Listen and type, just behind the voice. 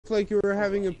looked like you were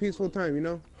having a peaceful time, you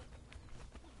know?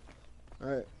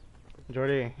 Alright.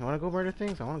 Jordy, you wanna go murder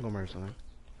things? I wanna go murder something.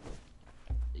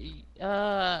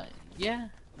 Yeah.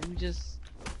 Let me just.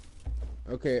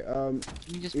 Okay, Let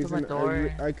me just put my Ethan,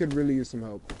 door. I could really use some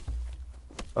help.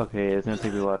 Okay, it's gonna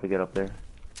take me a while to get up there.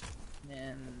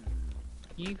 And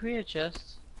can you create a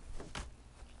chest?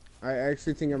 I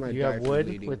actually think I might You die have from wood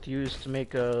bleeding. with used to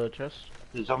make a chest?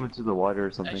 Just jump into the water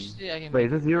or something. Actually, I can Wait,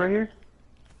 is this you right here?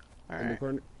 In the Alright.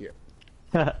 corner?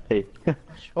 Yeah. Hey.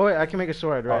 Oh wait, I can make a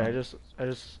sword, right? I just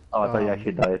Oh, I thought you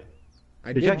actually died.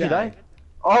 I Did you actually die?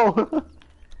 Oh! Oh!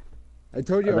 I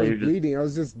told you I I thought was you were just- bleeding. I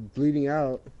was just bleeding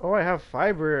out. Oh, I have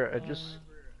fiber. I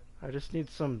just need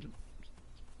some.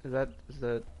 Is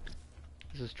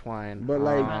this is twine? But,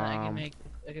 like- I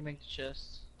can make the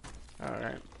chest. All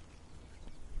right.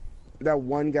 That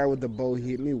one guy with the bow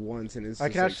hit me once, and it's. I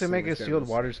just, can like, actually so make a much sealed damage.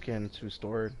 water skin to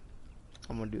store it.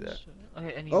 I'm gonna do that.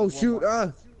 Okay, I need Oh one shoot!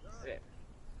 more.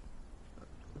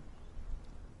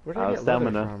 Where did I get leather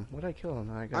stamina. from? What did I kill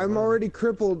him? I got I'm leather. already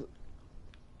crippled.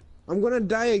 I'm gonna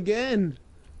die again.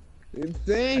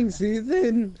 Thanks,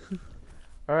 Ethan.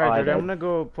 All right, I dude. I'm died. gonna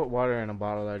go put water in a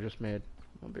bottle that I just made.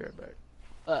 I'll be right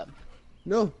back.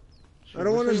 No, I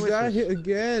don't want to die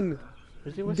again.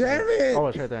 Damn Damn it! Oh,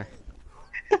 it's right there.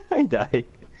 I died.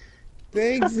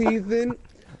 Thanks, Ethan.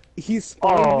 He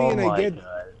spawned me, Oh and my god.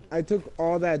 I took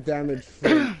all that damage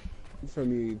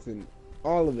from you, Ethan.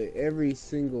 All of it, every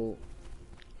single.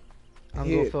 I'm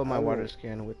hit. gonna fill my I water won't-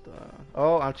 skin with.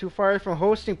 Oh, I'm too far from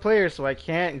hosting players, so I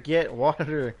can't get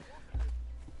water.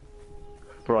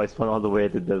 Bro, I spawned all the way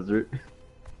at the desert.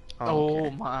 Oh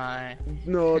Okay. my.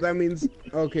 No, that means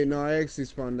okay. No, I actually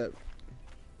spawned that.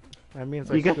 That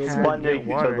means I You can can't spawn near get each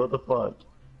water. other, what the fuck?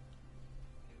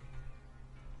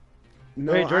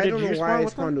 No, Wait, Jordy, I don't did you know why spawn I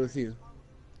with them? spawned with you.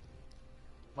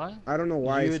 What? I don't know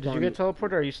why Did I you spawned. get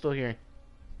teleported, or are you still here?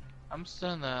 I'm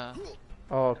still in the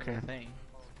Oh, okay. thing.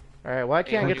 All right. Well, I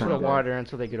can't Hey, get to the okay. water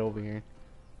until they get over here.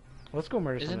 Let's go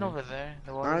murder Isn't somebody. over there?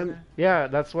 The water I'm- over there? Yeah,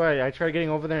 that's why I tried getting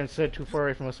over there and said too far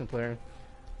away from hosting player.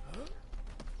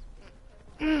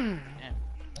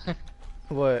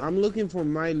 What? I'm looking for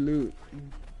my loot.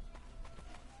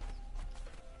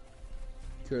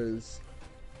 Cause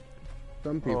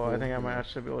some people. Oh, I think I might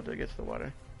actually be able to get to the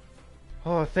water.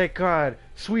 Oh, thank God!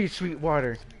 Sweet, sweet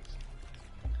water.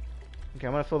 Okay,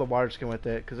 I'm gonna fill the water skin with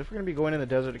it, because if we're gonna be going in the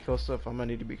desert to kill stuff, I'm gonna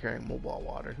need to be carrying mobile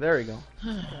water. There we go.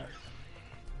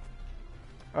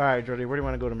 Alright, Jordy, where do you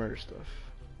want to go to murder stuff?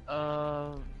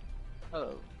 Oh, I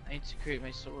need to create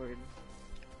my sword.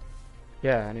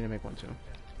 Yeah, I need to make one too.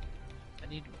 I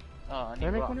need. Oh, I Did I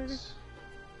need make one already? rocks.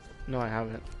 No, I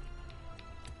haven't.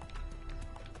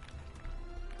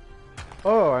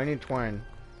 Oh, I need twine.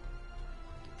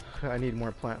 I need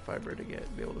more plant fiber to be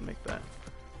able to make that.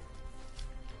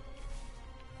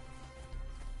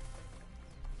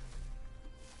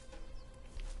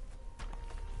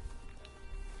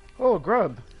 Oh,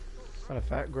 grub! Got a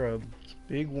fat grub. It's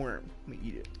a big worm. Let me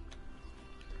eat it.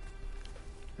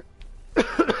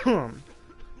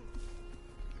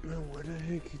 Man, where the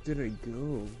heck did I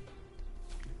go?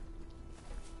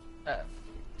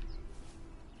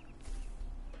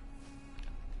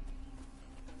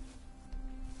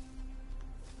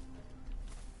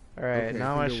 Alright, Okay,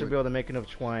 now I I think I should be able to make enough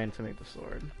twine to make the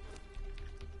sword.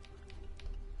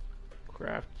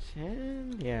 Craft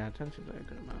 10? Yeah, 10 seems like a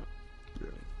good amount. Yeah.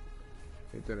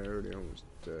 I think that I already almost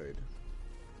died.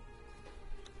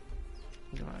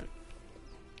 Alright.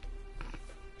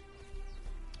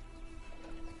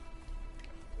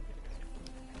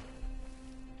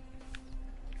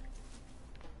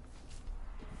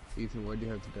 Ethan, why'd you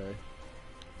have to die?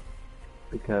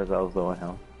 Because I was low on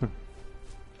health. I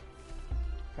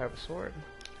have a sword.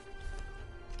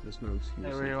 There's no excuse.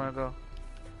 Hey, where do you wanna go?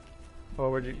 Oh,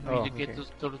 where'd you? We Oh, need to get okay.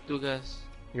 those tortugas.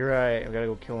 You're right. I gotta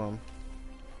go kill him.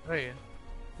 Where are you?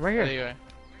 Right There here. you are.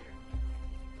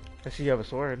 I see you have a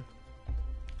sword.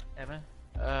 Yeah,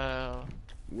 man.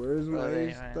 Where's my there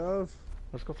you are. stuff?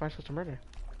 Let's go find stuff to murder.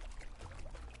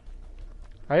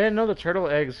 I didn't know the turtle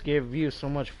eggs gave you so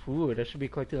much food. I should be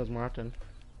collecting those more often.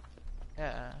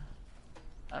 Yeah.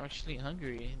 I'm actually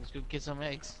hungry. Let's go get some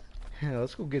eggs. Yeah,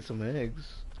 let's go get some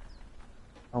eggs.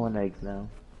 I want eggs now.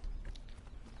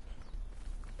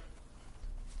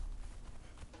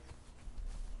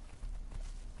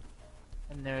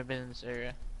 I've never been in this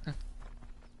area.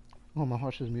 Oh, my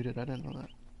horse is muted. I didn't know that.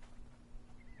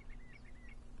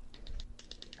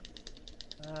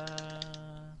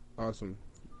 Awesome.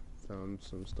 Found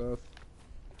some stuff.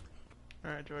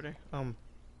 Alright, Jordy. Where'd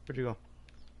you go?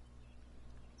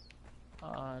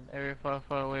 On area far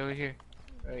away over here.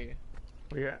 Right here.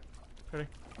 Where you at? Right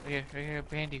here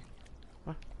behind you.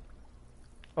 What?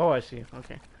 Oh, I see.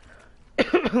 Okay.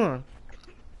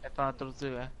 I found a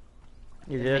tortuga.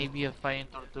 You It did? may be a flying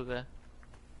tortuga.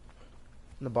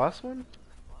 The boss one?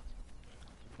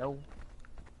 No.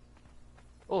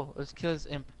 Oh, let's kill his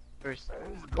imp first.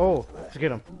 Oh, let's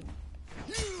get him.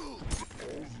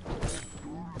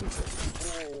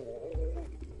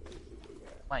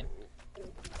 Mine.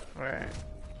 Alright.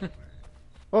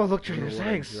 Oh, look, Trey, I don't there's know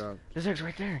what I eggs. dropped. There's eggs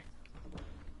right there.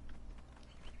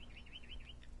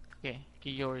 Okay,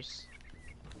 get yours.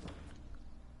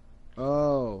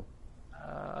 Oh,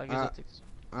 I guess I'll take this.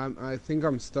 I think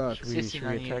I'm stuck. Should we Sissing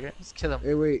on attack you. it? Let's kill him.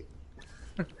 Hey, wait.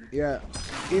 Yeah,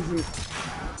 Ethan.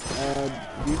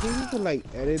 Do you think you could like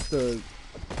edit the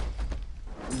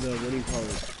what do you call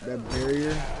it? That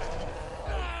barrier?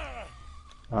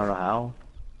 I don't know how.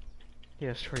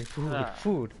 Yes, Trey, food. Ah.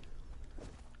 Food.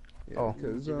 Yeah, Oh,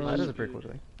 because that does it pretty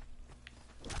quickly.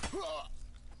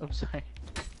 I'm sorry.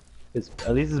 It's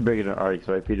at least it's bigger than Arc's,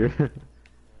 right, Peter?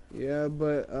 yeah,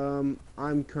 but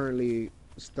I'm currently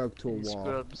stuck to a Any wall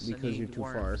scrubs? I because you're need too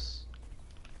worms.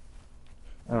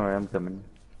 Alright, I'm coming.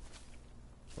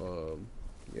 far.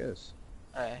 Yes.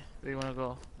 Alright, where do you wanna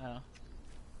go now?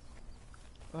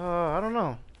 I don't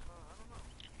know.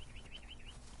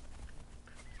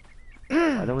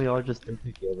 Why don't we all just stay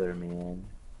together, man?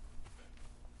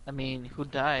 I mean, who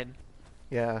died?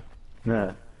 Yeah.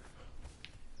 Yeah.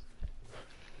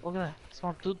 Look at that.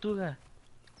 Small tortuga.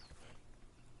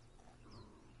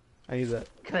 I need that.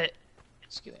 Kill it.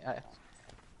 Just kidding.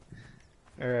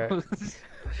 Alright.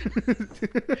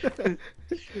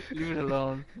 Leave it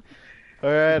alone.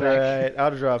 Alright, Back. alright.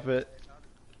 I'll drop it.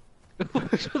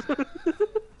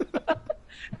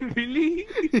 Really?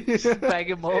 Just bag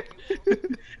him up.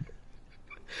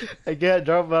 I can't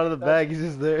drop him out of the bag, he's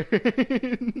just there.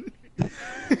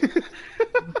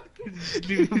 Just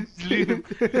leave him.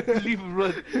 Leave him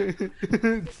run.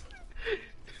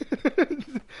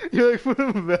 You like put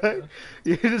him back?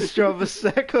 You just drop a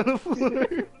sack on the floor.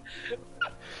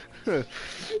 Yeah,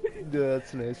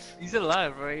 that's nice. He's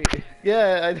alive, right?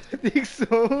 Yeah, I think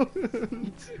so.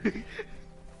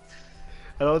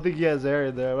 I don't think he has air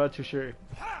in there, I'm not too sure.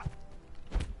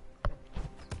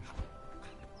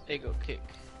 There you go, kick.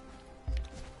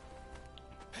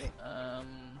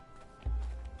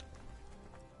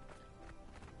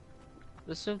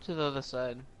 Let's swim to the other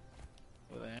side.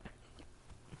 Over there.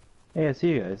 Hey, I see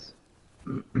you guys.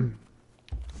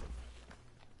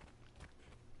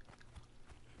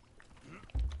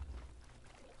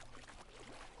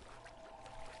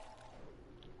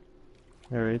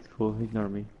 Alright, it's cool. Ignore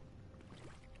me.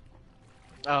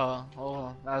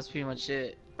 Oh, that was pretty much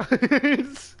it.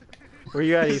 Where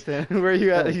you at, Ethan? Where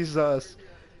you at? You saw us.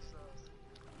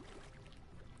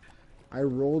 I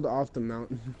rolled off the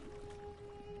mountain.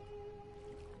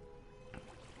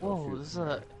 Whoa, this is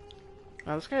a...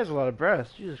 Oh, this guy has a lot of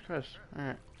breath. Jesus Christ.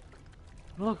 Alright.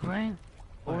 Look, Ryan.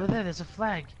 Over there, there's a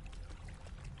flag.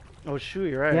 Oh, shoot,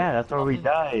 you're right. Yeah, that's where we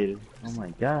died. Oh my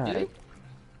god. Did it?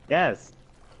 Yes.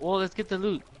 Well, let's get the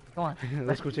loot. Come on.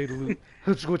 Let's go take the loot.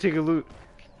 Let's go take a loot.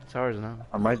 It's ours now.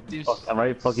 I'm right. I'm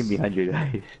right fucking behind you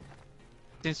guys.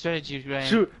 Same strategy, Ryan.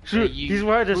 Shoot, shoot. Hey, you- He's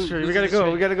wired us. who- We who's gotta the go.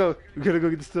 strat- We gotta go. We gotta go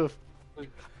get the stuff.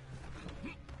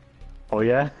 Oh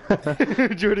yeah.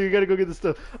 Jordy, we gotta go get the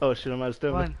stuff. Oh shit, I'm out of Come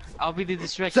stamina. on. I'll be the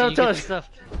distraction. You get the Sabotage. stuff.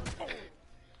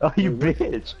 Oh, you Wait,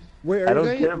 bitch. Wait, I are don't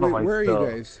you guys? care about Wait, where are myself.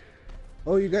 you guys?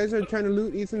 Oh, you guys are trying to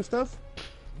loot Ethan's stuff?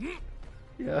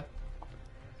 Yeah.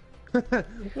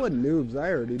 What noobs?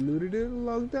 I already looted it a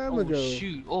long time Oh ago.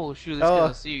 shoot. Oh shoot, this Oh.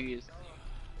 guy's serious.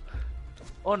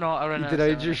 Oh no, I ran out Did of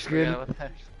I stamina. eat your skin? Yeah, what the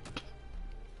heck.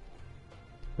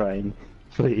 Ryan,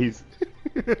 please.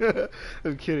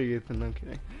 I'm kidding, Ethan. I'm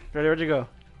kidding. Ready? Where'd you go?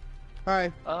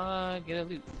 Hi. Get a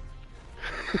loot.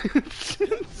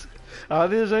 I don't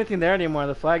think there's anything there anymore.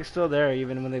 The flag's still there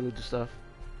even when they loot the stuff.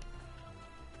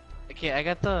 Okay, I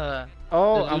got the...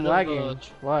 Oh, The I'm loot of lagging. the-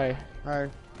 Why? Hi.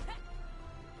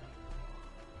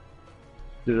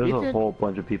 Dude, there's Ethan? a whole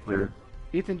bunch of people here.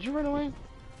 Ethan, did you run away?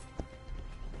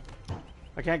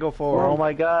 I can't go forward. Oh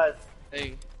my god.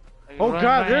 Hey. Oh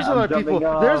god, there's a I'm lot of people. jumping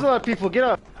off. There's a lot of people. Get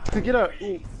up. Get up.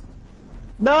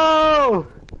 No!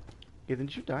 Ethan,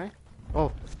 did you die?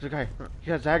 Oh, there's a guy.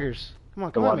 He has daggers. Come on,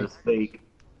 The come on me. water's fake.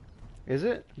 Is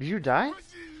it? Did you die?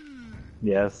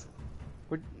 Yes.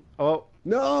 Oh,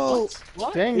 No!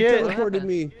 What? dang It it. teleported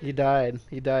me. He died.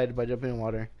 He died by jumping in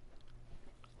water.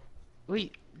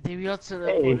 Wait, they we all Hey.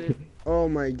 teleported. Oh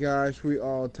my gosh, we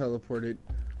all teleported.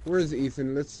 Where's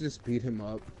Ethan? Let's just beat him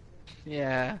up.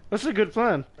 Yeah. That's a good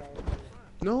plan.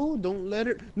 No, don't let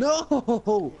her.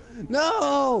 No!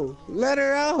 No! Let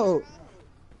her out!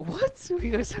 What?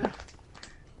 We guys have...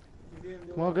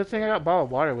 Well, good thing I got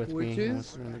bottled water with Which me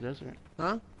is? in the desert.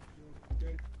 Huh?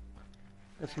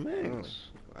 It's mix.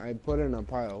 I put it in a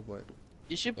pile, but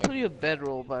You should put your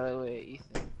bedroll, by the way,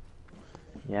 Ethan.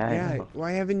 Yeah, I yeah. know.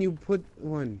 Why haven't you put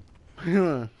one?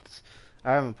 I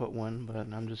haven't put one, but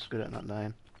I'm just good at not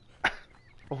dying.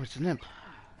 Oh, it's an imp.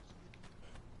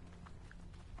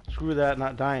 Screw that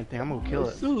not dying thing. I'm gonna kill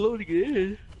it. Still loading it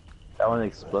in. That one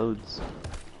explodes.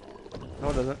 No,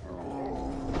 it doesn't.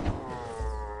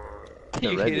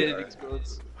 You red hit it, bar. it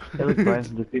explodes. Hey, look, Brian,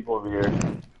 some people over here.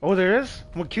 Oh, there is?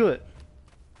 I'm gonna kill it.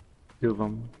 2 of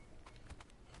them.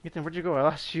 Ethan, where'd you go? I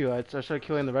lost you. I started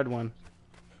killing the red one.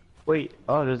 Wait,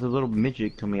 oh, there's a little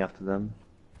midget coming after them.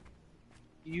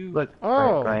 You. Look,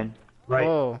 Oh. Brian. Right.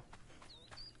 Oh.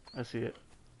 I see it.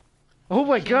 Oh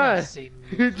my god!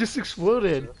 It just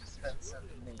exploded.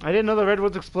 I didn't know the red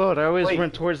ones explode. I always Wait.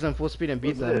 went towards them full speed and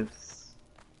beat Who's them. this?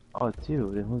 Oh,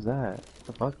 dude, who's that? What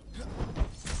the fuck?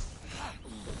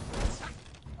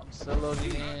 I'm still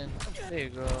loading in. There you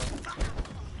go.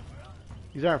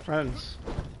 These aren't friends.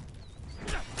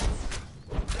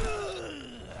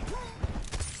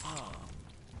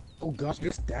 Oh gosh,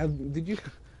 just stab. Did you?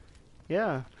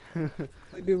 Yeah.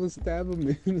 I did was stab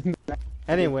him in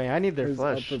Anyway, I need their his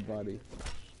flesh. upper body.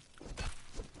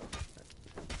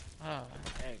 Oh,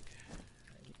 egg.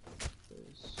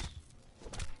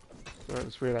 So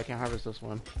it's weird I can't harvest this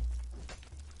one.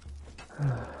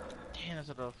 Damn, that's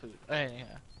a lot of food. Anyhow.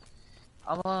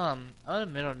 I'm in the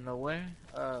middle of nowhere.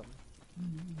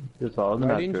 Just all the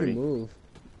Why map didn't dirty. you move?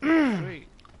 Wait.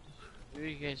 Where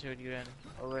you guys already ran?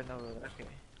 Oh, right, no, okay.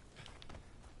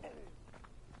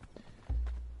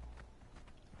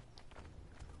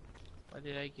 Why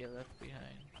did I get left behind?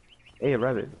 Hey, a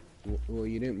rabbit. Well,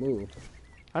 you didn't move.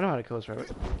 I know how to kill this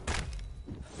rabbit.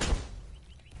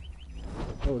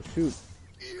 Oh shoot.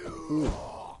 Ooh.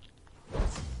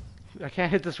 I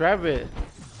can't hit this rabbit.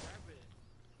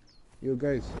 Yo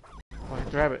guys. Oh, I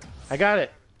hit the rabbit. I got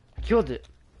it. I killed it.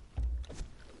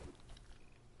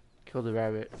 Killed the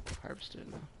rabbit. Harvested.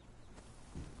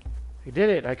 I did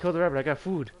it. I killed the rabbit. I got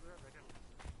food.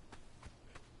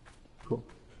 Cool.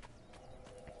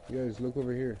 You guys, look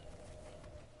over here.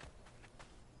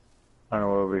 I don't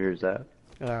know where over here is at.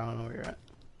 I don't know where you're at.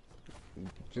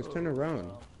 Just turn around.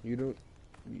 You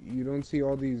don't see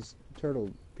all these turtle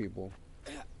people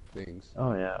things.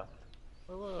 Oh, yeah.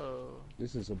 Hello.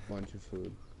 This is a bunch of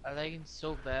food. I like it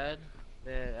so bad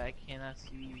that I cannot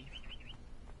see.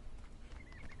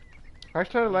 I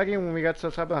started lagging when we got to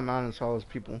the top of the mountain and saw those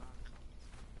people.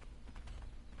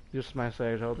 Just my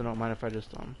side. I hope they don't mind if I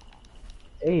just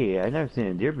Hey, I never seen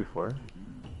a deer before. A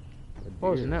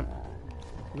Oh, it's deer. an imp.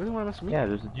 You really want to mess with me? Yeah,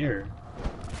 there's a deer.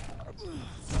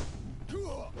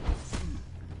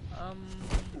 Um.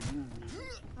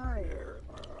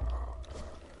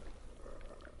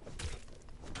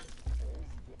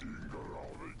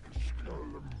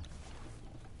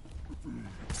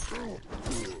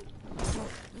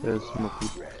 There's more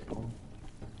people.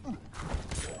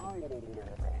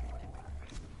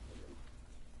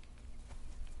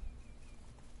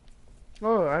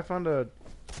 Oh, I found a.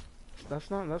 That's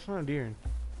not a deer.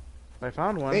 I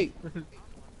found one. Hey!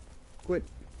 Quit.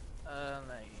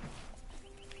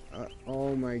 Like.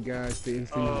 Oh my gosh, the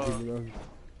instant Oh. people love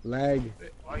lag. Where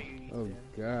are you? Oh Ethan?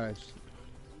 gosh.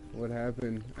 What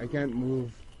happened? I can't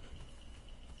move.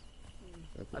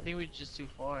 I think we're just too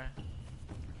far.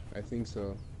 I think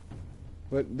so.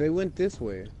 But they went this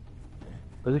way.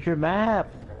 Look at your map!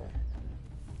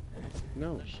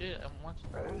 No. Oh shit, I'm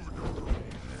watching.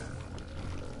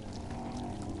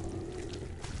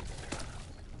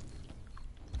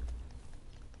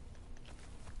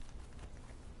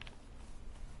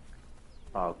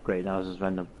 Oh, great, now this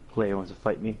random player wants to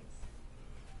fight me.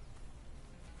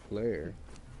 Player.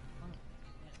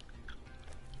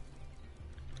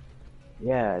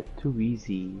 Yeah, too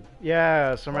easy.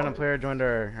 Yeah, some random player joined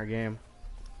our game.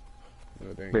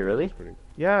 Oh, dang. Wait, really? That's pretty-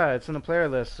 Yeah, it's in the player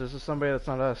list. This is somebody that's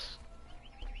not us.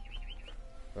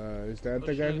 Is that Oh,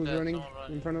 the guy shoot, who's that's running not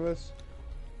running. in front of us?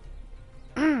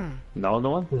 No, no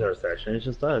one's in our session, it's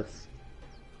just us.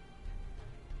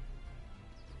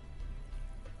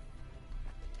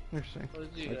 Interesting. What is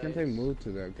Why you can't guys? I move to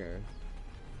that guy?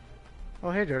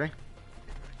 Oh, hey, Jody.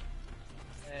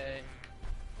 Hey.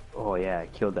 Oh yeah, I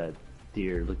killed that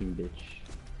deer looking bitch.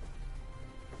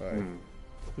 Hi. Hmm.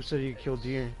 Who said you killed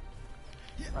deer?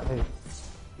 Hey.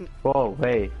 Whoa,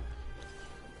 hey.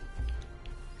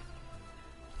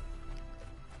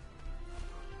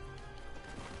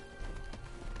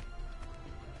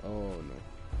 Oh no.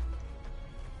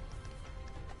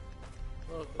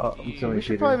 Welcome Oh, to I'm you. sorry. We should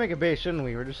Peter. probably make a base, shouldn't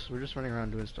we? We're just running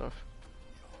around doing stuff.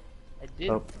 I did.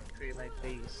 Oh, create my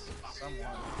base. Someone.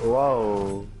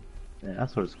 Whoa. Man,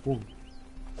 that sword's cool.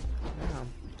 Yeah.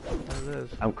 What is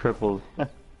this? I'm crippled.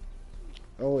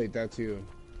 Oh wait, that's you.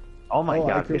 Oh my I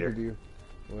god, crippled Peter. you.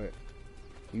 What?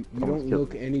 You Almost don't killed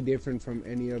look me. any different from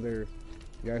any other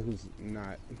guy who's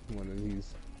not one of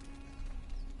these.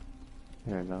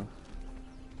 Fair enough.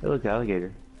 Hey, look,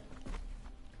 alligator.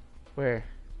 Where?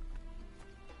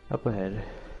 Up ahead.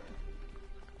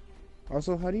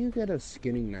 Also, how do you get a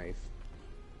skinning knife?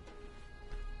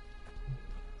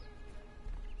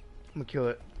 I'm gonna kill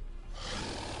it.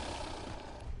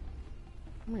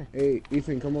 Come here. Hey,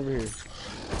 Ethan, come over here.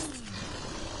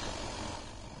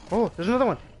 Oh, there's another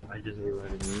one. I just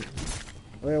reloaded me.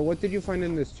 Oh yeah, what did you find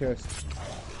in this chest?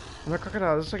 Another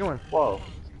crocodile. There's the second one. Whoa.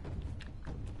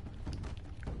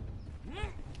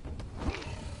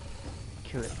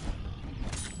 Kill it.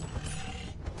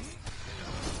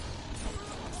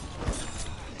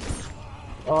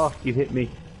 Oh, you hit me.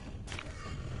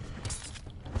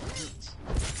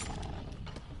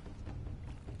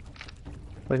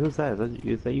 Wait, who's that?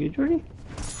 Is that you, Jordy?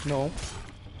 No.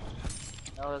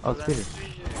 No, Oh, it's Peter.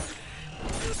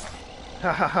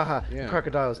 Ha ha ha ha. Yeah. The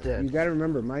crocodile's You dead. gotta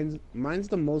remember, mine's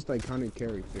the most iconic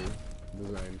character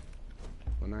design.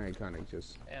 Well, not iconic,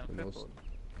 just Yeah, the I'm most. crippled.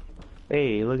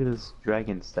 Hey, look at this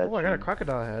dragon statue. Oh, I got a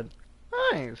crocodile head.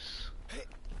 Nice.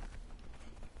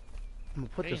 I'm gonna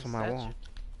put this on my Statue. wall.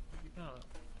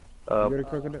 No, You got a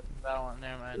crocodile? that one,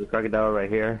 never There's a mind. crocodile right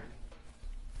here.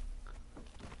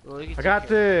 Well, you I can got take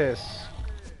care this. of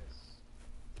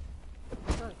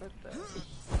it. What the-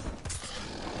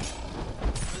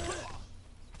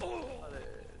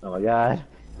 Oh my god.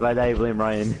 If I die, you blame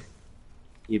Ryan.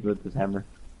 He broke this hammer.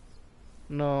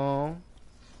 No.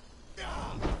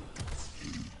 Come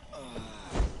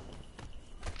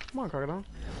on, crocodile.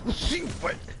 Let's see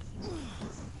what. Oh,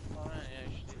 man, yeah,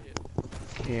 you should do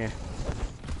it. Yeah.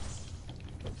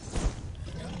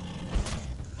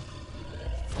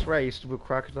 That's right, you stupid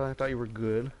crocodile. I thought you were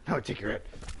good. Now I take your head.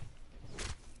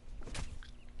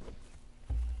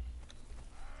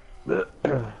 The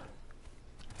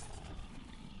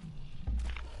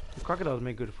crocodiles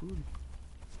make good food.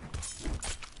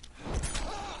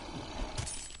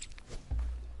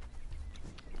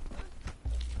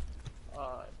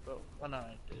 Oh, it broke. Oh, no,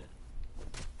 I did it.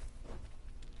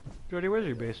 Jordy, where's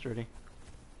your base, Jordy?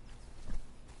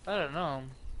 I don't know.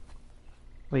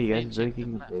 Wait, you Hey, guys check breaking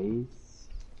the the map. base?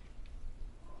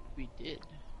 We did.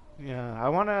 Yeah, I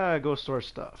wanna go store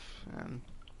stuff, and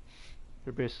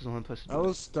your base is the only place to do I it.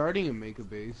 was starting to make a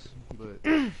base, but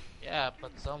Yeah,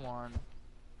 but someone.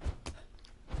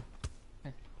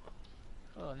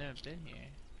 Oh, I've never been here.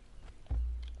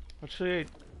 Actually,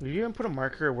 did you even put a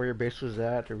marker where your base was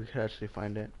at, or we could actually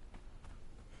find it?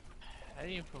 I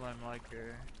didn't even put my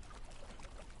marker.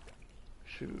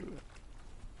 Shoot.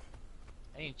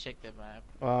 I didn't check the map.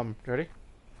 Ready?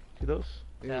 See those?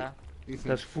 hey, Yeah. Ethan,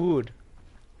 That's food.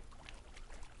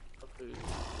 Food.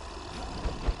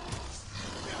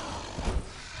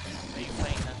 Are you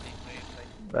playing nothing? What are you playing?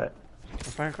 But I'm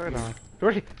finding crocodile.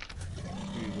 Jordy!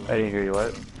 here you I go. didn't hear you.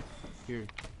 What? Here.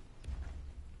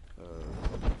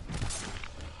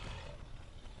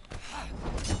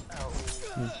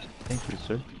 Thank you,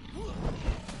 sir.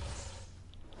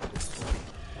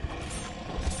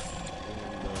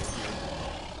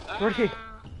 Jordy!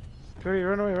 Jordy,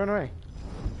 run away, run away.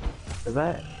 Is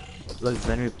that? Look,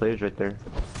 enemy players right there.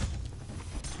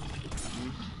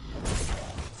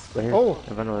 Right here. Oh!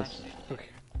 In front of us. Okay.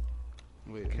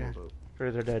 Wait, Okay. hold up.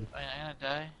 Jordy, they're dead. I'm gonna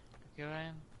die. Okay,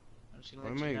 Ryan? I'm just gonna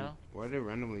Why let am you I? know. Why did I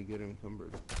randomly get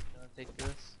encumbered? Gonna take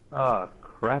this. Oh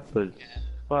crap! But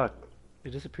fuck.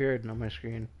 It disappeared on my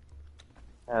screen.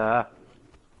 Ah.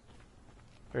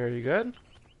 Are you good?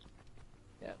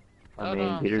 I Oh, mean,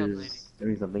 no, Peter's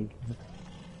doing something.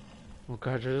 Oh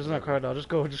god, this is not crocodile. Just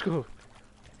go, just go.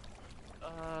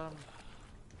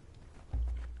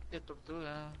 Get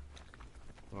tortuga.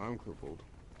 Well, I'm crippled.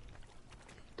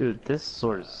 Dude, this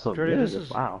sword is so Jordy, good. this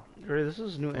is- Wow. Jordy, this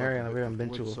is a new area that we haven't been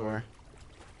to What before. sword?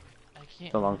 I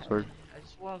can't. The longsword. I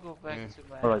just wanna go back Yeah. to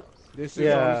my Or like- house. This is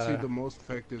Yeah. honestly the most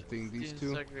effective thing. These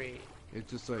Students two, are great.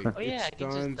 it's just like Oh yeah, I it can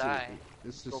just stuns. die.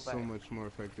 It's Go just so back. much more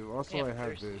effective. Also, Yeah, I I'm have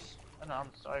thirsty. this. Oh no,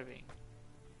 I'm starving.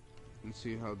 And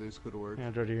see how this could work. Yeah,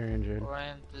 Jordy, you're injured.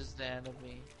 Ryan, this is the end of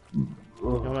me. You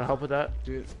want to help with that?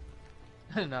 Dude,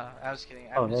 No, I was kidding.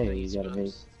 Oh, I'm just hey, gonna you eat gotta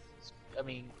scrubs. I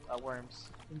mean, worms.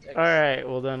 Insects. Alright,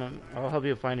 well then I'll help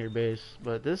you find your base.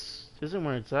 But this isn't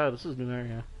where it's at. This is a new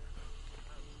area.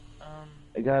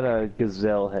 I got a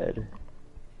gazelle head.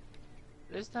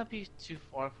 Let's not be too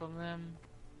far from them.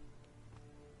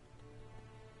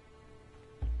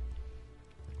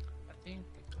 I think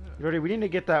we could. Jordy, we need to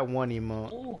get that one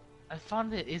emote. Oh, I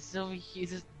found it. It's over here.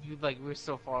 It's just like we're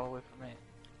so far away from it.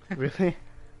 Really?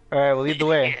 All right, well lead the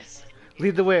way. Yes.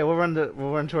 Lead the way. We'll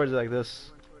run towards it like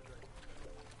this.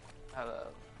 Hello.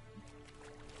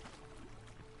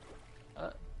 Oh,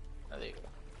 there you go.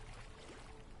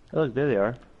 Oh, look, there they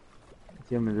are. I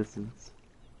see them in the distance.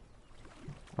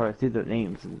 Or I see their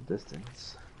names in the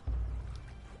distance.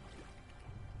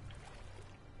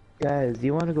 Guys, do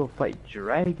you want to go fight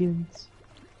dragons?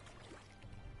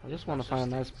 I just want to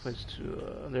find a nice place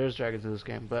to. There's dragons in this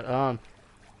game, but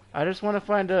I just want to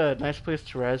find a nice place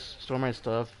to rest, store my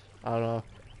stuff. I don't know.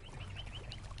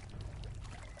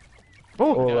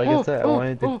 Oh, like I said, I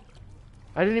wanted to. Oh.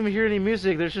 I didn't even hear any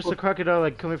music. There's just a crocodile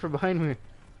like coming from behind me.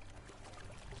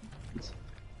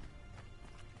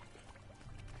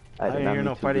 I didn't hear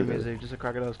no fighting music. Just a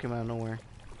crocodile came out of nowhere.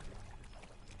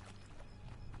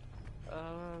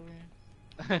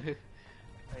 Okay.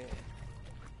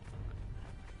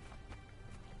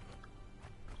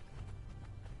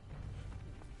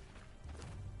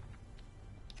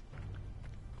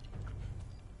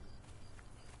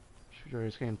 Sure,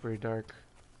 it's getting pretty dark.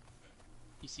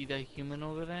 You see that human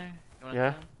over there? You wanna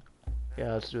Yeah? kill him?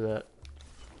 Yeah, let's do that.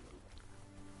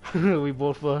 We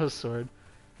both pull out a sword.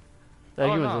 That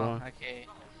Oh human's no. alone. Okay.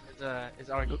 It's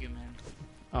our human.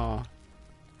 Oh.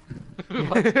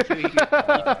 About to kill you.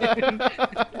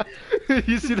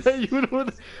 You see that human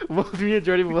with both me and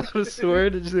Jordy pull out a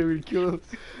sword and just say we kill him.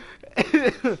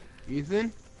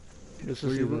 Ethan? This Were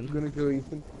is you Ethan. gonna kill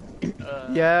Ethan?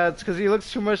 Yeah, it's because he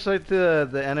looks too much like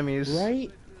the enemies. Right?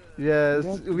 Yeah,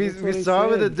 That's we what I saw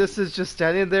him in the said. distance just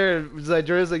standing there, and it was like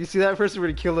Jordan's like, you see that person, we're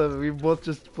gonna kill him. We both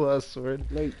just pull out a sword.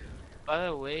 Like, By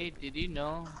the way, did you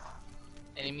know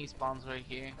enemy spawns right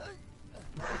here?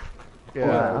 Yeah.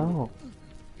 Wow.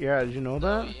 Yeah, did you know Oh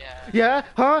that? yeah. Yeah?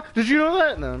 Huh? Did you know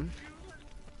that? No.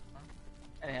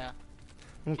 Yeah.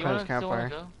 I'm You close wanna still wanna campfire.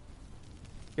 go?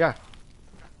 Yeah.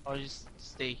 Or just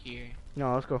stay here?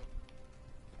 No, let's go.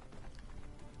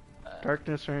 Uh,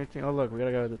 Darkness or anything? Oh look, we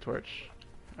gotta go with the torch.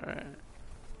 Alright.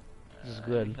 This is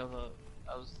good. Hold up.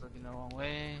 I was looking the wrong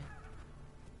way.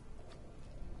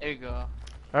 There you go.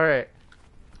 Alright.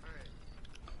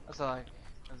 That's all like,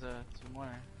 there's two more.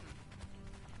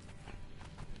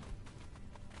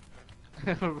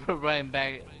 Ryan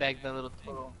back that little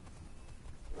turtle.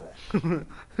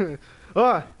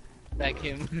 Oh! Back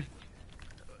him.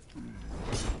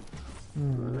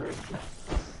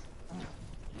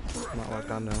 Not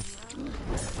locked on now.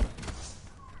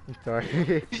 I'm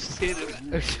sorry. Just hit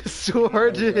him. It's just so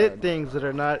hard to Oh, hit God. things that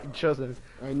are not each other.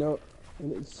 I know,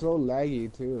 and it's so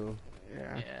laggy too.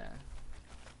 Yeah.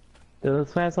 Yeah.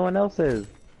 Let's find someone else's.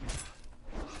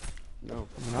 No.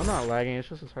 I mean, I'm not lagging, it's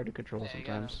just as hard to control There you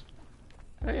go. sometimes.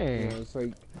 Hey! Yeah, it's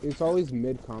like, it's always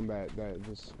mid-combat that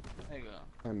just There you go.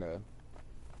 kinda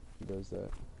does that.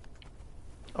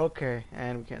 Okay,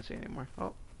 and we can't see anymore.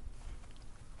 Oh.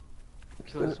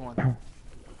 Kill this one.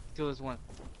 Kill this one.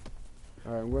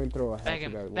 Alright, I'm going to throw a Bag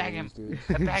hatchet him, at bag one of him. these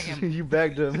dudes. I bag him. You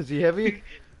bagged him. Is he heavy?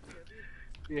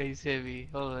 Yeah, he's heavy.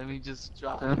 Hold on, let me just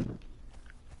drop him.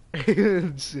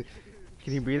 Can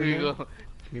you breathe There in you there? go.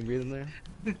 Can you breathe in there?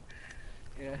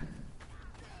 Yeah.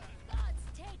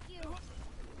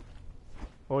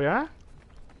 Oh yeah?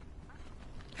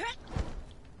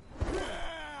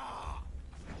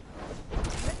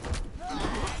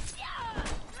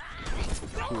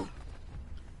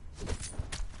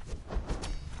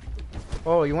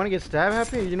 Oh, you want to get stabbed,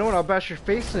 Happy? You know what? I'll bash your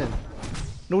face in.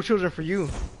 No children for you.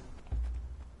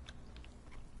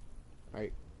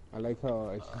 I like how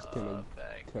I just kind of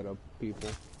Bag. cut up people.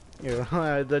 Yeah,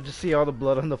 I just see all the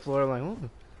blood on the floor. I'm like, oh,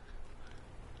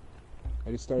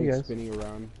 I just Hey, started guys. spinning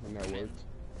around and that worked.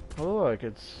 oh look,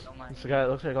 it's Don't mind the me. guy that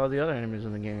looks like all the other enemies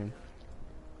in the game.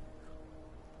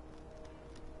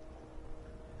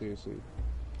 Seriously.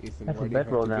 Ethan, That's why a do you have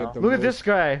bedroll to now. get the Look at most this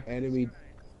guy. enemy?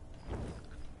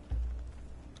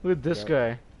 Look at this Yeah.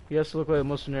 guy. He has to look like the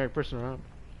most generic person around.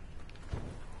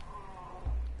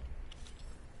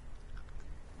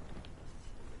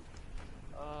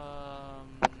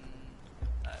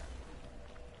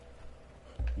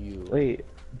 You. Wait,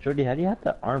 Jordy, how do you have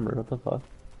that armor? What the fuck?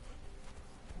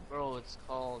 Bro, it's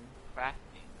called crafting.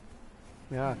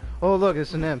 Yeah. Oh look,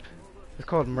 it's an imp. It's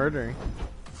called murdering.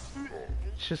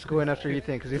 It's just going after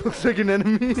Ethan because he looks like an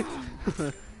enemy.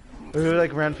 We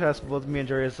like ran past both me and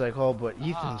Jerry. It's like, oh, but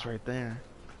Ethan's right there.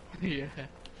 Yeah.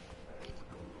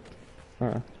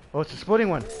 Huh. Oh, it's a exploding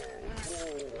one.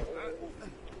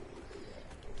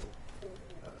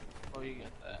 Oh, you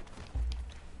got that.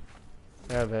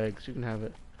 I have eggs. You can have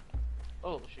it.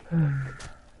 Oh, shit.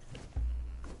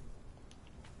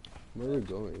 Where are we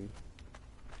going?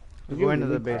 We're Did you going to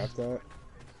the really base. craft that?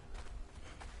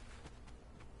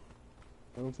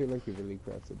 don't feel like you really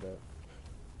crafted that.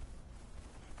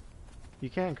 You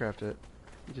can craft it.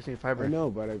 You just need fiber. I know,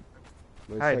 but it's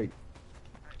Hide. like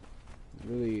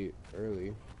really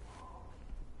early.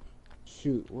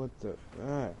 Shoot, what the?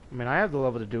 Ah. I mean, I have the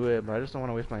level to do it, but I just don't want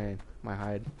to waste my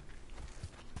hide.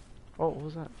 Oh, what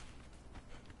was that?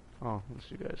 Oh, let's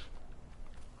you guys.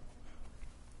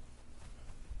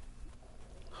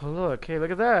 Oh, look. Hey,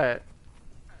 look at that.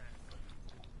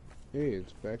 Hey,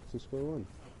 it's back to square one.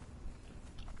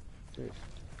 Nice.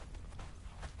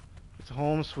 It's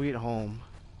home sweet home.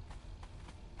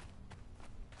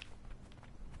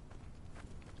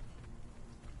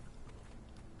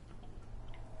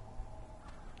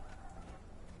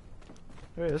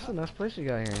 Hey, this is a nice place you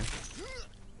got here.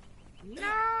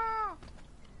 No!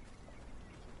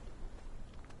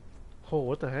 Oh,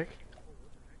 what the heck?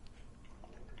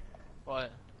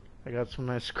 What? I got some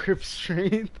nice grip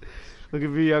strength. Look at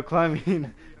me out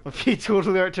climbing. My feet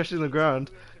totally aren't touching the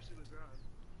ground.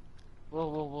 Whoa,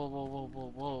 whoa, whoa, whoa, whoa,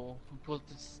 whoa, whoa. Who pulled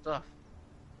this stuff?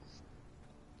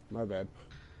 My bad.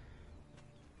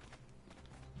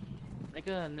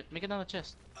 Make another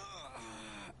chest.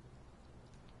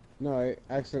 No, I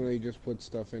accidentally just put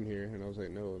stuff in here, and I was like,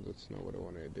 no, that's not what I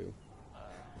wanted to do.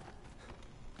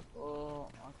 Oh,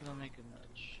 I'm gonna make another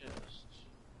chest.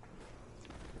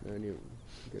 I knew.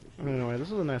 Get it. Anyway,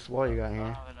 this is a nice wall you got I here.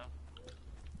 don't have enough.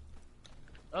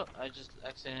 Oh, I just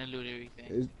accidentally looted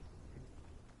everything.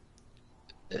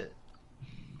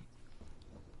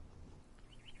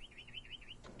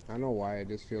 I don't know why, I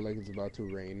just feel like it's about to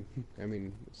rain. I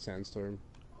mean, sandstorm.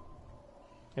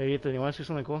 Hey, Ethan, you want to see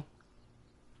something cool?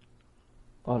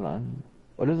 Hold on.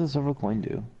 What does the silver coin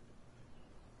do?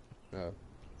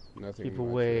 Nothing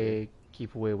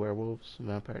Keep away werewolves,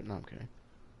 vampire. No, I'm kidding.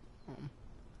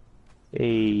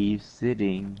 Hey,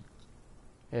 sitting.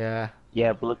 Yeah.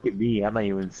 Yeah, but look at me. I'm not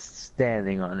even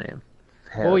standing on him.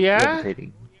 Oh, yeah?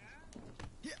 Levitating.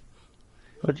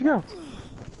 Where'd you go?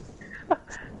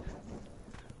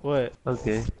 What?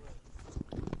 Okay.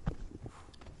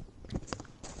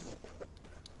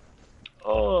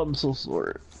 Oh, I'm so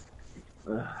sore.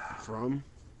 From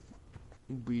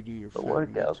beating your The fat man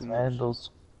workouts, too man. much. Those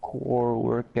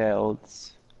core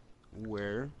workouts.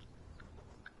 Where?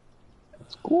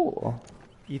 It's cool.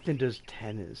 Ethan does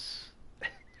tennis.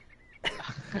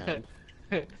 And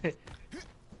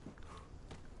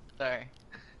Sorry.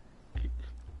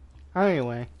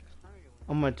 Anyway,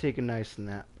 I'm gonna take a nice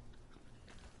nap.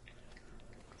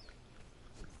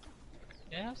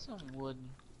 Can I have some wood?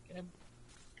 Can I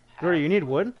Glory, you need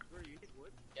wood?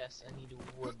 Yes, I need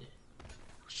wood.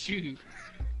 Shoot.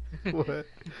 What?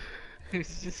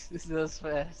 It's goes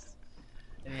fast.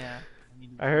 And yeah. I need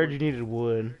I heard wood. you needed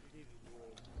wood.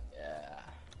 Yeah.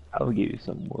 I'll give you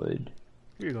some wood.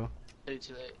 Here you go.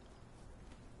 Too late.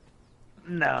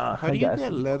 Nah, how do I you got get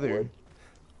some leather? wood.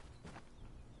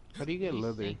 How do you get What do you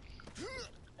leather? think?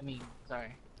 I mean,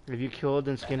 sorry. Have you killed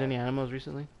and skinned any animals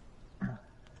recently?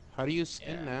 How do you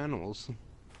skin Yeah. animals?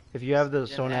 If you have the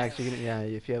Skin stone axe, you axe. can. Yeah,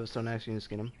 if you have a stone axe, you can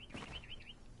skin them.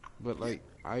 But like,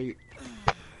 wait,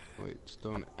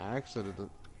 stone axe or the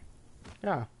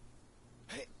Yeah,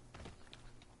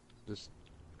 just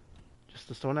just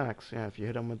the stone axe. Yeah, if you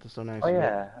hit them with the stone axe. Oh you get-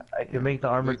 yeah, I can make the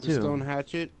armor like the too. stone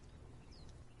hatchet?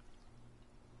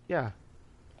 Yeah.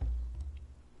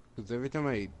 Because every time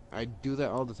I do that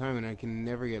all the time and I can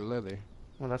never get leather.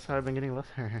 Well, that's how I've been getting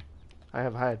leather. I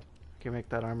have hide. I can make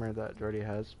that armor that Jordy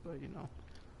has, but you know.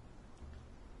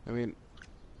 I mean,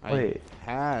 Wait.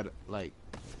 I had like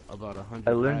about 100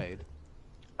 I learned- hide.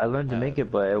 I learned to make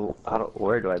it, but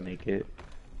where do I make it?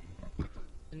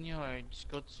 Senor, just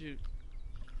go to.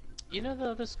 You know the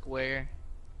other square?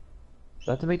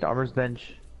 Do I have to make the armor's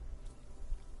bench?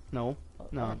 No,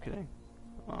 no, I'm kidding.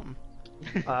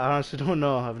 I honestly don't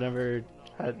know. I've never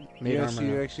had made Yes, armor.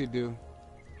 you actually do.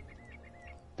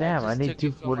 Damn, I just need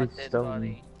took it from my 240 dead stone.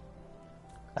 body.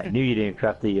 I knew you didn't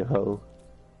craft it, you hoe.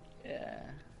 Yeah.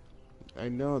 I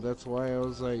know, that's why I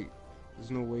was like, there's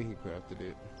no way he crafted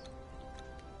it.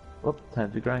 Well,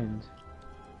 time to grind.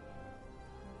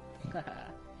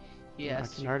 Yeah. I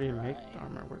can already make the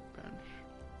armor workbench.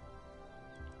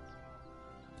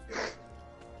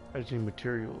 I just need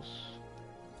materials.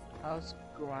 How's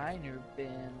Griner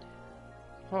band?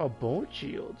 Oh, bone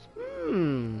shields.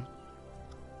 Hmm.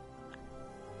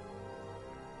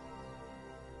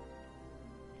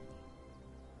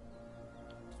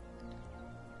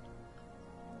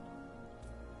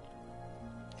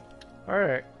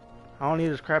 Alright. I don't need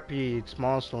this crappy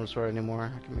small stone sword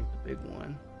anymore. I can make the big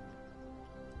one.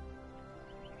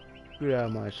 Get out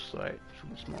of my sight. From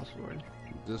the small sword.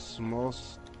 The small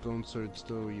stone sword's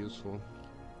still useful.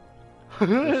 The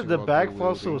while back dual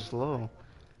falls so wielding. slow.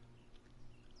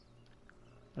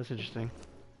 That's interesting.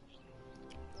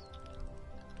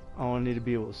 I only need to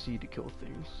be able to see to kill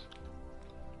things.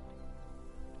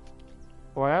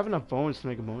 Oh, I have enough bones to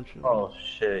make a bone shield. Oh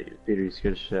shit, Peter, you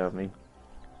scared the shit out of me.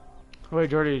 Wait,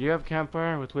 Jordy, do you have a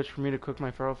campfire with which for me to cook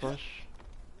my feral flesh?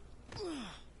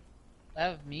 I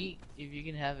have meat, if you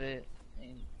can have it,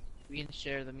 and we can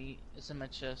share the meat. It's in my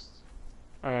chest.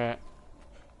 Alright.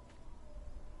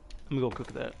 Let me go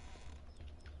cook that.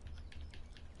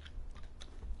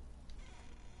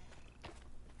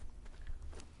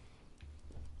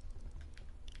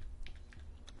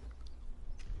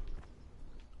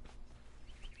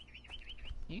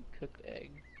 You cook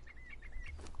egg.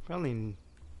 Probably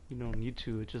you don't need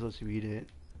to, it just lets you eat it.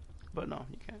 But no,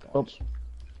 you can't. Oh,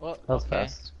 Well, that was okay.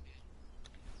 fast.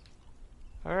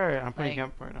 Alright, I'm putting My-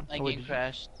 campfire down. My Oh, wait, game did you-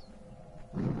 crashed.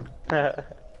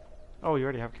 Oh, you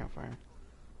already have campfire.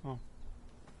 Oh.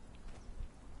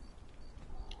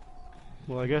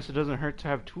 Well, I guess it doesn't hurt to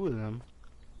have two of them.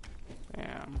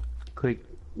 Damn. Quick,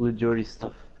 with Jordy's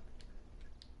stuff.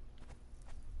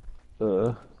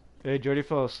 Hey, Jordy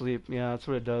fell asleep. Yeah, that's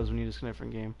what it does when you disconnect from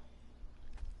game.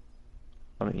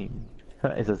 I mean,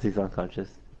 it says he's unconscious.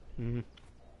 Mm-hmm.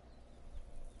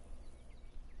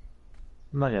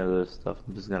 I'm not gonna do this stuff,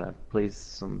 I'm just gonna place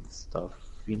some stuff,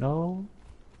 you know?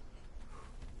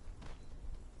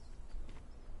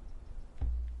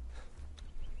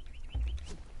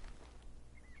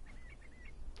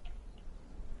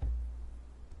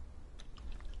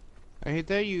 I hate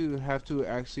that you have to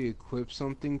actually equip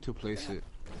something to place it.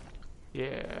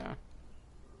 Yeah.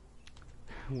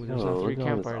 Ooh, there's Oh, not 3 look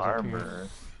at all this campfires up here. armor.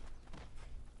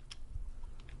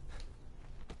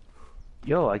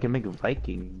 Yo, I can make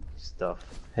Viking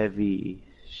stuff. Heavy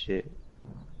shit.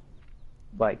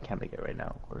 But I can't make it right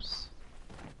now, of course.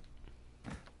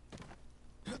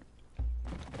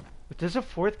 But there's a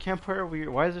 4th campfire over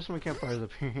here. Why is there so many campfires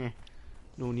up here?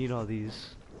 Don't need all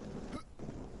these.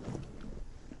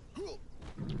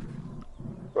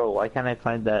 Bro, why can't I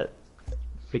find that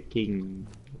freaking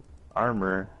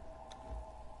armor?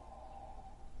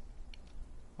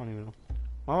 I don't even know.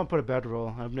 I'm gonna put a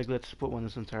bedroll. I've neglected to put one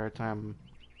this entire time.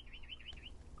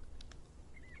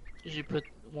 You should put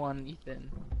one,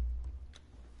 Ethan.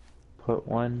 Put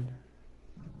one.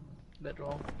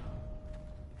 Bedroll.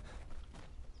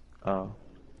 Oh.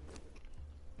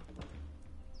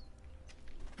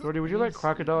 Jordy, would you like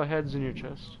crocodile heads in your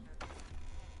chest?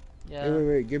 Yeah. Wait,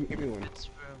 wait, give me one. It's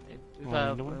room. If Oh, I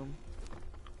have you know what? room.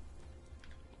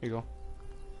 Here you go.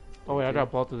 Oh wait, I Okay.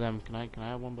 got both of them. Can I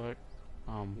have one back?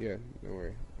 Yeah, don't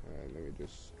worry. Let me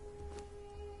just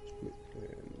split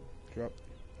and drop.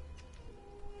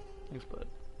 Thanks, bud.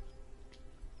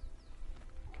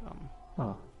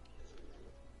 Oh.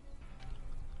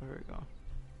 There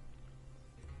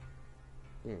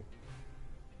we go.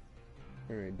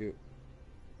 Alright, dude.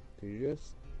 Can you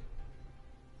just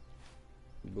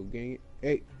boogang it?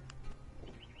 Hey!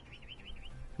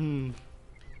 Don't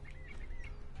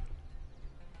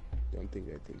think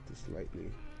I take this lightly.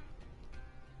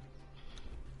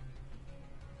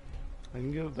 I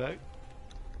can give it back.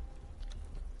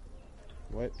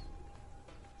 What?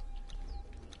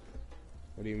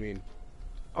 What do you mean?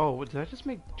 Oh, did I just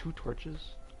make 2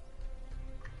 torches?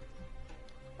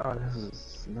 Oh, this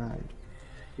is nice.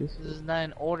 This is not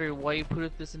in order. Why you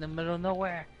put this in the middle of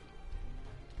nowhere?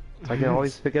 I can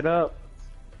always pick it up.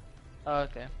 Oh,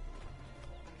 okay.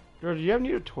 Jordy, do you have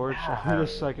need a torch? I need a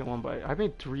second one, but I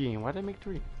made 3. Why did I make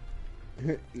 3?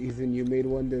 Ethan, you made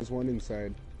one, there's one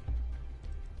inside.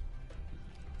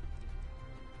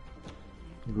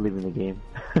 I'm leaving the game.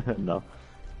 No.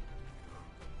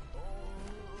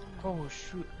 Oh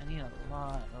shoot! I need a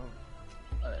lot of.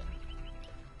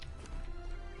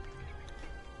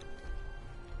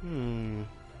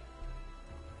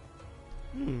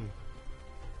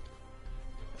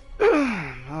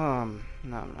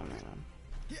 No.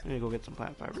 I need to go get some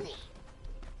plant fibers.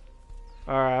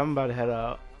 Alright, I'm about to head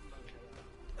out.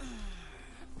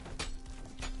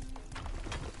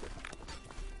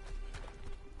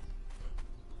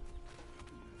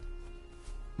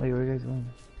 Wait, where are you guys going?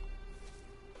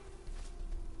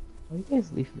 Why you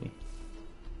guys leave me?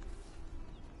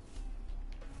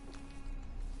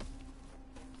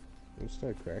 Don't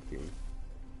start cracking.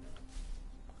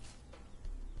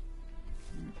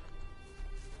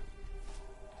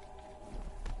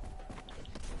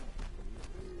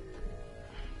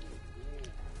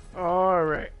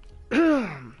 Alright.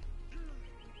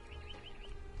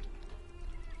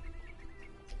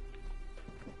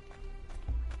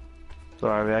 So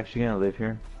are we actually gonna live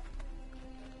here?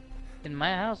 In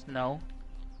my house, no.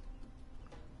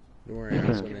 Don't worry, I'm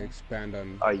gonna expand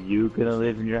on. Are you gonna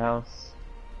live in your house?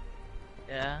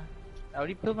 Yeah. I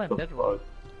already built my The bedrock.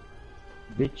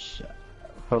 fuck? Bitch,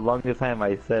 for the longest time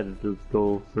I said let's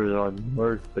go further on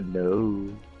north, but no.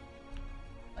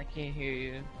 I can't hear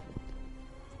you.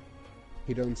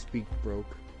 He don't speak broke.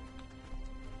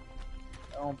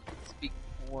 I don't speak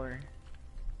poor.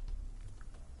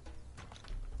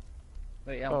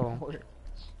 Wait, I'm Oh. poor.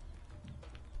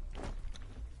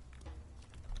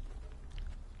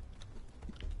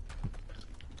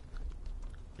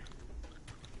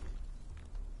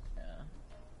 Yeah.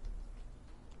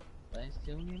 But I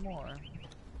still need more.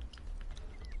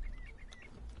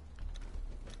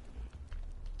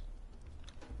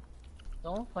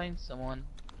 Don't find someone.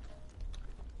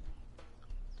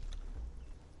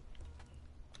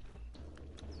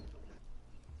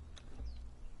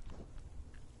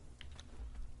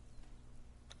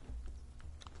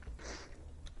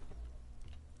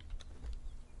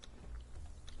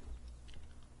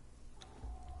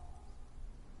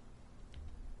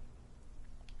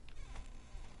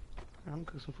 I'm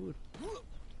cooking some food.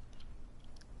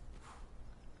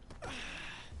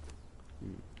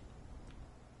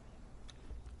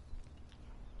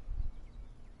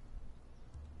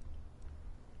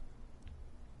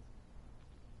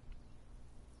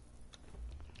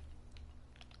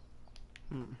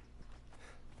 Hmm.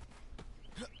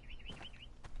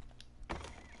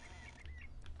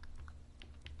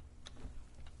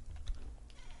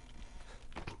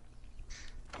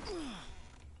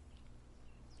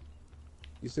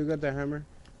 You still got the hammer,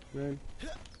 man?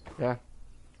 Yeah.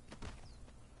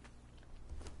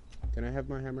 Can I have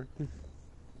my hammer?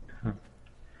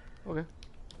 Okay.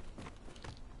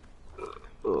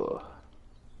 Ugh.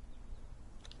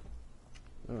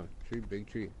 Oh, tree, big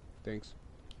tree. Thanks.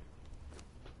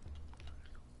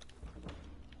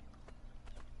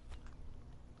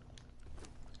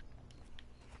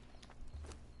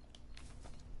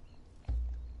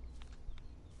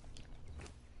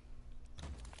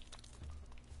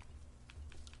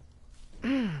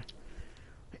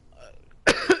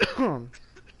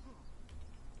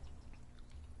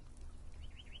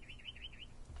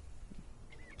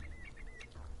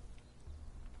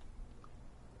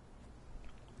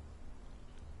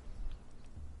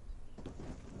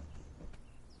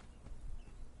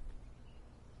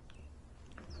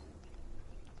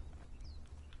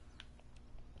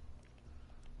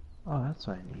 Oh, that's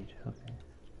what I need. Okay.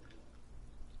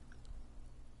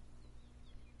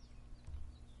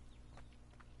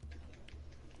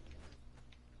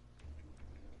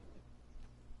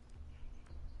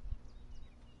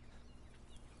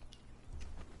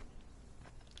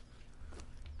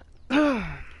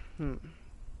 Hmm.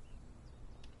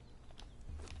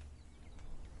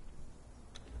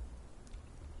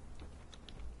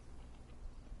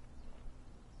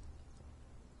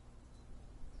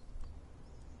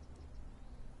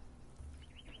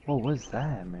 What was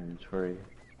that in my inventory?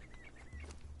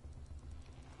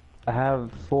 I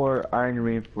have 4 iron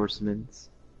reinforcements.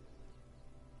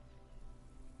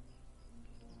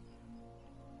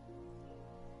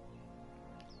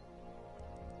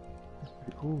 That's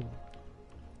pretty cool.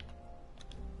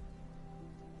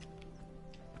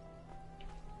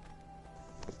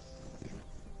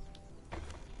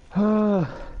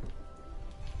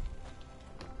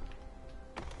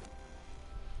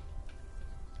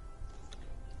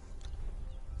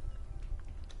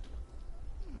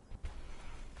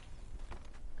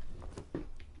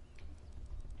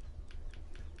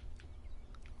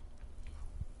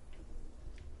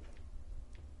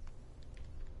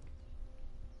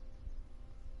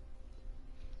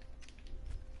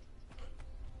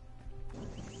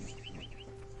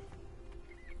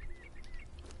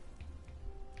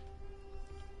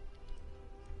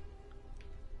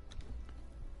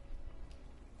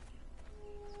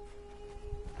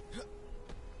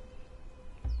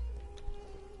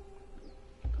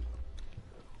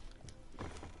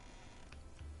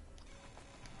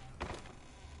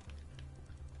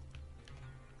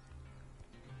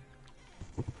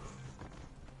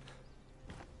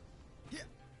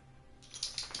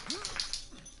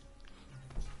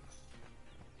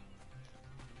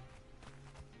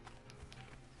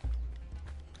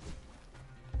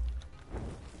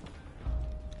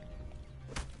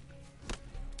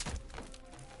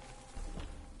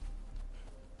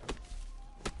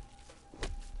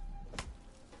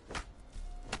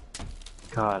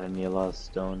 God, I need a lot of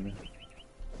stone.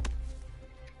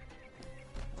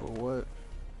 For what?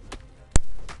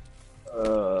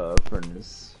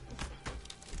 Furnace.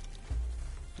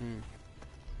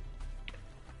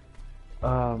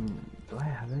 Do I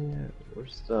have it yet?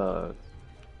 Where's the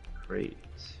crate?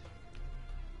 Is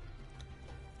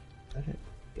that it?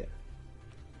 Yeah.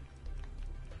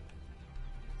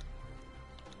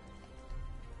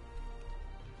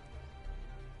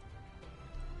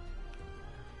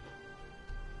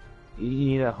 You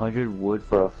need 100 wood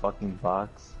for a fucking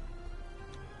box.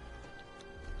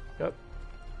 Yep.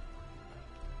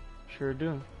 Sure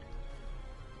do.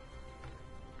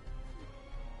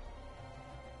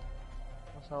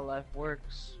 That's how life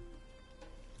works.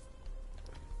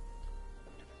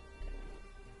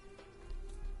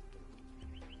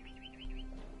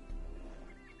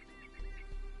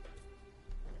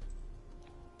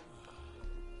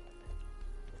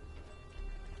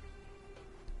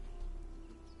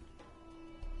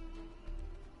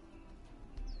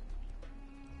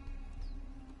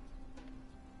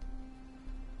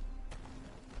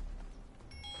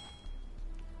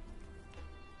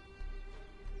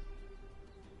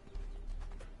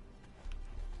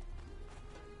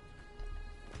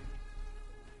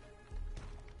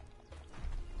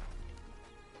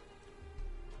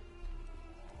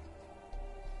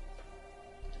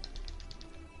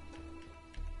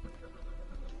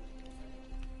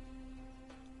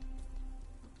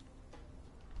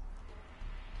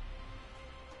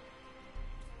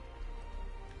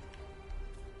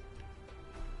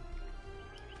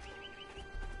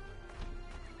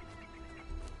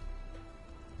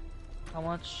 How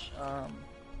much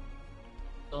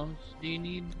stones do you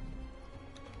need?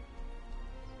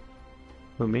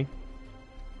 Who, me?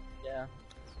 Yeah.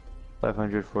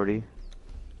 540.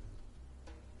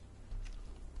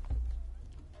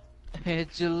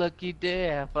 It's your lucky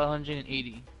day. I have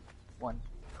 581.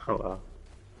 Oh wow.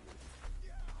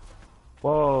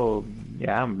 Whoa,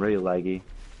 yeah, I'm really laggy.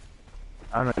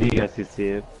 I don't know if you guys can see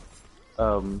it.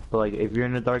 But like, if you're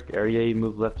in a dark area, you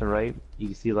move left and right, you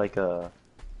can see like a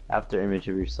after image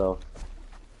of yourself.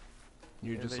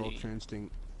 You're just Really? Ultra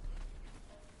Instinct.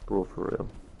 Bro, for real.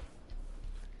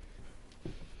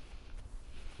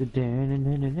 Wait,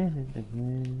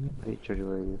 Jordy,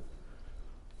 where are you?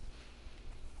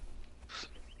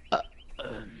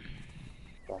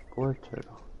 Blackboard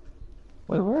turtle.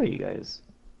 Wait, where are you guys?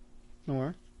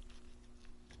 Nowhere.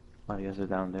 Oh, you guys are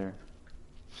down there.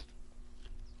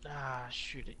 Ah,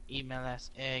 shoot! I ate my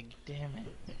last egg. Damn it!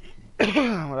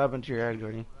 What happened to your egg,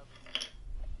 Jordy?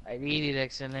 I ate it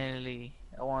accidentally.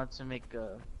 I wanted to make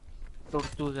a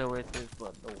tortuga with it,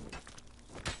 but no.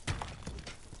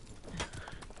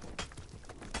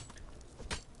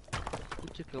 Who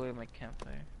took away my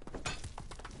campfire?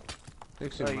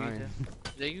 Actually, Oh, mine.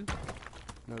 Is that you?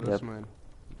 No, that's Yep. mine.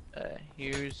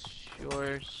 Here's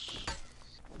yours.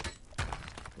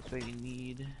 That's what you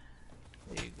need.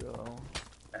 There you go.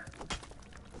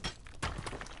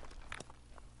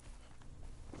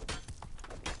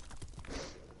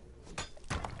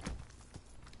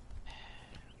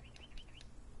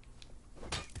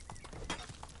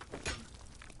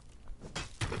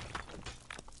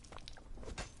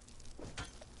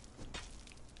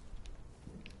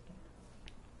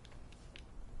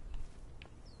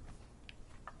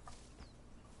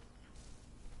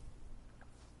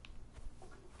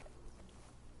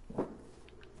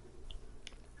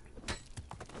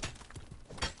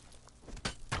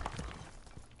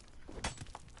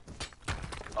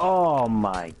 Oh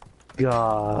my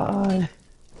god.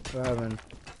 What happened?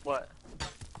 What?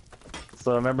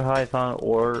 So remember how I found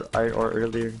ore, iron ore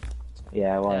earlier?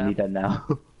 Yeah, well, I Yeah. need that now.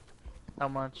 How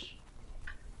much?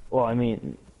 Well, I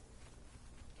mean,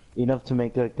 enough to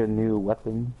make like a new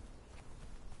weapon,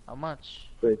 How much?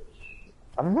 which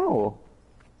I don't know.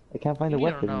 I can't find the You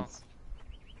don't know. weapons.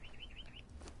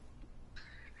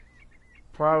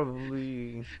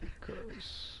 Probably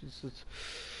because it's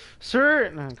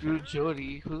certain. No, Screw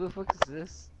Jody. Who the fuck is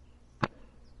this?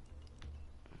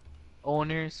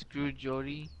 Owner Screw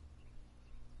Jody.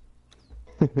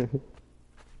 yeah, Is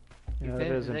that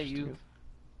is that interesting. you?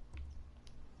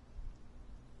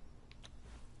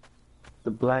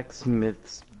 The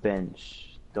blacksmith's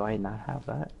bench. Do I not have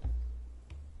that?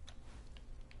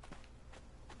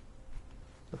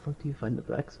 The fuck do you find the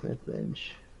blacksmith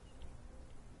bench?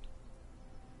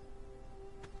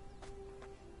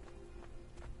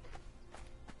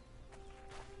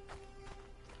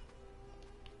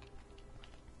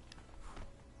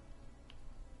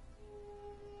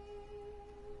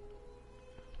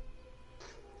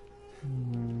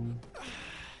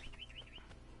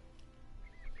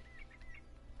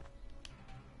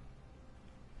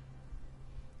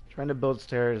 Trying to build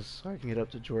stairs so I can get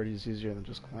up to Jordy's easier than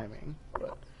just climbing.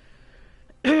 But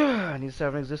I need to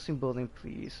have an existing building,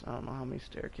 please. I don't know how many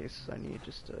staircases I need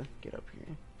just to get up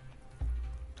here.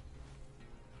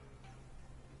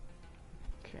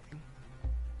 Okay.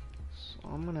 So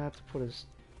I'm gonna have to put a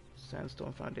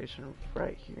sandstone foundation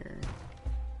right here.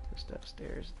 Just have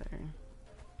stairs there.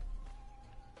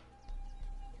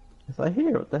 It's right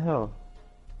here, what the hell?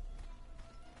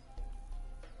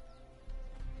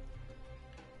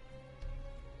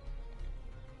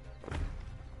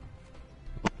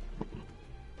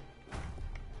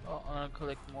 wanna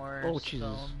collect more Oh, Jesus.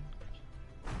 stone.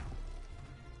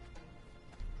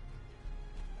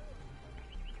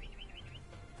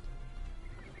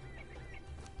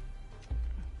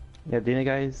 Yeah, do you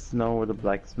guys know where the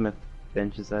blacksmith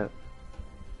bench is at?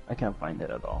 I can't find it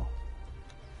at all.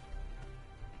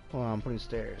 Hold on, I'm putting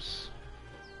stairs.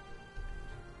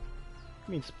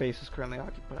 I mean, space is currently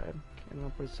occupied. Okay, I'm gonna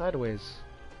put it sideways.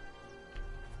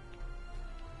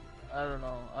 I don't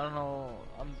know.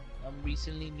 I'm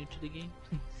recently new to the game,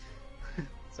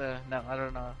 so no, I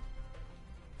don't know.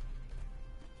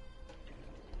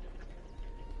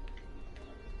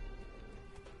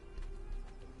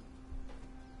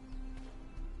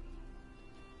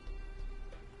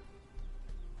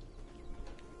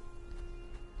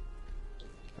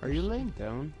 Are you laying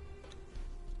down?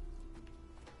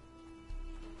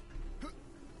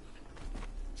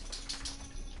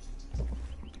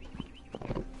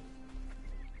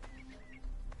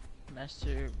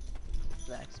 Master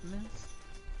blacksmith.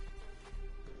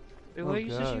 Wait, Oh, what are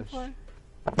you searching gosh.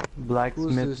 for?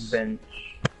 Blacksmith this? bench.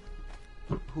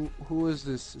 Who is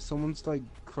this? Someone's like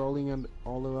crawling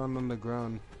all around on the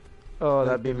ground. Oh, Like,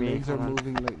 that'd be their me. legs are Hold on.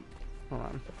 moving like. Hold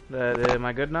on. Am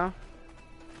I good now?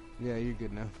 Yeah, you're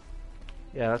good now.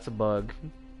 Yeah, that's a bug.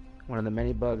 One of the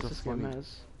many bugs That's this game funny.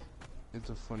 has. It's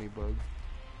a funny bug.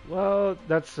 Well,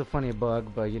 that's a funny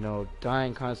bug, but you know,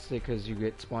 dying constantly because you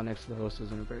get spawned next to the host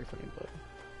isn't a very funny bug.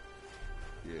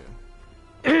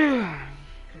 Yeah.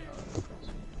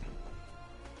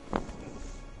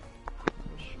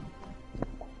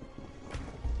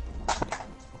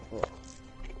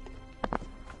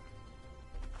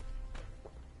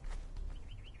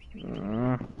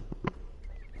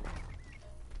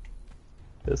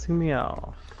 Pissing me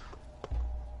off.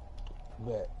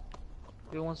 Bet.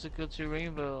 Who wants to go to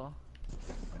Rainbow?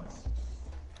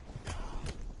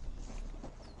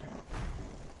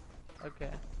 Okay.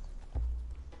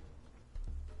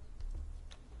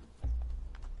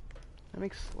 I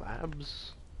make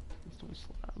slabs. Let's do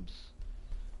slabs.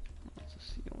 What's the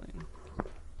ceiling?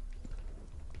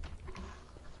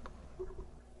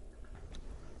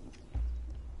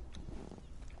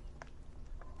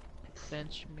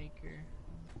 Bench maker.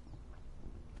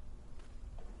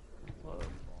 Whoa.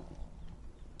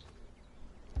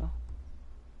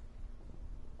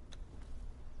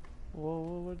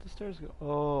 Whoa, where'd the stairs go?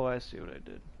 Oh, I see what I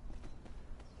did.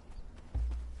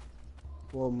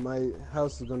 Well, my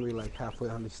house is gonna be like halfway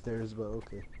on the stairs, but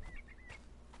okay.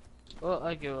 Well,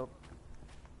 I give up.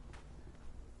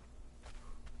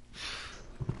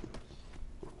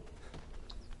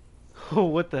 Oh,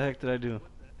 what the heck did I do?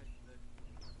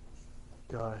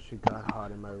 Gosh, it got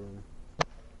hot in my room.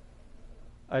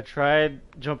 I tried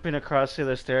jumping across the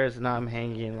other stairs and now I'm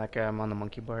hanging like I'm on the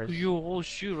monkey bars. You oh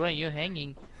shoot, right? You're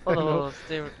hanging. I know. Oh,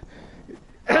 stay.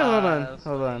 hold on, that's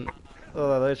hold on. funny.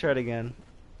 Hold on, let me try it again.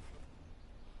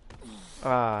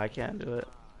 Ah, I can't do it.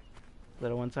 Is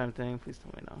that a one-time thing? Please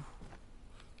tell me no.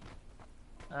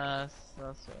 That's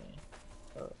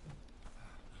funny.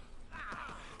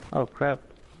 Oh crap.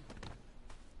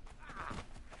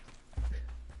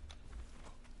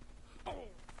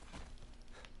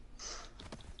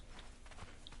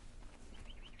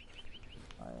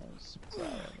 I am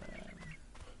Spider-Man.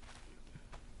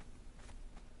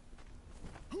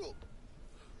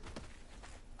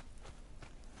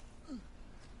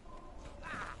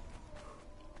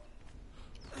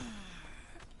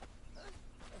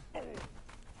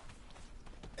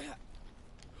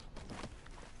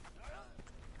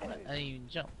 I didn't even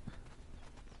jump.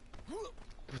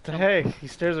 What the heck?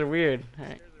 These stairs are weird.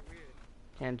 I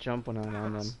can't jump when I'm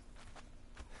on them.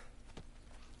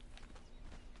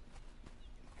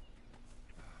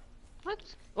 What?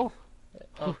 Oh.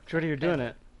 Oh, Jordy, you're doing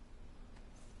it.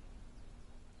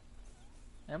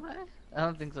 Am I? I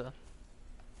don't think so.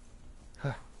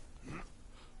 Huh.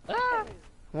 Ah!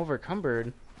 I'm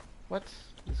overcumbered. What?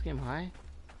 This game high?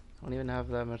 I don't even have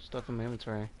that much stuff in my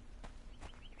inventory.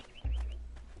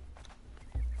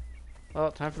 Well,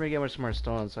 time for me to get some more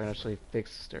stone so I can actually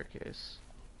fix the staircase.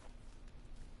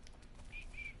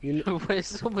 You Where's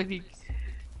so many you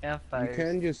campfires?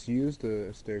 can just use the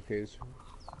staircase.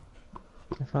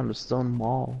 I found a stone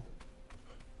wall.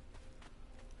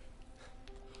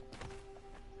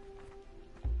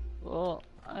 Well,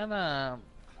 I'm gonna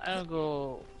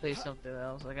go play something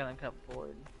else. I kinda got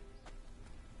bored.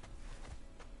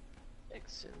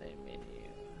 Exit the menu.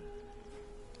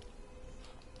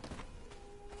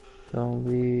 Don't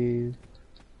leave.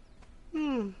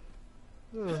 Oh,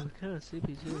 I'm kinda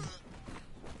sleepy too.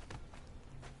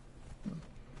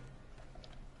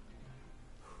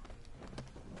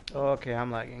 Oh, okay, I'm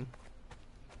lagging.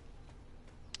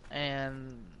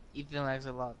 And Ethan lags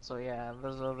a lot, so yeah,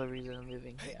 there's another reason I'm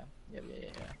leaving. Yeah. Yeah.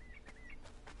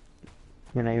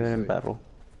 You're not even in Sweet. battle.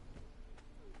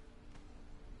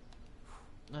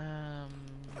 Um.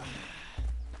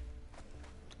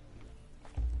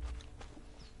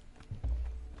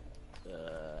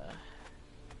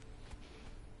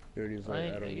 Dirty's like, I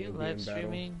Are don't you need to be live in battle.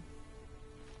 streaming?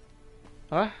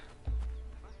 Huh?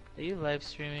 Are you live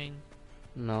streaming?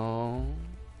 No.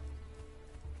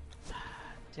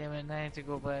 Damn it, now I need to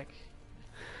go back.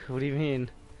 What do you mean?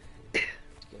 Just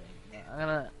kidding. No,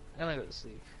 I'm gonna go to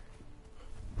sleep.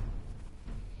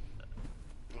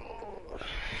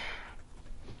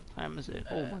 Time is it?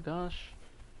 Oh my gosh.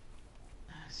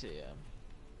 So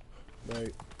yeah.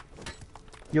 Right.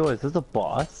 Yo, is this a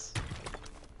boss?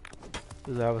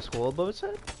 Does it have a skull above its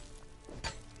head?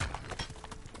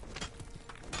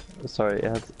 Sorry, it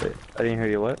has, I didn't hear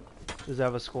you. What? Does it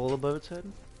have a skull above its head?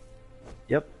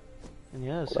 Yep. And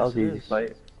yes, That was yes, an it easy is.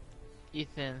 fight.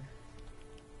 Ethan,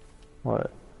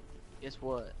 What? guess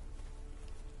what?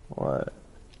 What?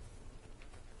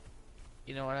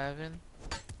 You know what happened?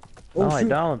 Oh, No, I shoot.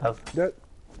 don't.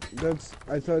 That's.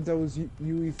 I thought that was you,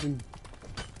 Ethan.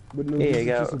 But no, Hey,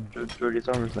 this I is got just Jordy's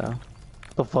armors now.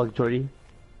 The fuck, Jordy?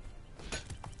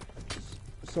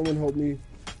 someone help me.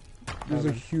 There's a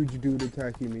Heaven. huge dude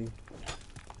attacking me.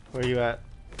 Where are you at?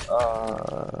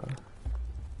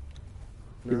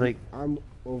 He's like, I'm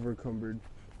overcumbered.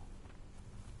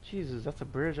 Jesus, that's a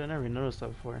bridge. I never even noticed that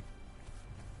before.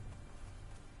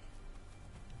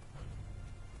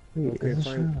 wait, Okay, is this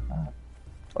fine. showing the map?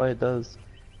 Oh, it does.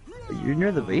 You're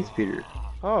near the base, Peter.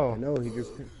 Oh, I know he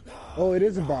just. Oh, it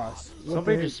is a boss. What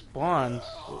somebody the just spawned.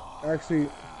 heck? Actually,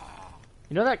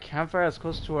 You know that campfire that's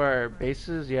close to our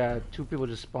bases? Yeah, 2 people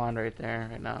just spawned right there,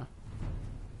 right now.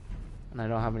 And I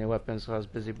don't have any weapons, so I was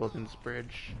busy building this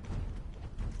bridge.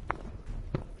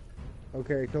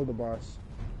 okay, I killed the boss.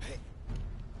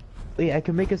 Wait, I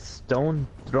can make a stone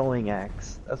throwing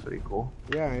axe. That's pretty cool.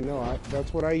 Yeah, I know.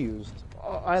 That's what I used.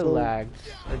 Oh, I So, lagged.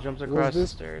 I jumped across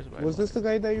this- the stairs. But I Was this the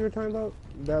guy that you were talking about?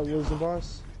 That was the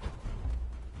boss?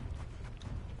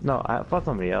 No, I fought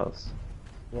somebody else.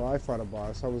 Well, I fought a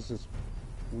boss. I was just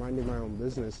minding my own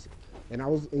business. And I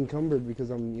was encumbered because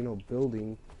I'm,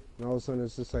 building. And all of a sudden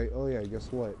it's just like, oh yeah,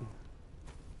 guess what?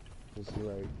 It's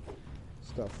like,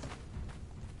 stuff.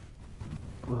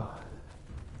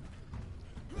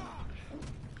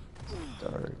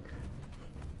 Dark.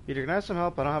 Peter, can I have some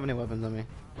help? I don't have any weapons on me.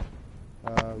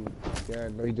 Yeah,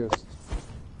 they just...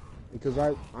 Because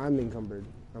I'm encumbered.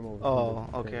 I'm over. Oh,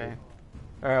 okay.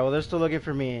 Alright, well, they're still looking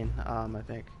for me, I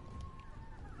think.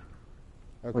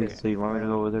 Okay. Wait, so you want me to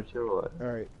go with her too, or what?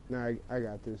 Alright, now I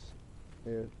got this.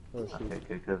 Yeah, let's see. Okay,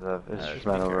 good, because it's just just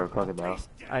be ran over a careful. crocodile.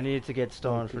 I need to get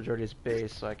stone for Jordy's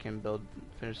base so I can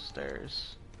finish the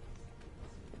stairs.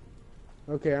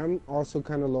 Okay, I'm also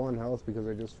kind of low on health because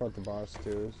I just fought the boss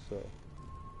too, so...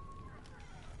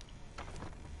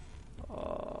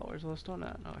 Oh, where's all the stone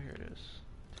at? Oh, here it is.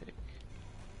 Take.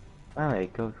 Finally,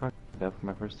 go crocodile for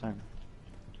my first time.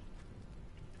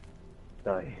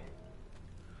 Die.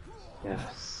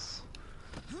 Yes.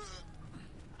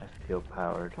 I feel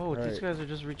powered. Oh, these Alright. guys are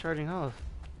just recharging health.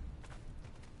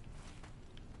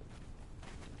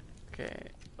 Okay.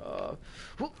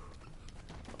 Whoop.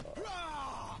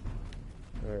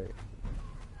 Alright.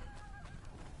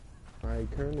 I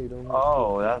currently don't have...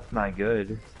 Oh, that's not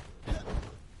good.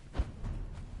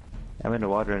 I'm in the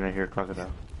water and I hear a crocodile.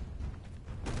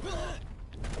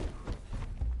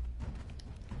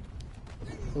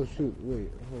 Oh shoot, wait,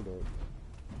 hold up.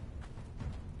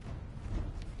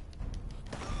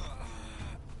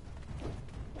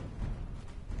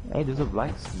 Hey, there's a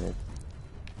blacksmith.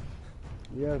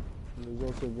 Yeah, there's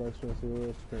also a blacksmith who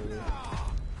else apparently.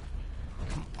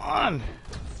 Come on!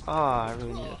 Ah, I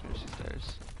really need to finish these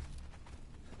stairs.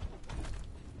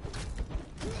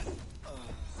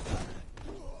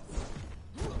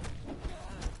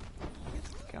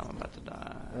 Okay, I'm about to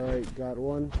die. Alright, got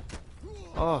one.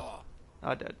 Oh,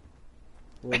 not dead.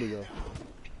 Where'd he go?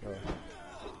 Oh.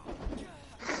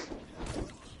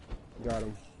 Got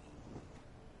him.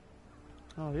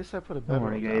 Oh, at least I put a Don't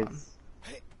bedrock worry, down. guys.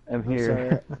 I'm Sorry,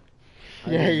 here.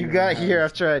 I Yeah, did you not got have- here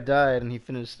after I died and he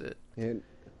finished it. And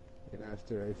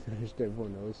after I finished,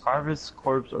 everyone knows. Harvest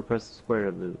corpse or press square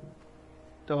to loot.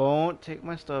 Don't take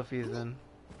my stuff, Ethan.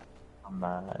 I'm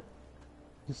not.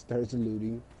 He starts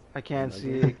looting. I can't Okay.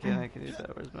 see. I can do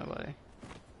that. Where's my body?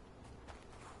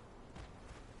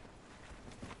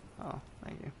 Oh,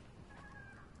 thank you.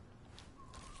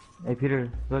 Hey Peter,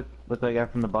 look what I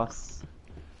got from the boss.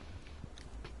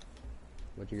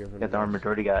 What you get from Got the armor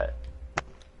Jordy got.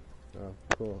 Oh,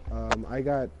 cool. I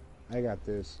got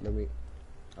this. Let me.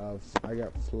 I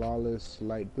got flawless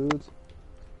light boots,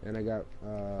 and I got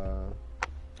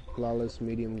flawless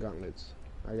medium gauntlets.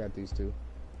 I got these two.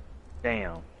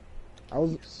 Damn.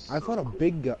 I fought a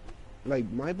big guy. Like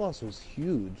my boss was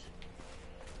huge.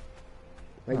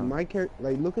 Like Huh. my character.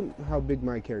 Like look at how big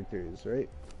my character is, right?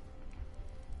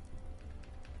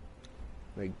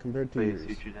 Like compared to Please, yours.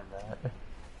 you should have that.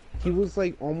 He was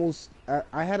like almost.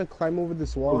 I had to climb over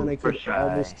this wall, Ooh, and I could first try.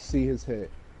 almost see his head.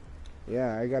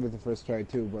 Yeah, I got it the first try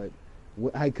too, but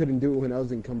I couldn't do it when I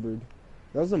was encumbered.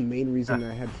 That was the main reason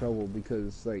I had trouble,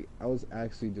 because like I was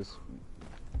actually just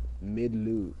mid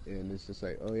loot, and it's just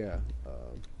like, oh yeah,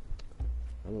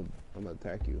 I'm gonna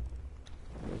attack you.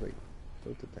 I was like,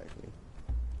 don't attack me.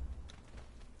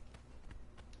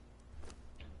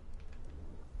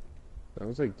 That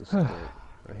was like the storm.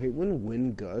 I hate when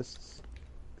wind gusts,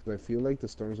 because I feel like the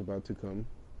storm's about to come.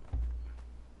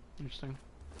 Interesting.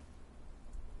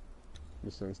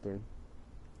 The sandstorm.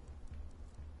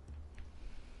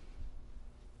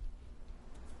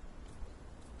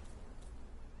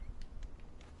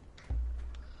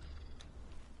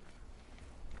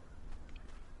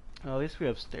 Oh, at least we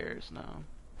have stairs now.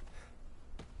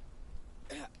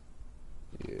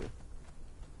 Yeah.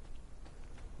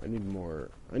 I need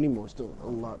more. I need more stone. A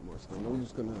lot more stone. I'm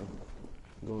just gonna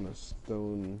go on a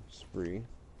stone spree.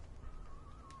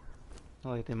 I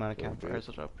like the amount of Okay. campfires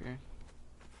that are up here.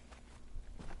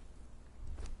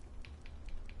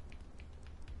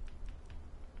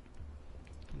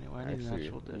 Anyway, I need an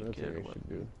actual another dedicated thing I should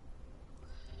do. weapon.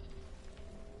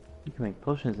 You can make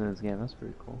potions in this game, that's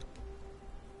pretty cool.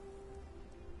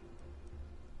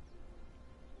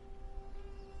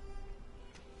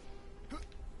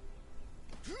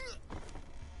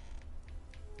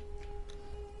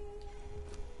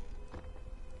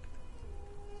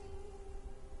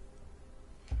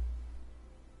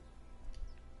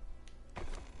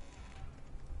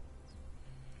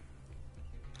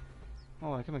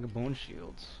 Oh, I can make a bone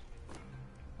shield.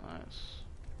 Nice.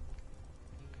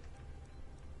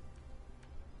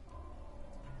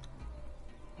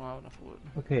 Oh, I have enough wood.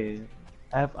 Okay,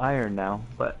 I have iron now,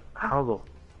 but how the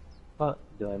fuck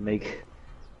do I make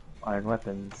iron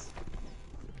weapons?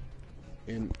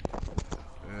 And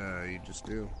you just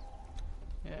do.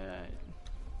 Yeah.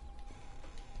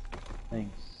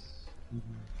 Thanks.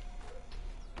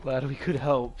 Glad we could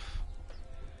help.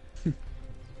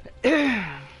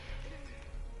 I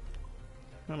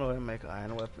don't know how to make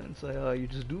iron weapons. Say, oh, you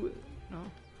just do it. No.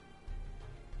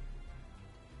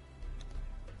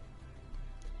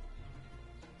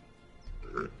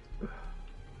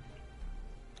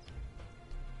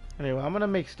 Anyway, I'm gonna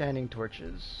make standing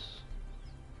torches.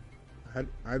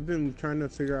 I've been trying to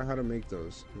figure out how to make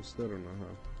those. I still don't know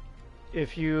how.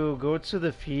 If you go to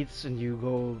the feats and you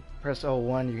go press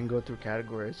L1, you can go through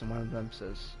categories, and one of them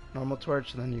says normal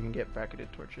torch, and then you can get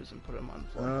bracketed torches and put them on the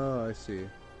floor. Oh, I see.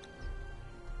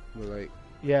 But like,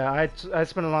 Yeah, I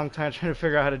spent a long time trying to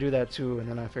figure out how to do that too, and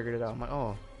then I figured it out. I'm like,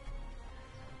 oh.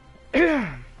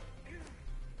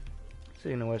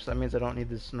 Speaking of which, that means I don't need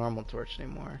this normal torch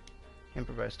anymore.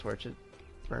 Improvised torch, it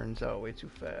burns out way too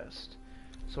fast.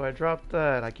 So I dropped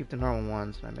that, I keep the normal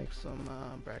ones, and I make some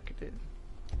bracketed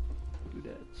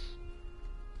doodads.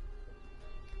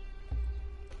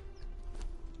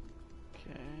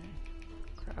 Okay.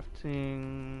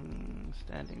 Crafting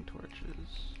standing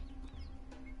torches.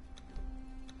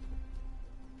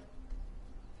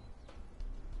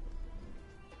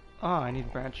 Ah, I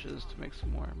need branches to make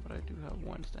some more, but I do have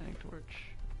one standing torch.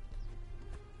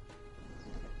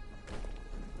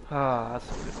 Ah, that's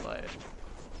a good light.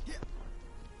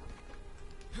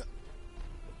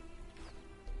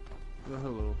 oh,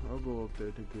 hello. I'll go up there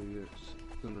to kill you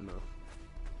soon enough.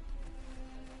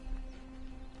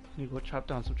 Need to go chop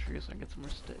down some trees so I can get some more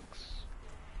sticks.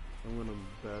 I'm gonna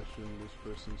bash in this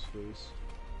person's face.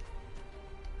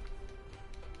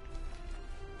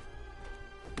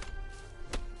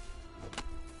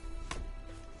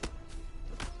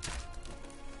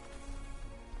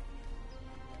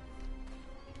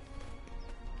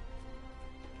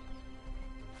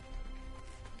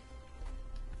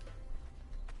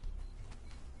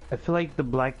 I feel like the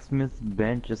blacksmith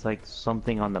bench is like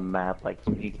something on the map, like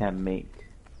something you can't make.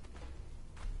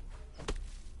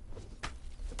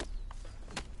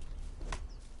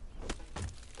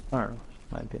 I don't know,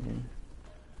 my opinion.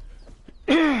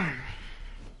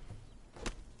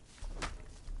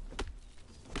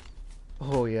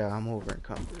 Oh yeah, I'm over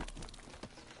encumbered.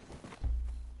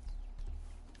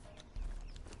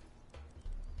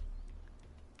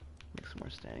 Make some more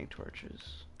standing torches.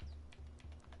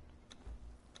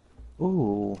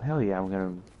 Ooh, hell yeah, I'm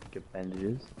gonna get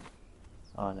bandages.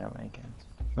 Oh, never mind, I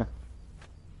can't.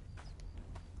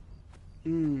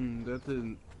 That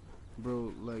didn't,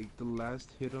 bro. Like the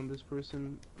last hit on this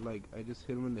person, like I just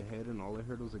hit him in the head, and all I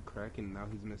heard was a crack, and now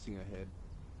he's missing a head.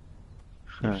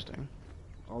 Interesting.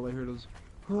 All I heard was,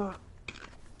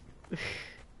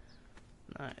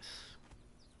 Nice.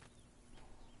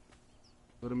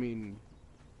 but I mean,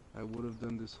 I would have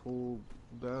done this whole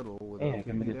battle without Hey, I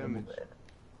can make taking it damage.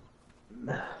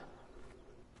 bed.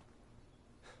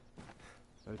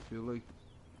 I feel like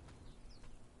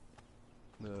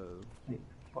Hey,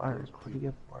 bark. Where do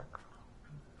you get bark?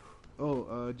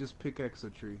 just pickaxe a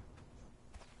tree.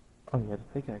 Oh, you had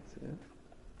a pickaxe it.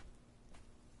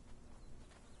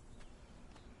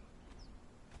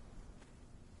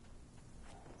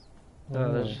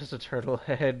 Oh, there's just a turtle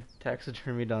head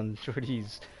taxidermied on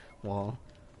Shorty's wall.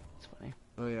 It's funny.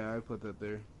 Oh yeah, I put that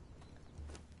there.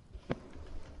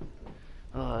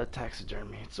 Oh,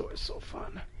 taxidermy. It's always so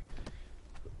fun.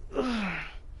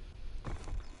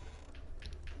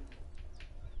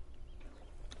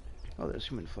 Oh, there's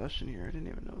human flesh in here. I didn't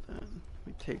even know that. Let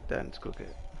me take that and cook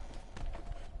it.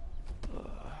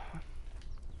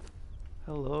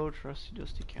 Hello, trusty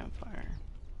dusty campfire.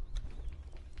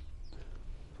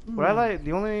 What I like,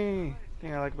 the only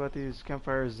thing I like about these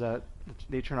campfires is that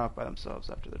they turn off by themselves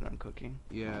after they're done cooking.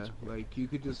 Yeah, like you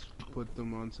could just put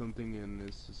them on something and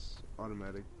it's just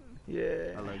automatic.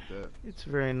 Yeah. I like that. It's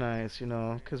very nice, you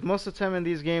know, because most of the time in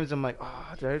these games I'm like,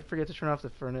 oh, did I forget to turn off the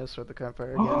furnace or the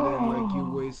campfire again? And then like you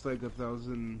waste like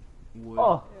 1,000 wood.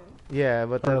 Oh, Yeah,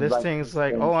 but then the this black thing's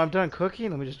like, thing. oh, I'm done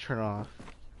cooking, let me just turn it off.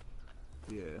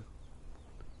 Yeah.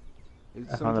 I found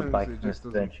a Sometimes it blacksmith just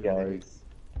doesn't bench, feel right. guys.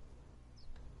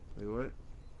 Wait, what?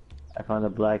 I found a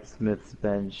blacksmith's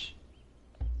bench.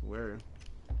 Where?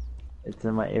 It's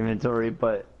in my inventory,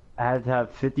 but I had to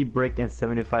have 50 brick and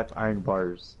 75 iron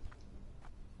bars.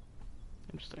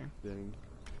 Interesting. Dang.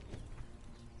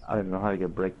 I don't even know how to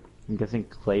get brick. I'm guessing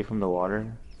clay from the water.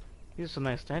 These are some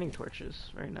nice standing torches.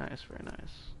 Very nice, very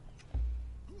nice.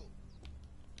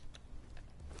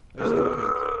 I still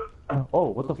can't. Oh,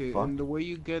 what Okay, the fuck? and the way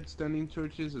you get standing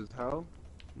torches is how?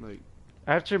 Like,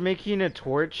 After making a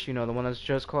torch, you know, the one that's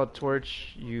just called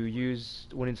torch, you use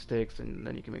wooden sticks and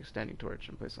then you can make a standing torch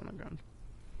and place it on the ground.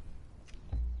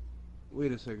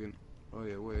 wait a second. Oh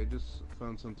yeah, wait, I just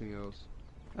found something else.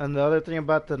 And the other thing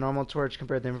about the normal torch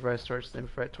compared to the improvised torch, the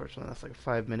improvised torch only lasts like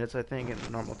 5 minutes, I think, and the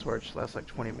normal torch lasts like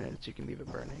 20 minutes. You can leave it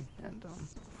burning, and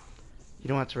you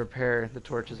don't have to repair the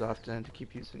torches often to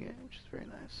keep using it, which is very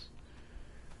nice.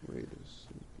 Wait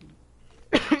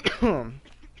a second.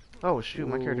 Oh shoot,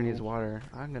 my character Whoa. needs water.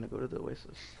 I'm gonna go to the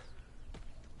oasis.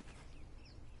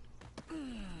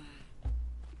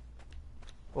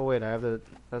 Oh wait, I have the.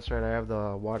 That's right, I have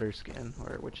the water skin,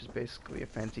 which is basically a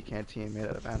fancy canteen made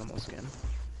out of animal skin.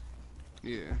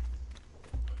 Yeah.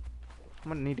 I'm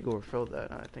gonna need to go refill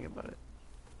that. Now that I think about it.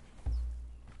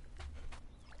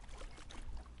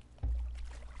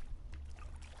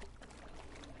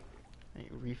 Hey,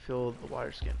 refill the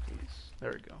water skin, please.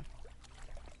 There we go.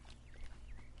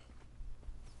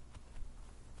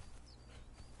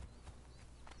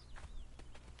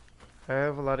 I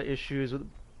have a lot of issues with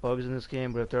bugs in this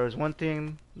game, but if there was one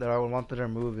thing that I would want them to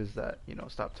remove is that, you know,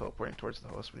 stop teleporting towards the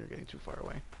host when you're getting too far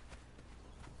away.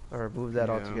 Or remove that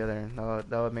Yeah. altogether.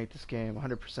 That would make this game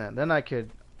 100%. Then I could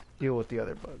deal with the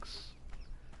other bugs.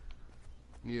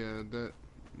 Yeah,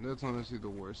 that's honestly the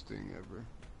worst thing ever.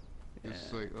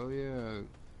 It's Yeah. like, oh yeah,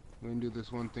 we're gonna do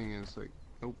this one thing, and it's like,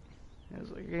 nope. It's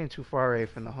like, you're getting too far away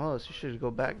from the host. You should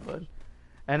go back, bud.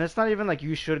 And it's not even like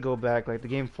you should go back. Like, the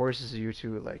game forces you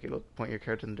to, like, it'll point your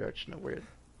character in the direction of where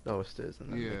the host is,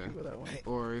 and then make Yeah. you go that way.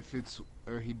 Or if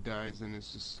he dies and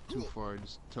it's just too far,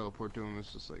 just teleport to him.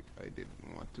 It's just like, I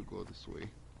didn't want to go this way.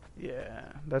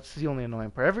 Yeah, that's the only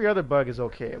annoying part. Every other bug is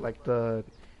okay. Like the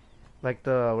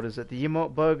what is it? The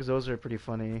emote bugs. Those are pretty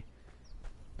funny.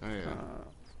 Oh yeah.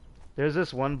 There's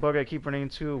this one bug I keep running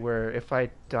into where if I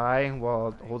die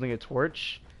while holding a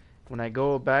torch, when I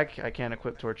go back, I can't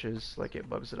equip torches. Like, it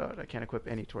bugs it out. I can't equip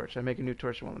any torch. I make a new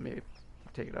torch and won't let me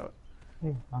take it out.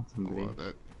 Hey, found Oh, somebody.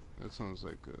 wow, that sounds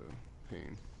like a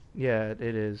pain. Yeah, it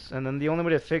is. And then the only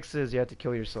way to fix it is you have to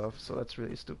kill yourself. So that's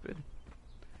really stupid.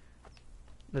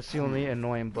 That's the only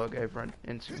annoying bug I've run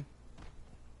into.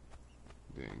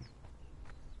 Dang.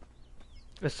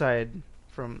 Aside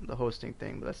from the hosting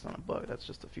thing, but that's not a bug. That's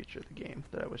just a feature of the game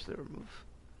that I wish they remove.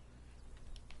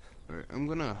 Alright, I'm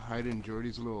gonna hide in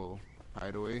Jordy's little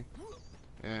hideaway,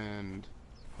 and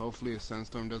hopefully a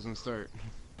sandstorm doesn't start.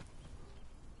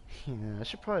 Yeah, I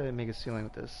should probably make a ceiling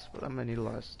with this, but I'm gonna need a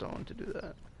lot of stone to do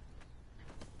that.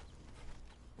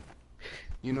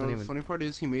 You know, Don't the even- funny part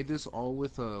is he made this all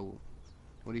with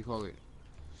what do you call it?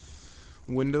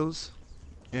 Windows.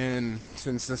 And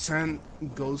since the sand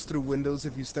goes through windows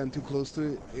if you stand too close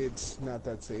to it, it's not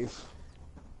that safe.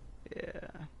 Yeah.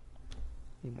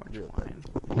 Need more Yeah. twine.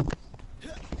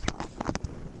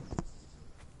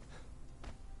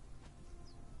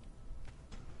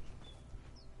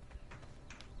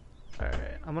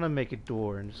 Alright, I'm gonna make a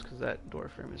door, and just because that door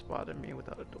frame is bothering me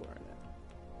without a door in it.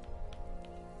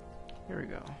 Here we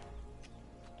go.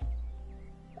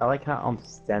 I like how I'm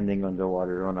standing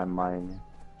underwater when I'm mining.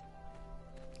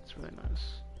 It's really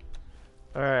nice.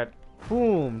 Alright,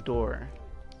 boom, door.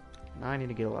 Now I need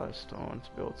to get a lot of stone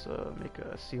to be able to make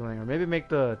a ceiling, or maybe make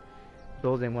the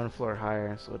building one floor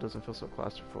higher so it doesn't feel so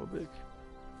claustrophobic.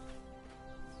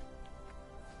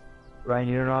 Ryan,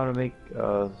 you don't know how to make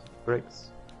bricks?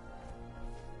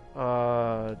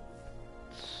 I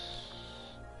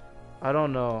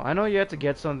don't know. I know you have to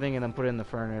get something and then put it in the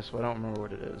furnace, but I don't remember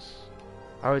what it is.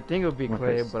 I would think it would be Okay,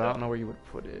 clay, but I stone. don't know where you would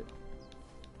put it.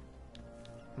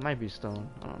 It might be stone.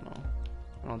 I don't know.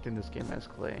 I don't think this game has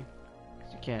clay.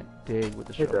 Because you can't dig with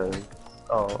the It shovel. does.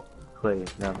 Oh, clay.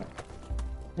 No.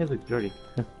 It looks dirty.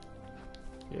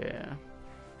 Yeah.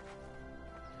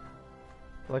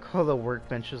 I like all the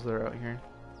workbenches that are out here.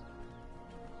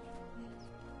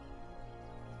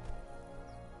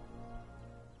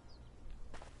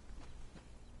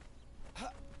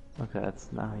 Okay,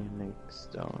 that's not how you make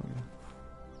stone.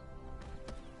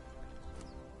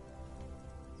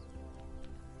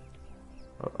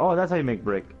 Oh, that's how you make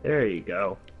brick. There you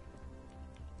go.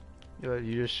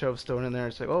 You just shove stone in there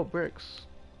and say, oh, bricks.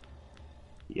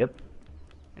 Yep.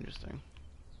 Interesting.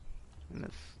 And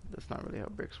that's not really how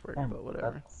bricks work, Damn, but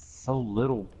whatever. that's so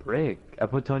little brick. I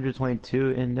put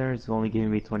 222 in there, it's only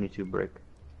giving me 22 brick.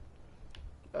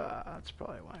 That's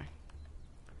probably why.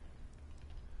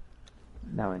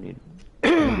 Now I need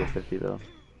 50 though.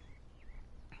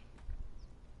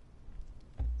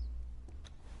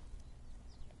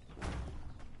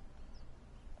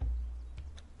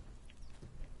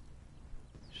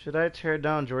 Should I tear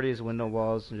down Jordy's window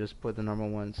walls and just put the normal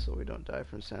ones so we don't die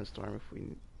from sandstorm if we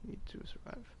need to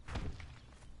survive?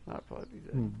 That'd probably be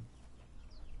good.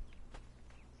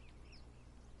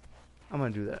 I'm gonna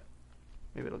do that.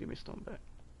 Maybe it'll give me stone back.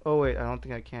 Oh wait, I don't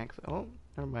think I can. Oh,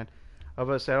 never mind. I was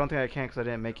about to say I don't think I can because I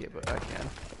didn't make it, but I can.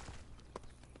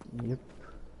 Yep.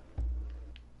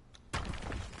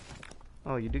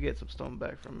 Oh, you do get some stone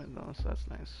back from it though, so that's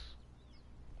nice.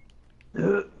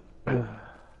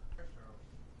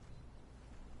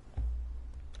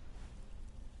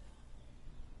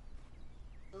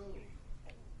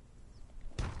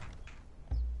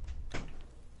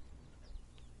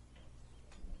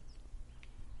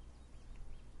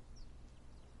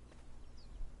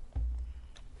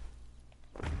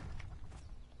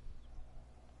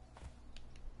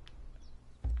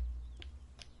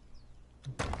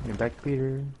 You're back,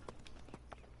 Peter.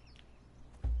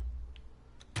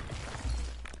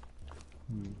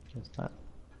 Just not.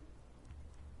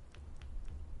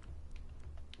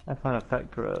 I found a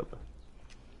fat grub.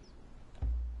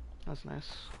 That's nice.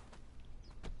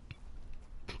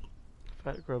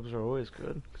 Fat grubs are always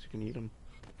good because you can eat them.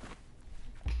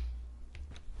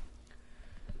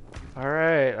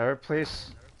 Alright, I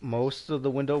replaced most of the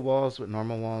window walls with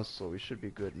normal walls, so we should be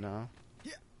good now.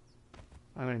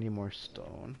 I'm gonna need more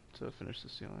stone to finish the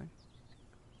ceiling.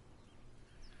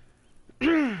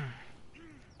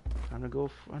 Time to go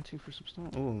hunting for some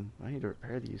stone. Oh, I need to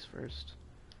repair these first.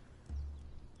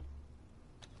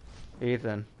 Hey,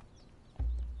 Ethan,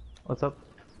 What's up?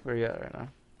 where you at right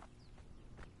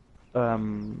now?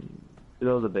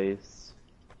 Below the base.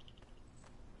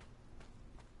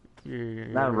 You're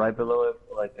Not right below it,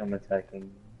 but like I'm attacking,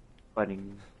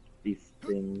 fighting these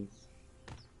things.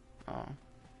 Oh.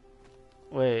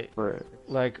 Wait, For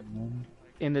like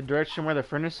in the direction where the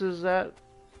furnace is at?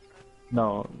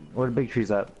 no, where the big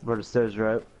tree's at? Where the stairs are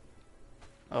at?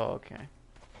 Oh, okay.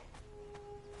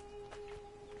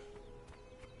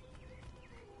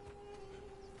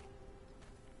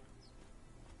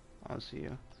 I'll see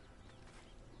you.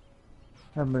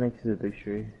 I'm next to the big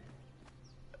tree.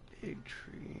 Big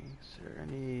tree. Is there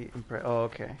any Oh,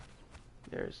 okay.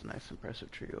 There's a nice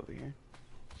impressive tree over here.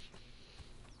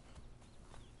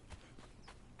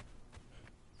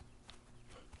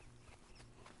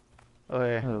 Oh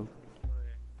yeah. Oh,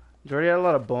 Jordy had a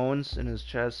lot of bones in his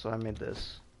chest, so I made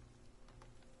this.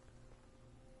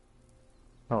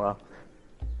 oh wow.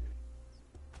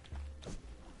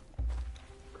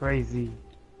 Crazy.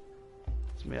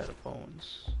 It's made out of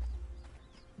bones.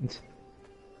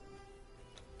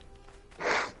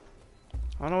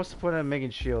 I don't know what's the point of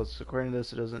making shields. According to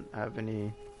this, it doesn't have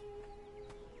any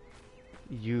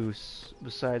use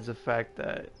besides the fact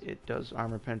that it does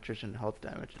armor penetration and health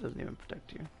damage. It doesn't even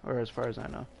protect you, or as far as I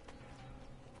know.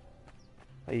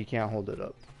 Like, you can't hold it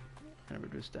up and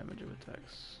reduce damage of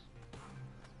attacks.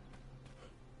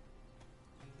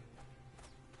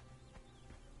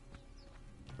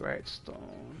 Right,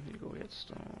 stone. You go get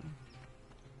stone.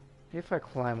 If I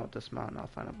climb up this mountain, I'll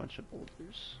find a bunch of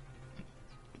boulders.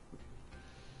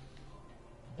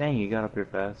 Dang, you got up here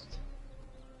fast.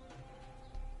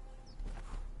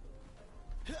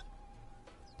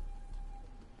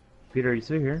 Peter, are you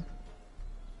still here?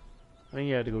 I think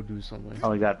you had to go do something. Oh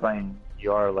my god, Brian,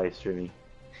 you are live streaming.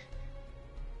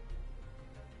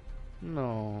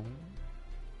 No.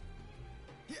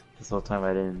 This whole time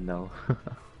I didn't know.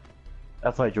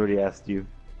 That's why Jordy asked you.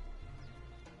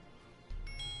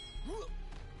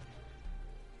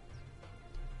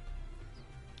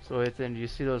 So Ethan, do you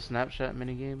see those Snapchat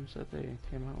minigames that they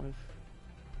came out with?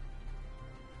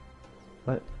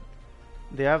 What?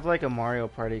 They have like a Mario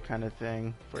Party kind of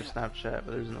thing for Snapchat,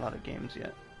 but there isn't a lot of games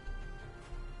yet.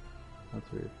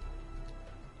 That's weird.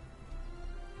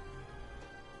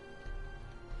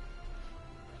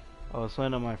 I was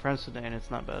playing with my friends today and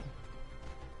it's not bad.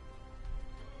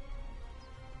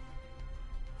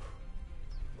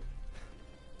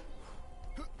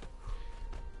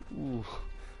 Ooh.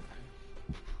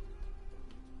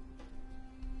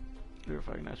 Wonder if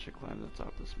I can actually climb to the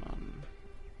top of this mountain.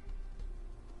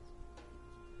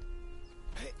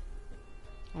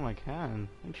 Oh, I can.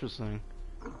 Interesting.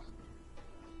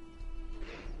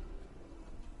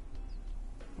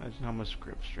 Imagine how much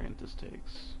grip strength this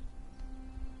takes.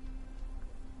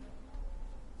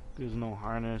 There's no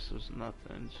harness, there's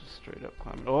nothing, just straight up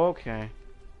climbing. Oh, okay.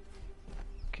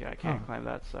 Okay, I can't climb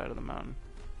that side of the mountain.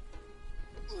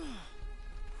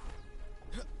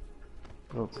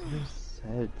 Bro, Peter's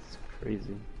head's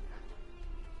crazy.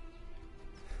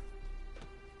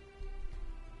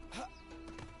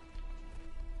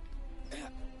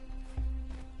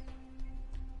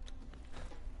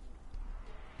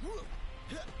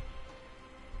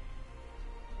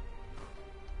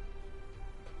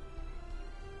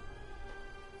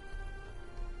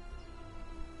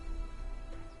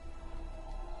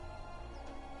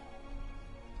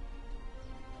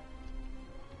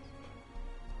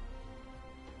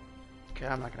 Okay,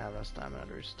 I'm not gonna have enough stamina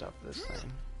to restuff this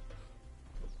thing.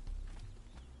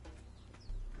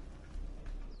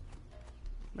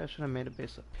 Maybe I should have made a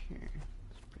base up here.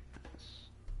 That's pretty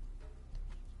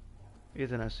nice.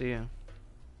 Ethan, I see you.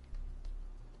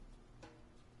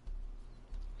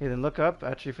 Ethan, look up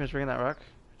after you finish breaking that rock.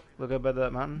 Look up at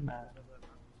that mountain.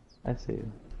 I see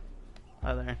you.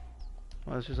 Hi there.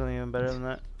 Well, let's do something even better than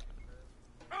that.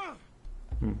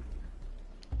 Hmm.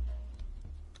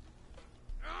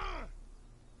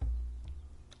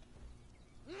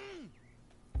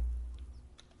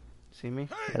 See me?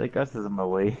 Yeah, the grass is in my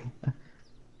way.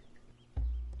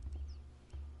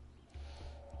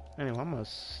 Anyway, I'm gonna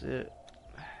sit.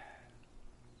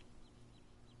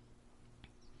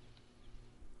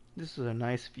 This is a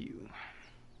nice view.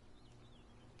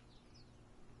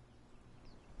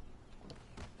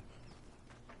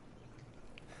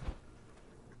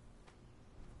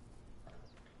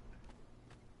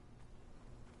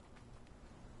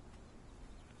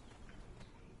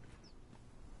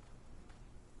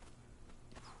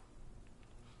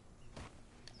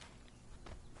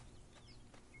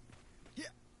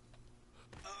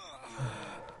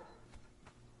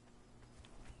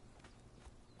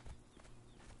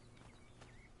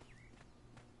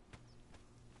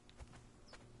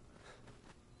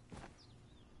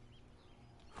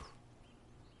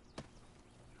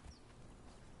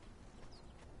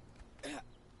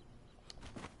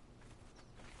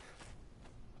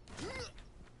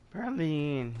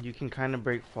 Apparently, you can kind of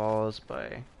break falls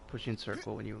by pushing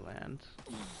circle when you land.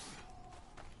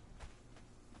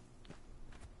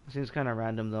 It seems kind of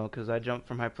random though, because I jump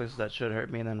from high places that should hurt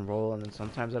me and then roll, and then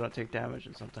sometimes I don't take damage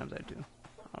and sometimes I do.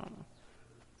 I don't know.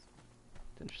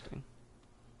 It's interesting.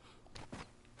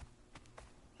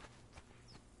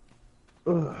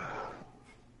 Ugh.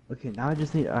 Okay, now I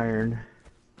just need iron.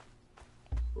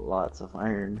 Lots of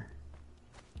iron.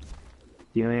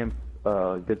 Do you know any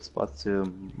good spots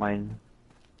to mine?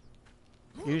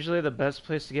 Usually the best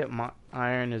place to get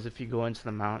iron is if you go into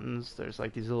the mountains. There's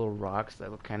like these little rocks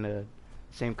that look kind of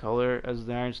same color as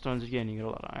the iron stones you get, and you get a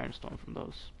lot of ironstone from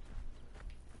those.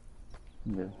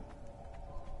 Yeah.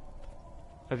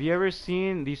 Have you ever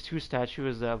seen these two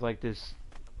statues that have like this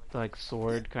like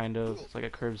sword kind of, it's like a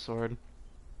curved sword?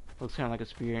 Looks kind of like a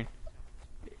spear.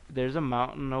 There's a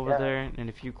mountain over there, and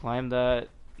if you climb that,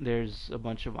 there's a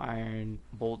bunch of iron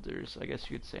boulders, I guess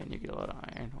you could say, and you get a lot of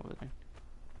iron over there.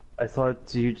 I saw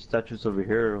two huge statues over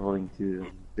here holding two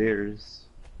bears.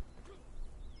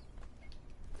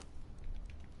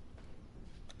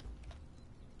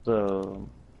 So,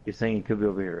 you're saying it could be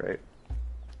over here,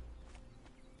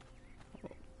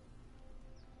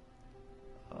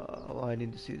 right? Well, I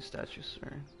need to see the statue,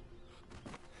 sir.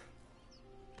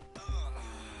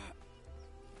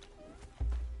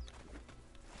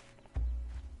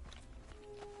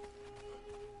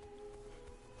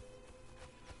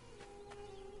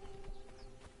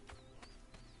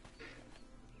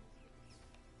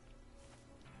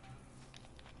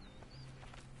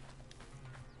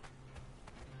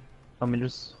 I mean,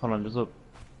 just hold on.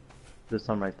 There's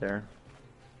some right there.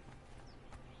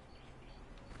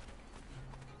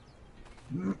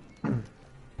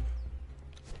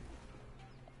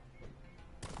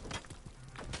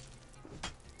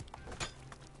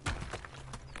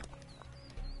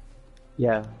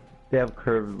 Yeah, they have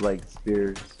curved like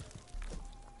spears.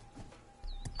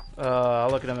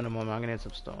 I'll look at them in a moment. I'm gonna need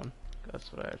some stone.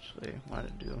 That's what I actually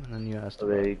wanted to do. And then you asked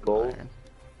Are about they gold? iron.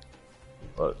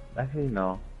 But actually,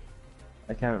 no.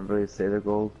 I can't really say they're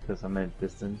gold because I'm at a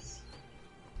distance.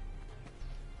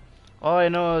 All I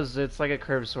know is it's like a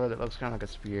curved sword that looks kind of like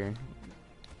a spear.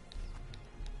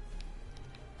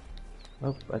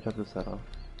 Oh, I dropped the set off.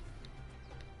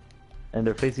 And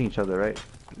they're facing each other, right?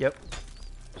 Yep.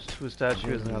 There's two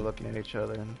statues and they're looking at each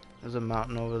other. And there's a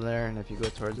mountain over there, and if you go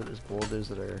towards it, there's boulders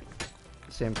that are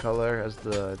the same color as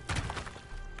the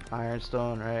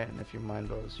ironstone, right? And if you mine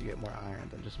those, you get more iron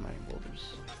than just mining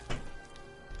boulders.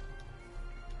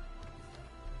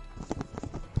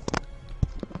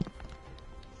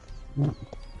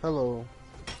 Hello.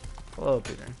 Hello,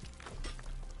 Peter.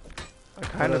 I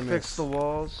kind of fixed the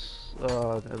walls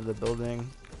of the building,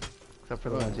 except for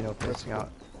the ones, you know, facing out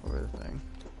over the thing.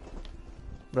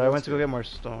 But I went to go get more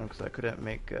stone because I couldn't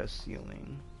make a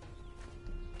ceiling.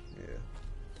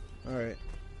 Yeah. Alright.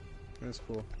 That's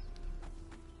cool.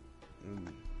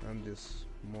 I'm just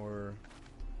more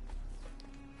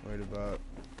worried about,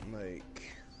 like,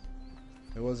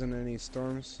 there wasn't any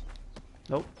storms?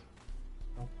 Nope.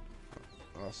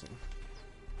 Awesome.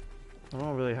 It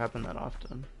don't really happen that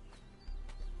often.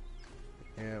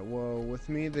 Yeah, well, with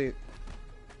me,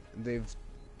 they've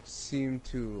seemed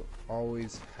to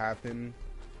always happen,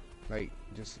 like,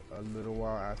 just a little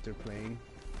while after playing.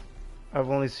 I've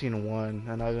only seen one,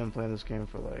 and I've been playing this game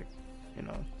for, like, you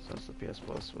know, since the PS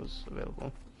Plus was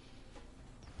available.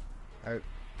 I've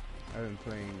been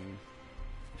playing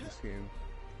this game.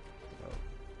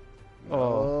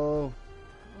 Oh.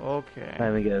 Okay.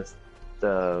 Trying to guess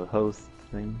the host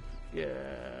thing.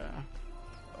 Yeah.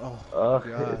 Oh,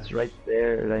 it's right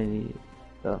there. I need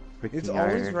the freaking it's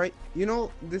always iron. right. You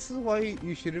know, this is why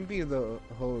you shouldn't be the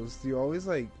host. You always,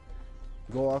 like,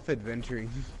 go off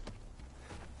adventuring.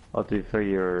 Oh, to be fair,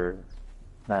 you're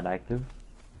not active.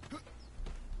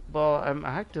 Well, I'm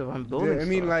active. I'm building I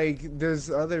mean, stuff. like,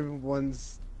 there's other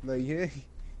ones, like, yeah,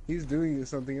 he's doing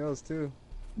something else, too.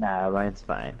 Nah, Ryan's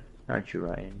fine. Aren't you,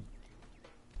 Ryan?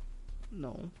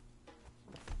 No.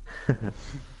 Hey,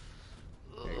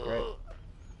 right.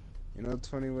 You know what's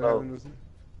funny? What Oh. happened was...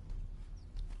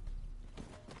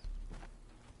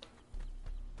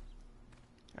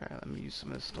 Alright, let me use some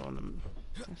of this stone.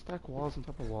 I stack walls on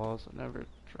top of walls. I've never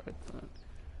tried that.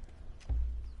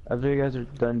 After you guys are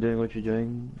done doing what you're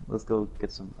doing, let's go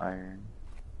get some iron.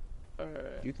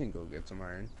 Alright. You can go get some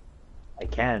iron. I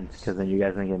can't, because then you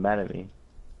guys are gonna get mad at me.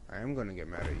 I am gonna get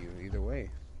mad at you either way.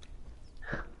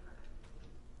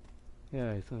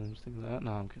 Yeah, I thought I was thinking that.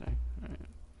 No, I'm kidding. Alright.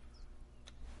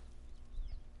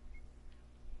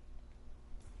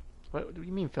 What do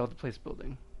you mean failed to place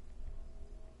building?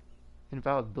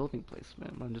 Invalid building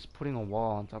placement. I'm just putting a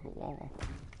wall on top of a wall.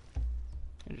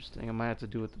 Interesting. I might have to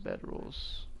do with the bed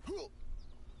rules.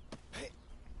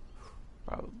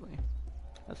 Probably.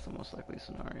 That's the most likely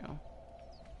scenario.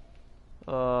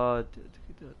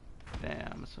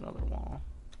 Damn, it's another wall.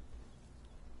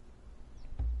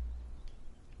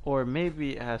 Or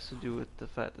maybe it has to do with the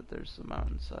fact that there's a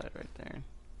mountainside right there.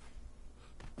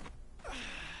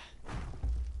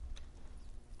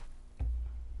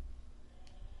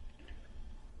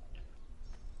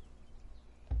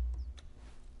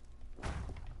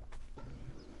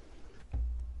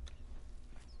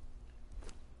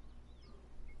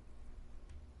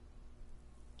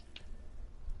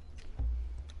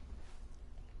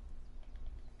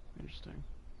 Interesting.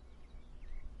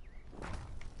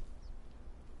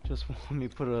 Just want me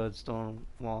to put a stone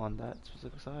wall on that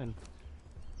specific side.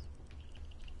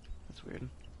 That's weird.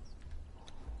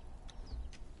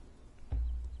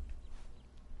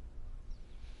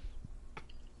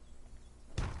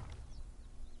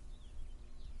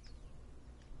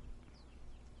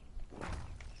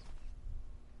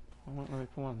 won't let me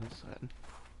put one on this side.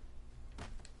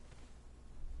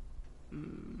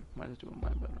 Might just do a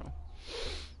mine bedroll.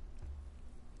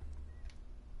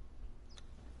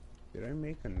 Did I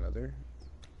make another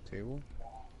table?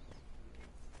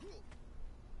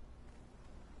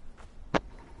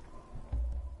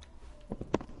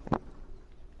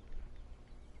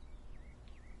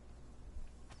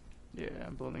 Yeah,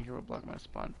 I'm building here will block my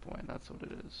spawn point. That's what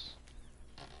it is.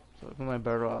 So if my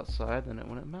bedroll outside, then it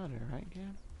wouldn't matter, right,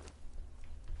 game?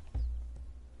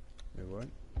 Wait, what?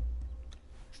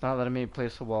 It's not letting me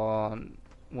place a wall on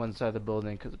one side of the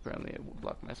building because apparently it will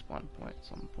block my spawn point.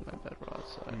 So I'm gonna put my bedroll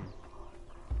outside.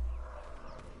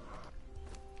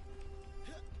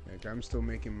 Like, I'm still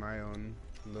making my own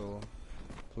little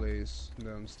place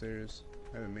downstairs.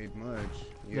 I haven't made much.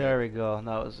 Yeah. There we go.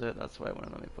 That was it. That's why I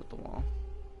wouldn't let me put the wall.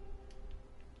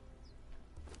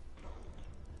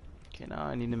 Okay, now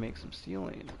I need to make some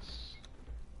ceilings.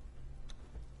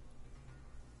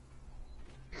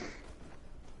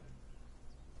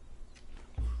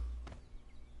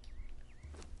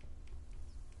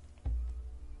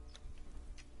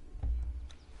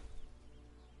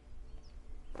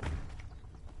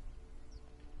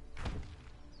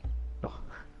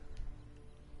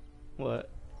 What?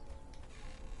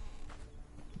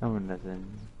 No, nothing.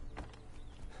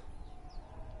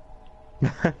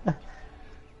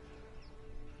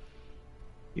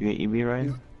 You gonna eat me,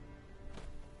 Ryan?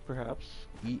 Perhaps.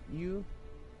 Eat you?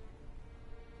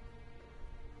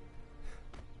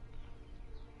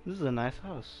 This is a nice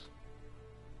house.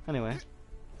 Anyway.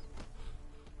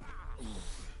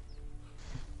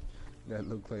 That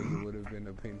looked like it would have been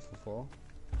a painful fall.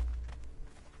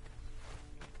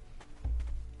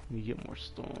 Let me get more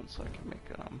stone so I can make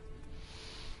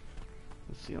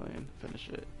the ceiling, finish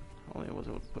it. Only I was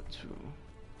able to put 2.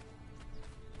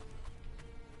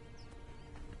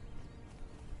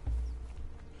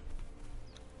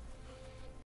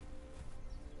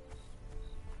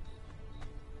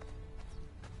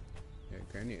 Yeah,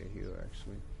 I need a heal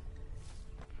actually.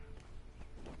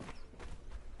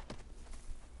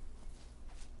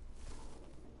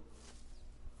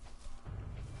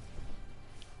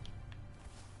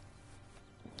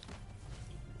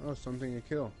 Oh, something to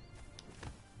kill.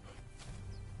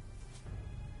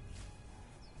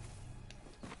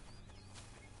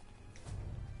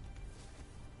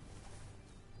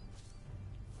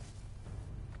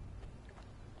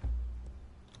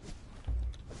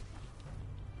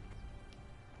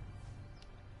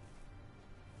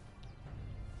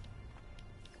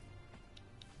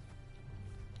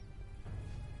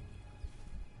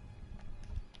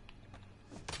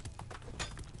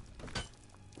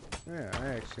 Yeah, I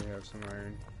actually have some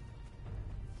iron.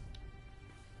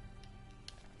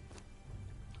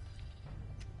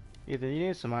 Either you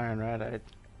need some iron, right?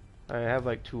 I have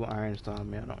like 2 irons on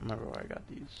me. I don't remember where I got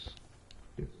these.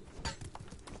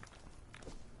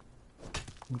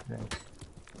 Okay.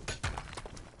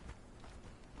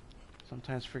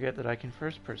 Sometimes forget that I can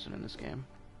first person in this game.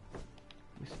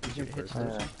 It's easier to hit first stuff.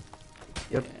 person?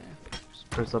 Yep. Yeah. Just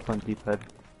press up on D-pad.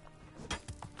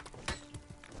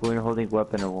 When you're holding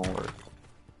weapon, it won't work.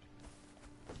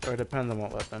 Or it depends on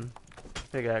what weapon.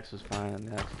 Big axe is fine, and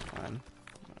the axe is fine.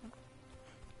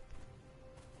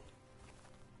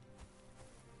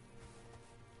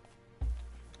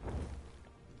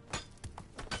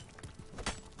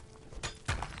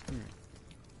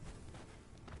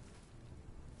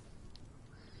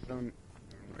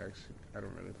 I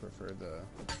don't really prefer the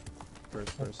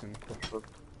first person.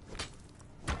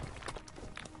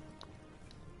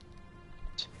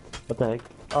 What the heck?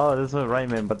 Oh, this is what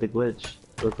Ryan meant, but the glitch.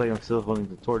 It looks like I'm still holding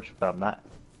the torch, but I'm not.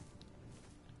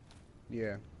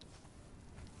 Yeah.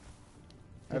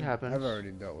 It happens. I've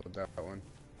already dealt with that one.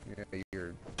 Yeah,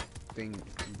 your thing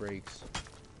breaks.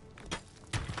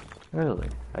 Really?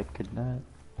 I could not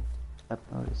have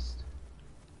noticed.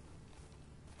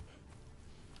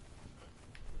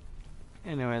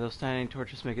 Anyway, those standing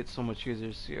torches make it so much easier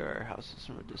to see our houses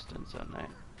from a distance at night.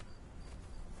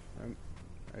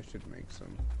 I should make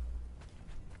some.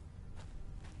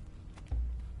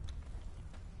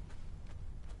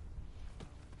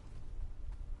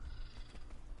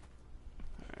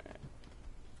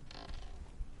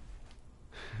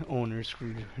 Owner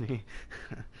Screwjourney.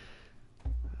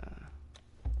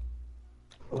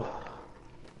 I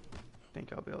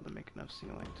think I'll be able to make enough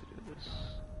ceiling to do this.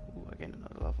 Ooh, I gained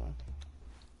another level.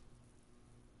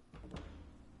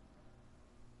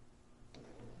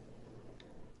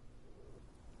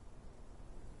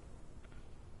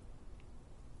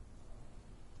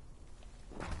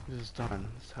 This is done.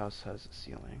 This house has a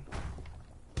ceiling.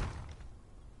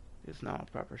 It's now a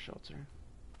proper shelter.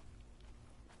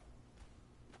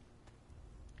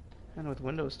 And with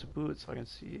windows to boot, so I can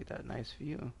see that nice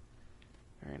view.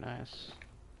 Very nice.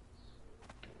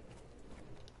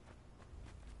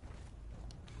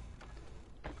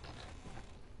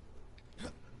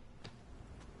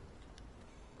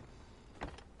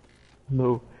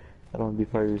 No, I don't want to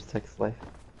be part of your sex life.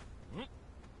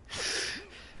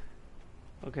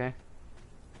 Okay.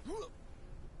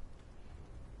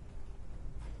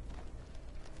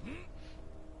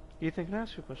 Ethan, can I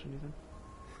ask you a question, Ethan?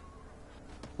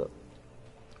 So,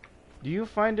 Do you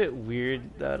find it weird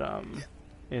that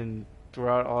in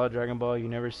throughout all of Dragon Ball you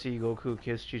never see Goku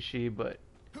kiss Chi-Chi, but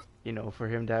you know, for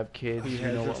him to have kids, He you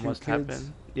has know the what two must kids.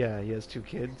 happen? Yeah, he has 2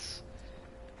 kids.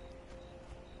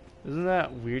 Isn't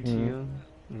that weird to Mhm. you,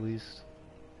 at least?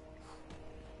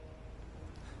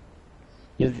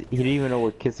 he didn't even know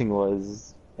what kissing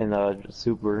was in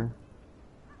Super.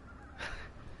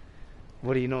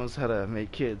 What he knows how to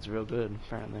make kids real good,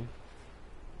 apparently.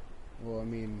 Well, I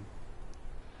mean,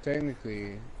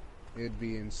 technically, it'd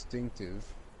be instinctive.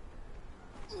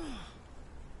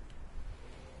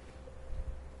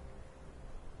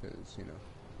 Because, you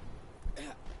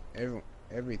know,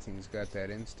 everything's got that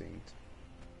instinct.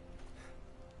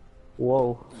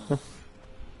 Whoa. I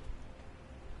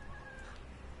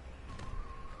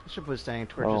should put standing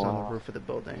torches on the roof of the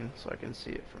building so I can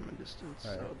see it from a distance.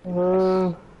 Right. That would be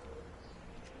nice.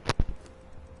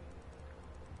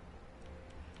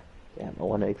 Damn, I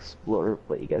want to explore,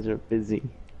 but you guys are busy.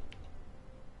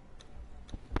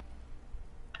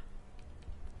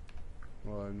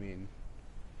 Well, I mean,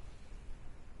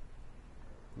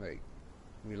 like,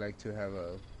 we like to have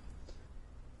a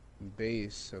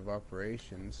base of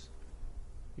operations.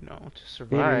 You know, to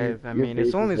survive. I mean,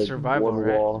 it's only like survival, one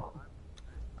right? wall.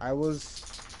 I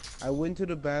went to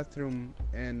the bathroom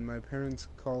and my parents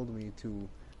called me to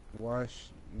wash,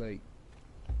 like,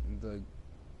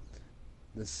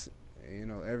 this, you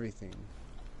know, everything.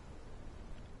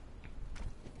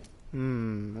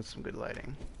 That's some good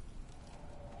lighting.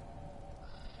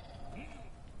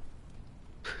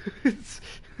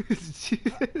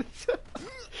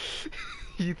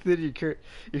 Ethan,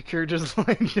 your character's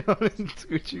lying down and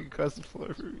scooching across the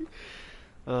floor for me.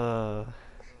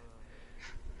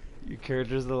 Your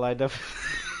character's the lined up.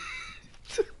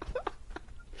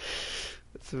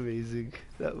 That's amazing.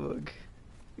 That mug.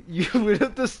 You went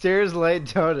up the stairs lying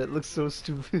down. It looks so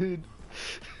stupid.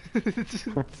 It's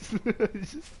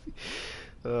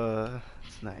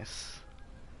nice.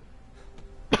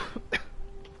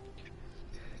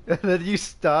 And then you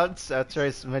stopped after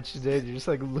I mentioned it. You're just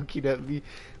like looking at me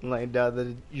lying down.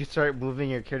 Then you start moving.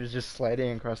 Your character's just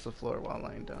sliding across the floor while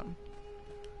lying down.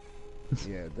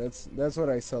 Yeah, that's what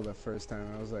I saw the first time.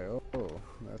 I was like, oh,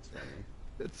 that's funny.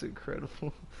 That's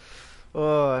incredible.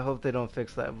 Oh, I hope they don't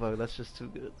fix that bug. That's just too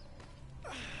good.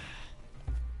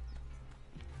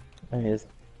 I mean, this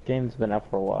game's been out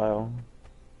for a while.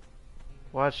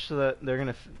 Watch that. They're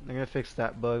gonna fix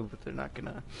that bug, but they're not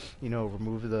gonna, you know,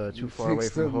 remove the too far away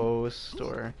Fix from the- host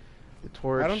or the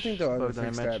torch. I don't think they'll ever bug that I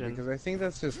fix that mentioned. because I think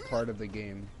that's just part of the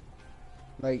game.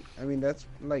 Like, I mean, that's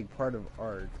like part of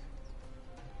art.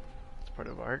 It's part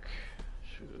of Arc.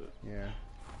 Shoot, Yeah,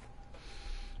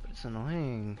 but it's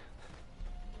annoying.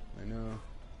 I know.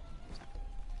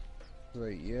 It's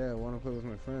like, yeah, I want to play with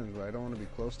my friends, but I don't want to be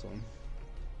close to them.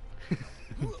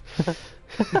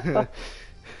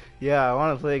 Yeah, I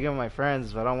want to play a game with my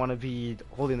friends, but I don't want to be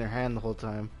holding their hand the whole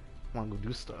time. I want to go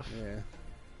do stuff. Yeah,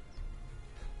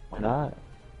 Why not?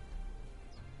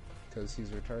 because he's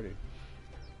retarded.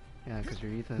 Yeah, because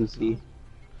you're Ethan. Who's he?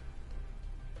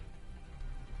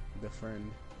 The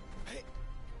friend.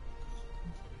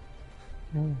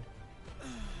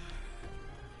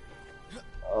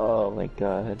 Oh my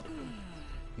god.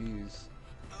 He's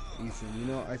Ethan. You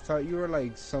know, I thought you were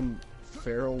like some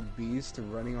feral beast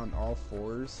running on all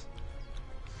fours.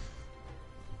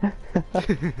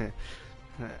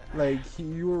 Like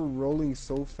you were rolling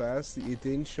so fast, it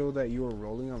didn't show that you were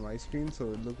rolling on my screen, so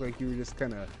it looked like you were just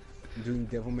kind of doing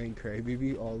Devilman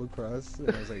Crybaby all across. And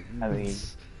I was like, I mean,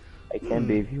 I can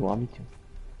be if you want me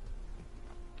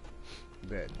to.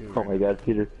 bet, dude. Oh my god,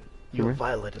 Peter. You Humor?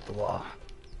 violated the law.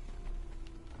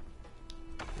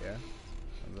 Yeah. I'm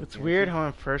It's looking at weird you. how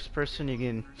in first person you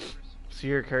can see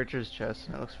your character's chest,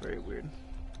 and it looks very weird.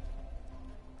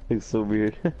 Looks so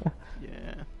weird.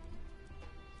 Yeah.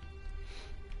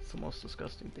 It's the most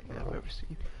disgusting thing I've ever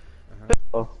seen.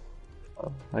 Oh,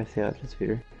 I see how it's just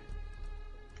Peter.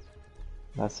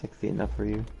 Not sexy enough for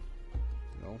you.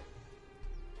 No.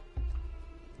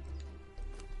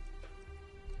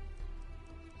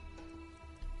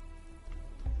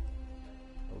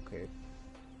 Okay.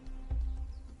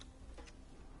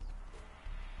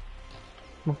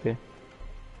 Okay.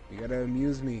 You gotta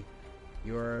amuse me.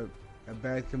 You're a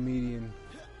bad comedian.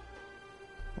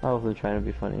 I wasn't trying to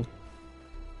be funny.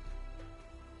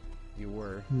 You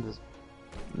were.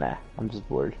 Nah, I'm just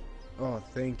bored. Oh,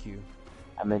 thank you.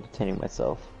 I'm entertaining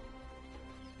myself.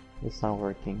 It's not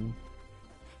working.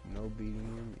 No beating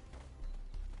him.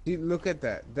 See, look at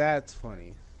that. That's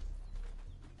funny.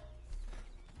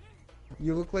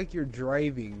 You look like you're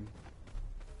driving.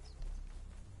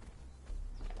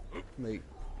 Like,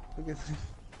 look at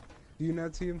do you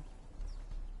not see him?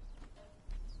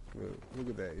 Look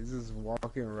at that. He's just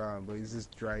walking around, but he's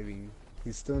just driving.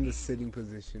 He's still in the sitting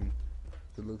position.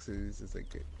 It looks at it, he's just like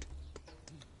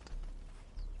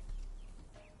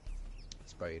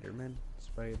Spider-Man.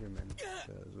 Spider-Man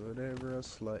does whatever a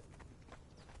slut.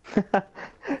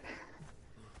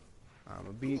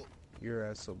 I'ma beat your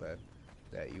ass so bad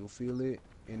that you'll feel it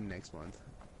in next month.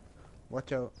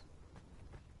 Watch out.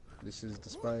 This is the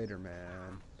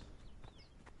Spider-Man.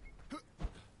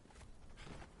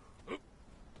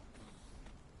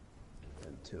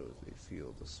 Until they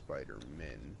feel the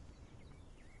Spider-Man.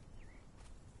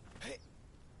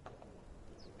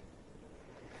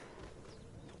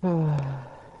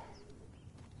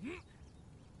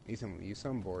 Ethan, you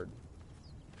sound bored.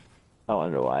 I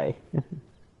wonder why.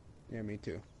 Yeah, me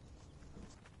too.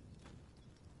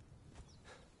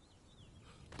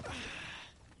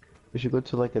 We should go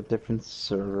to like a different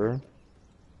server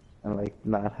and like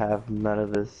not have none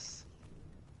of this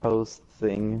host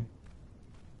thing.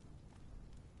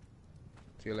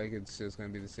 Feel like it's just gonna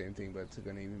be the same thing, but it's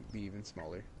gonna be even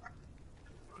smaller.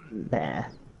 Nah.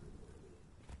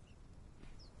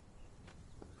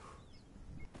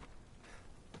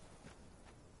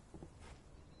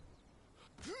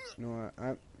 You know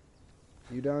what?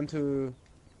 You down to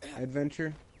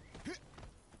adventure?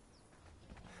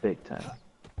 Big time.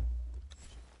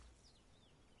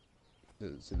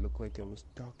 Does it look like I was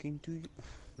talking to you?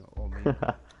 No, oh man.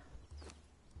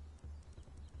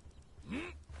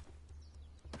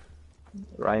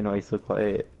 Rhino is so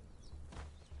quiet.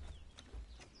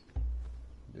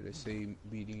 Did I say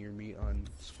beating your meat on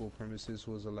school premises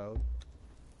was allowed?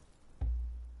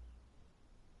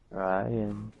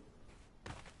 Ryan.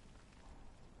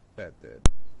 That dead.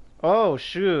 Oh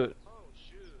shoot!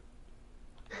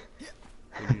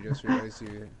 Did you just realize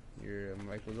your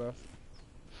mic was off?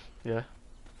 Yeah.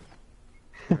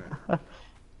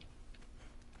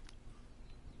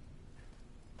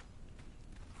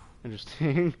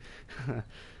 Interesting.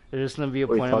 There's gonna be a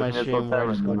Wait, point in my talking stream about where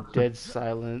I just go that? dead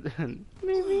silent and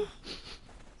maybe.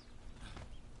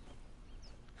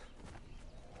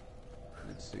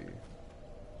 Let's see.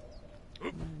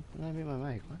 Can I mute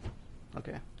my mic? What?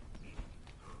 Okay.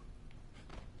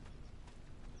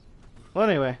 Well,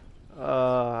 anyway,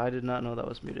 I did not know that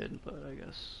was muted, but I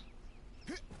guess.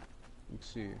 Let's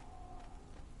see.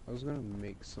 I was gonna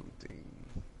make something.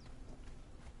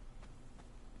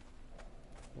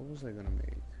 What was I gonna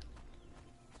make?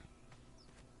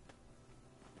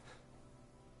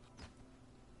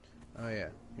 Oh yeah,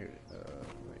 here.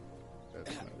 Wait,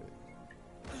 that's not it.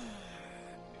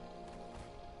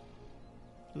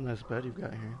 It's a nice bed you've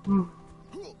got here.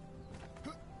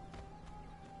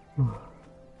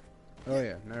 Oh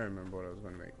yeah, now I remember what I was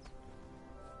gonna make.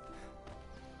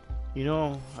 You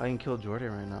know, I can kill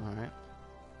Jordan right now, right?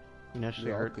 You naturally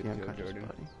Yeah, I hurt could the kill unconscious Jordan.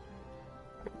 body.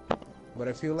 But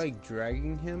I feel like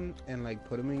dragging him and like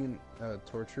put him in a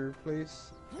torture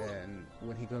place, and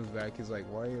when he comes back, he's like,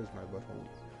 "Why is my butthole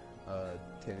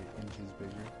 10 inches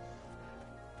bigger?"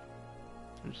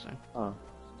 Interesting. Oh.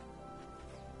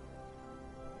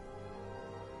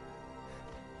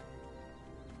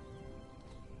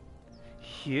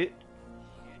 Hit.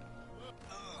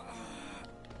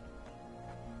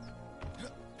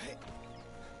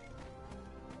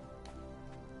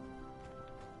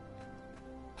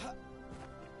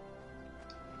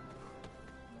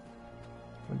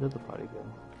 Where did the party go?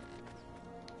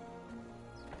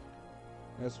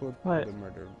 That's what What? the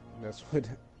murder. That's what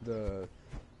the.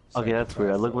 Okay, that's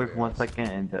weird. I look away psychopath for 1 is. second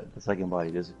and the second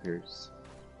body disappears.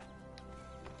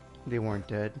 They weren't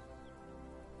dead.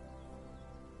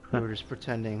 They were just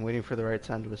pretending, waiting for the right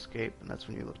time to escape, and that's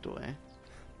when you looked away.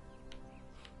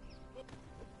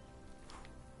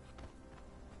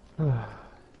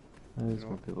 There's know-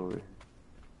 more people over here.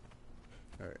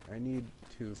 Alright, I need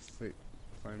to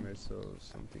find myself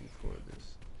something for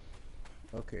this.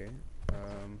 Okay,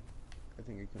 I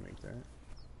think I can make that.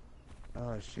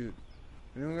 Oh shoot.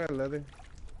 Anyone got leather?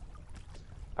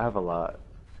 I have a lot.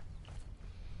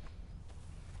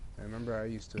 I remember I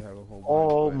used to have a whole bunch.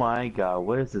 Oh but my god,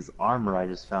 what is this armor I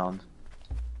just found?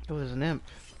 It was an imp.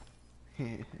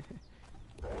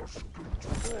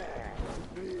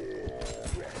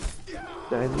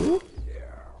 Did I lose?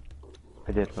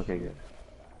 I did. Okay, good.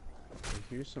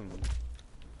 Here's some.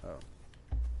 Oh.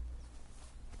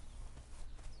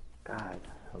 God,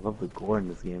 I love the gore in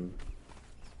this game.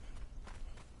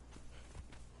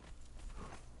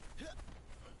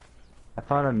 I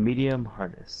found a medium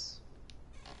harness.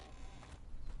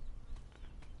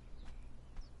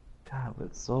 God, but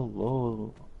it's so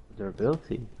low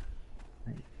durability.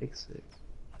 I need to fix it.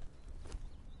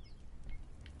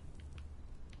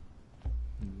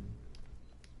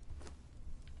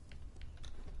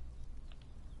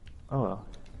 Oh well,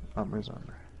 armor's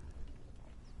armor.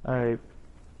 Alright,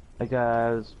 I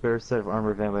got a spare set of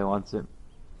armor if anybody wants it.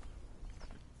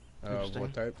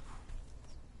 What type?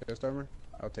 Chest armor?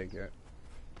 I'll take that.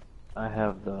 I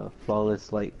have the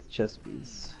flawless light chest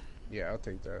piece. Yeah, I'll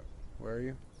take that. Where are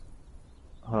you?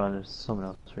 Hold on, there's someone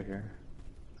else right here.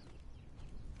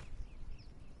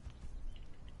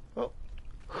 Oh.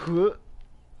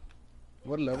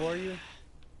 What level are you?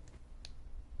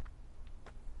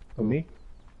 For me?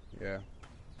 Yeah.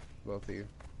 Both of you.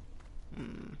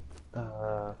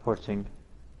 14.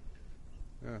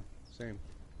 Yeah, same.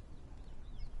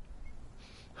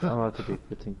 I'm about to be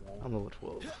 15. I'm level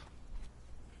 12.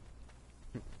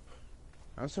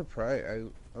 I'm surprised.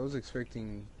 I was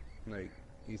expecting like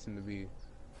Ethan to be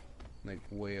like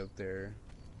way up there,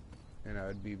 and I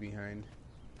would be behind.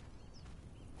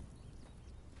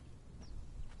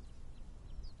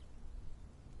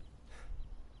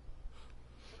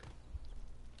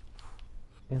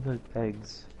 And look,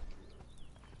 eggs.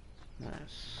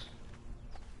 Nice.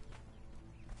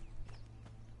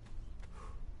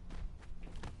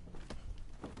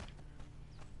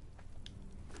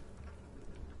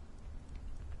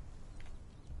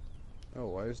 Oh,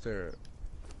 why is there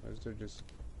just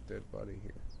dead body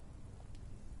here?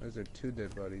 Why is there 2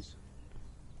 dead bodies?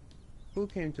 Who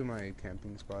came to my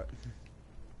camping spot?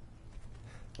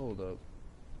 Hold up.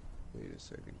 Wait a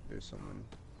second. There's someone.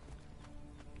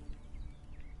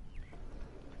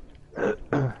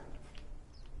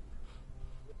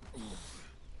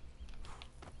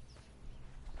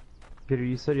 Peter,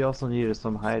 you said you also needed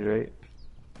some hide, right?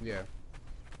 Yeah.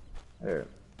 There.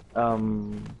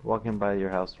 Walking by your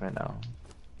house right now.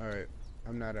 Alright.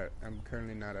 I'm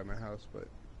currently not at my house, but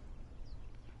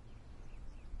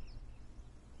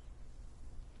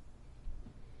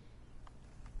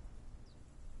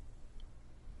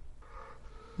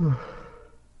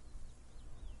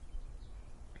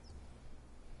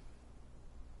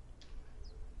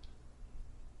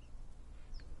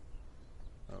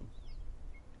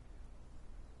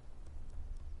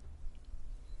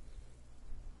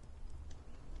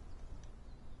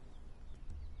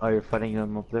Oh, you're fighting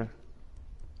them up there?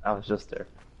 I was just there.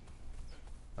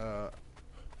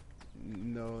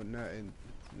 no, not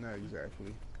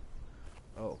exactly.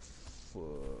 Oh,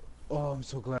 fuck. Oh, I'm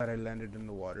so glad I landed in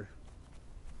the water.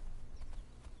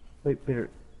 Wait,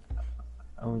 Peter.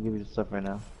 I'm gonna give you the stuff right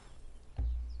now.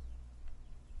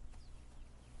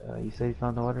 You say you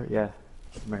found the water? Yeah.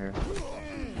 I'm right here.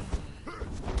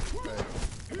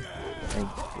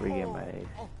 Thanks for getting my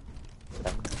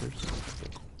first.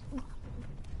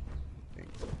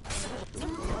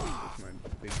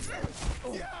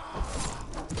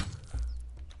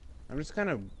 I'm just kind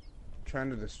of trying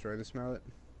to destroy this mallet.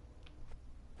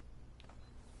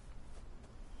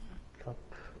 Cup.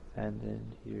 And then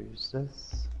here's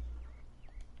this.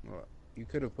 Well, you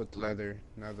could have put the leather.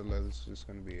 Now the leather's just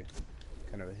going to be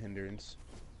kind of a hindrance.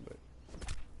 But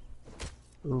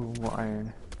Ooh, more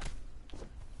iron.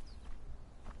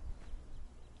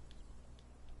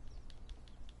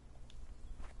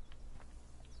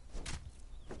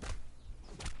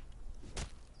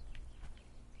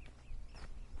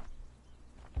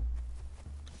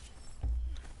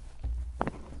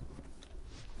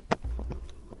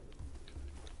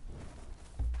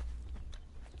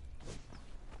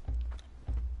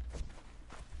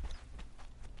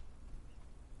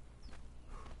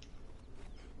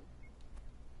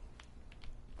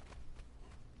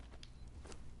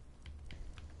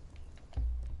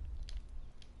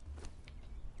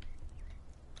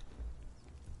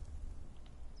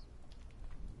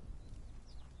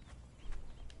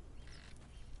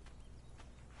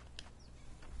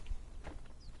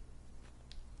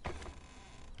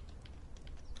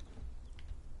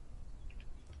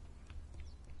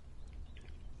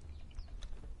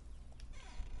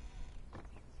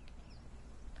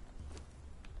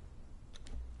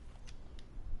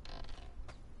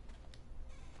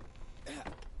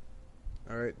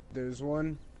 alright, there's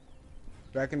one.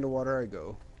 Back in the water I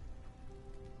go.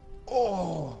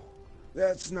 Oh,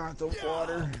 that's not the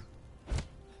water.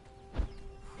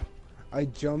 I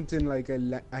jumped in like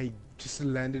I just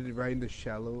landed it right in the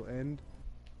shallow end.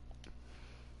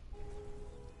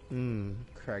 Hmm.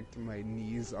 Cracked my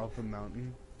knees off the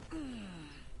mountain.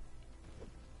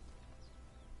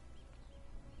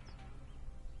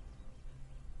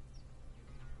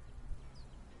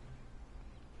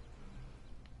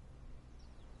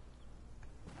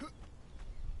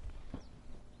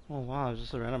 Oh wow,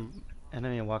 just a random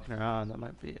enemy walking around. That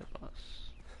might be a boss.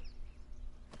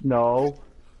 No.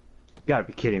 You gotta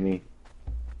be kidding me.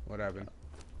 What happened?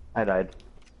 I died.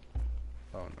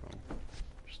 Oh no.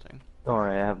 Interesting. Don't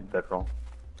worry, I have a bedroll.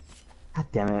 God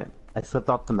damn it. I slipped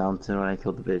off the mountain when I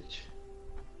killed the bitch.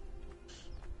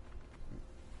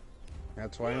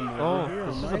 That's why I'm over Oh, here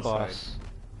this on is my a boss.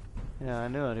 side. Yeah, I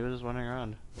knew it. He was just wandering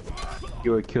around.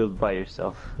 You were killed by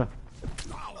yourself.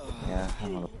 Yeah, I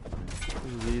don't know.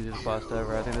 This is the easiest boss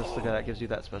ever. I think this is the guy that gives you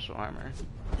that special armor.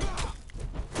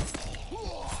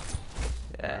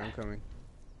 Alright, Yeah. I'm coming.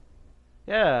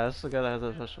 Yeah, this is the guy that has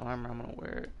that special armor. I'm gonna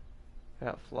wear it. I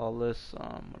got flawless,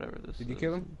 whatever this is. Did you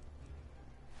kill him?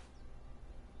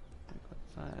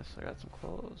 That's nice. I got some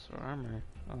clothes or armor.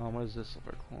 What is this?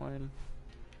 Silver coin.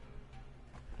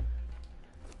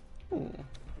 Ooh.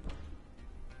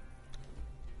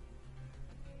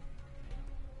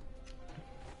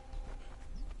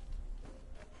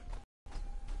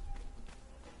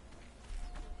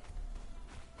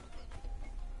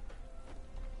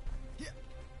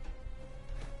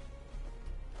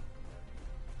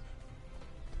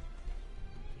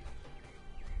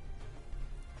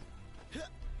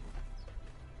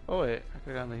 Oh wait, I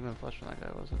could've gotten the human flesh from that guy,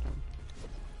 wasn't him?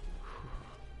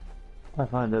 I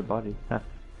found a dead body.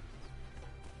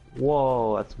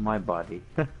 Whoa, that's my body.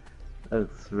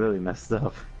 That's really messed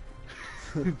up.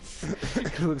 It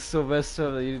looks so messed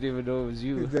up that you didn't even know it was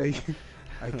you.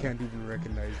 I can't even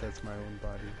recognize that's my own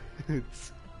body.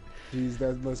 Jeez,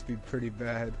 that must be pretty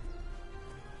bad.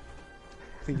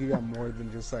 I think you got more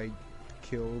than just like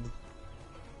killed.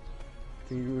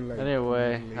 I think you were like.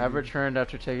 Anyway, mutilated. I've returned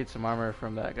after taking some armor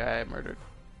from that guy I murdered.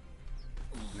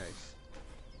 Nice.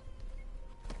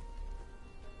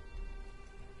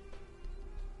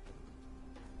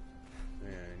 Yeah,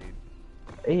 I need.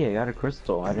 Hey, I got a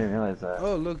crystal. I didn't realize that.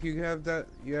 Oh, look, you have that.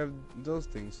 You have those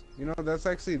things. You know, that's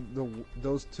actually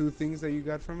those two things that you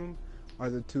got from him are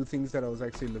the two things that I was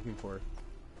actually looking for,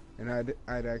 and I'd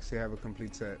actually have a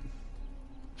complete set.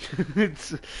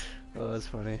 Oh, that's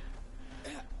funny.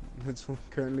 That's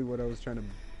currently what I was trying to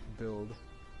build.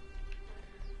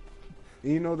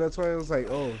 And, you know, that's why I was like,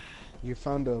 oh, you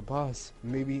found a boss.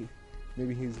 Maybe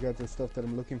he's got the stuff that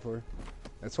I'm looking for.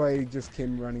 That's why I just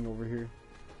came running over here.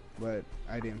 But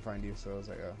I didn't find you, so I was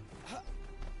like, oh.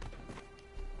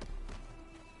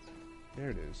 There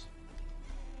it is.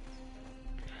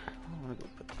 I'm gonna go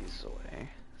put these away,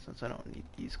 since I don't need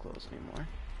these clothes anymore.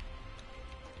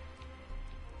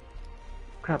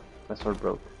 Crap, my sword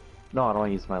broke. No, I don't want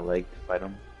to use my leg to fight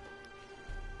him.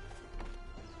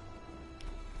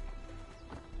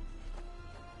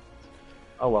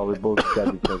 Oh well, we both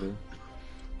stabbed each other.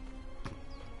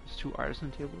 There's 2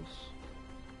 artisan tables.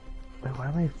 Wait, why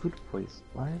am I food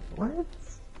poisoned? What?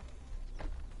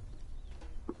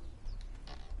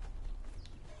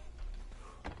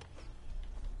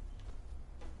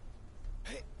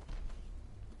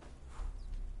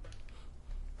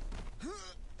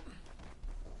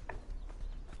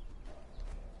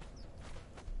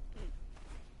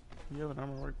 You have an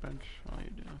armor workbench? Oh, you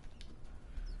do.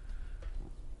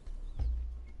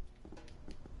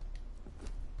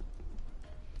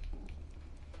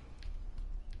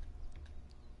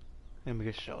 And we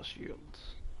get shell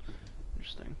shields.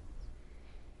 Interesting.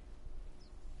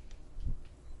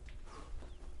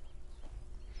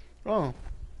 Oh.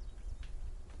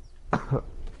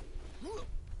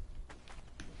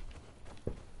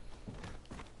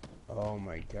 Oh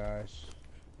my gosh.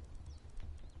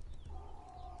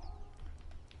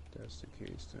 That's the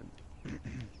case then.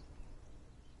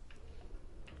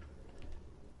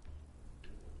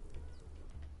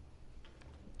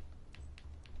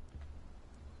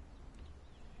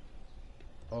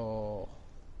 Oh,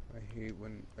 I hate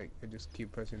when like I just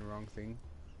keep pressing the wrong thing.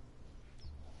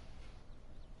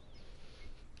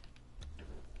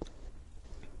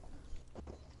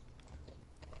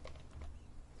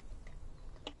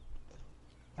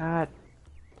 God.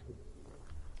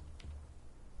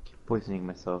 Keep poisoning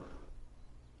myself.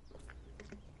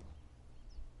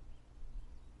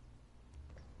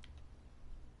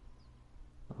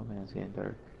 Oh man, it's getting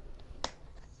dark.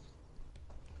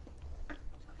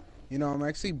 You know, I'm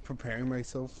actually preparing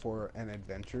myself for an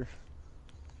adventure.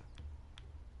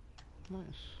 Nice.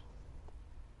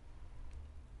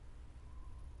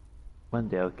 One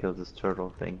day I'll kill this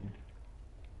turtle thing.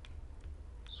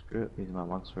 Screw it, using my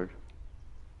longsword.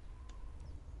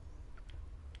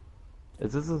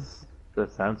 Is this the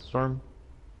sandstorm?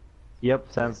 Yep,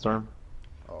 sandstorm.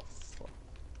 Oh fuck.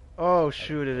 Oh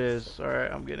shoot, it is.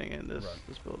 Alright, I'm getting in this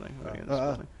building. I'm getting in this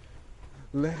building.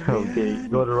 Let me Okay, in.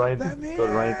 go to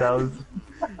Ryan's house.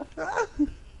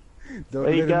 Don't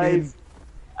Hey let guys,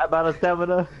 I'm out of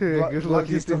stamina. Good luck,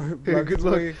 his door, Ethan. block Good his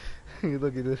luck. way. Good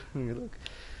luck, Ethan. Good luck.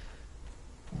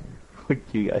 Fuck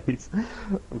you guys.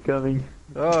 I'm coming.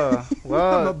 Oh, I'm a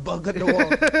wow. bug at the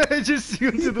wall. I just see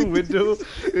him through the window.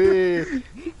 Hey,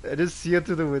 I just see him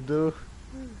through the window.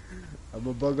 I'm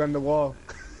a bug on the wall.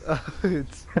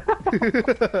 It's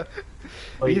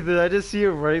Wait. Ethan, I just see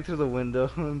him running through the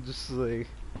window. I'm just like,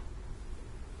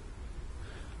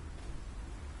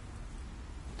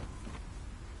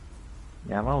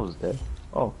 Yeah, I'm almost dead.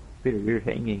 Oh, Peter, you're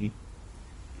hanging.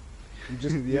 You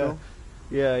just, you Yeah. know,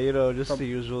 yeah, you know, just Stop- the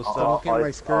usual Stop stuff. looking at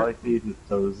my skirt. All I see is his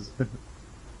toes. stop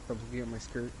looking at my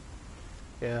skirt.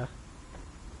 Yeah.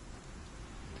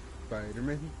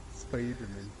 Spider-Man.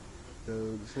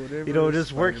 Those whatever. You know,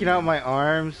 just working out Spider-Man. my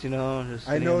arms, you know, just.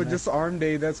 I getting know, in there. just arm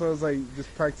day. That's why I was like,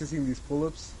 just practicing these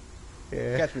pull-ups.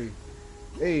 Yeah. Catch me.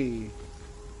 Hey,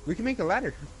 we can make a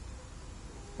ladder.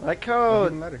 I like A how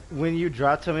hidden ladder. when you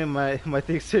dropped to me, my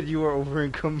thing said you were over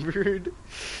encumbered.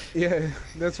 Yeah,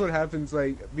 that's what happens.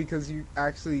 Like because you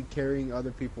actually carrying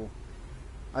other people.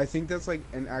 I think that's like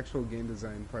an actual game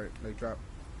design part. Like drop.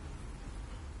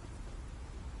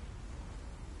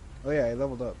 Oh yeah, I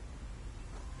leveled up.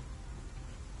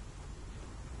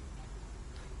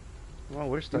 Well,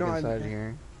 we're stuck know, inside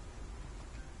here.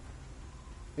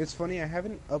 It's funny. I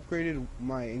haven't upgraded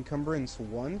my encumbrance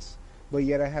once, but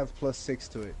yet I have +6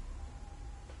 to it.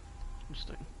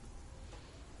 Interesting.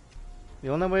 The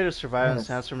only way to survive in Yes.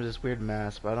 Sandstorm is this weird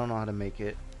mass, but I don't know how to make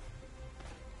it.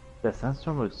 That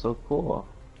sandstorm looks so cool.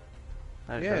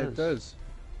 It does.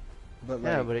 But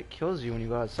like, Yeah, but it kills you when you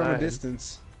go outside. from a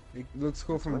distance, it looks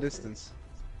cool from a distance.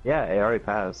 Yeah, it already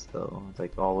passed though. It's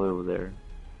like all over there.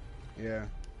 Yeah.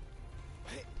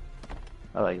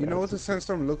 I like You that. know what the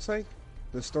sandstorm looks like?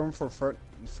 The storm from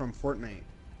Fortnite,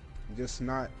 just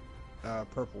not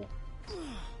purple.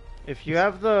 If you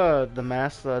have the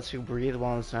mask that lets you breathe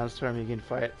while in the sandstorm, you can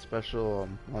fight special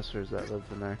monsters that live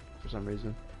in there for some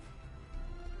reason.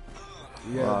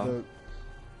 Yeah. Wow.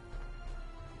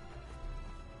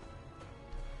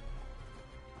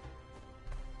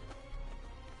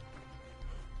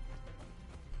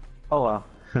 Oh wow,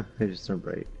 it just turned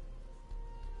bright.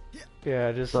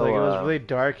 Yeah, just So, like it was really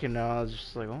dark, and now I was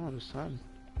just like, oh, the sun.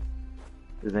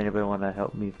 Does anybody want to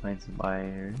help me find some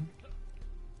iron?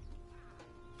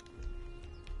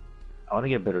 I want to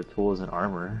get better tools and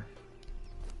armor.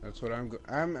 That's what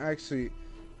I'm actually.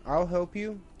 I'll help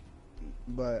you,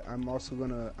 but I'm also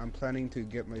gonna. I'm planning to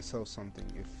get myself something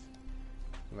if,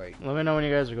 like, Let me know when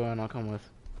you guys are going. I'll come with.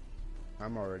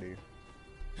 I'm already.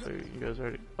 So you guys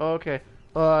already? Oh, okay.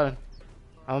 Hold on.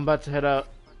 I'm about to head out.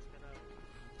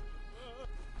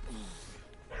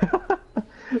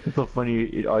 It's so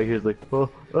funny. All you hear is like, oh,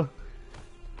 oh.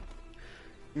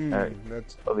 Alright.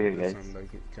 That's. Over here, that guys. sounded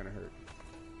like it kind of hurt.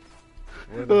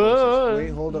 Where are the horses?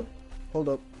 Wait, hold up, hold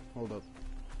up, hold up.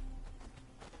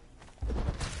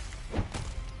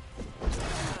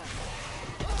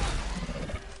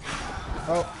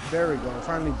 Oh, there we go. It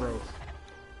finally broke.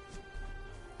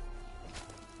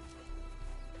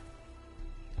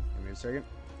 Give me a second.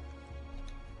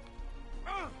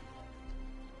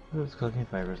 There's cooking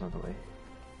fibers on the way.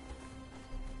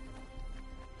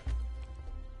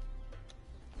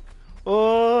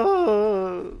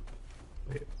 Oh.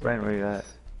 Wait, Ryan, where you at?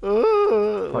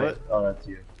 Oh. Wait, What? oh, that's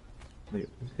you. Wait,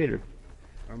 where's Peter?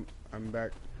 I'm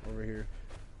back over here.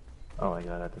 Oh my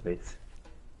god, at the base.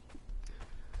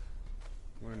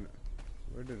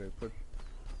 Where did I put?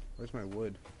 Where's my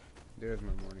wood? There's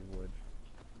my morning wood.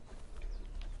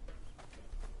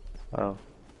 Oh.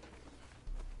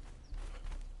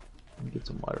 Let me get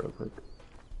some water real quick.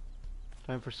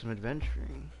 Time for some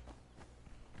adventuring.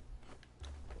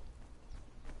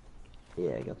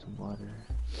 Yeah, I got some water.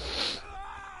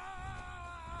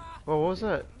 Oh, what was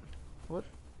that? What?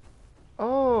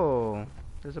 Oh,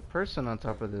 there's a person on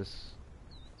top of this.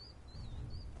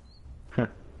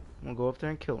 We'll go up there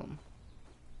and kill him.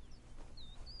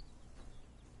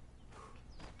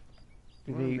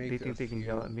 Do Wanna they make think a they can few-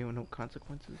 yell at me with no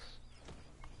consequences?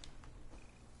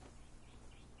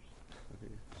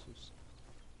 Okay, so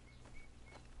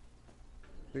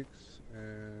sticks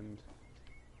and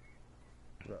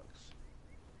rocks.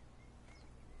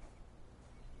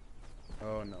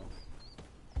 Oh no.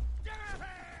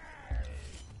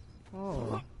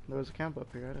 Oh, there there's a camp up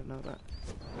here. I didn't know that.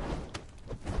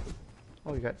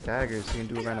 Oh, you got daggers, so you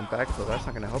can do a random backflip. That's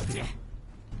not gonna help you.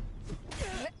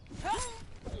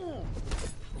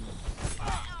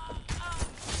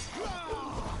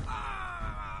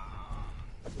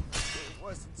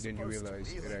 Then you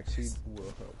realize it actually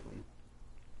will help him.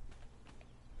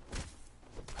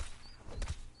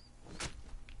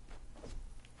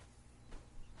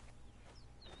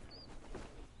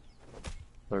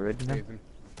 Already now? Nathan?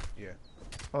 Yeah.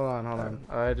 Hold on.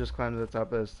 I just climbed to the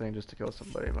top of this thing just to kill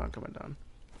somebody, but I'm coming down.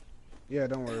 Yeah,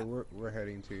 don't worry. We're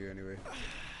heading to you anyway.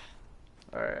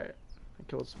 Alright. I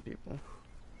killed some people.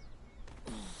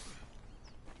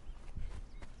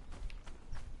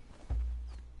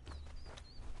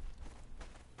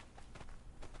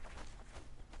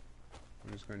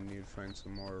 I'm just gonna need to find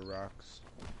some more rocks.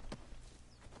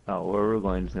 Oh, where we're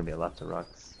going is gonna be lots of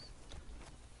rocks.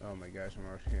 Oh my gosh, I'm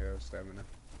already out of stamina.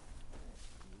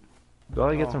 Go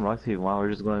and get Oh. some rocks if you want.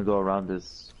 We're just gonna go around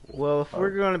this. Well, if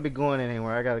we're going to be going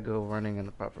anywhere, I gotta go running in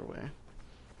the proper way.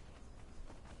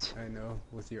 I know,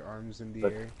 with your arms in the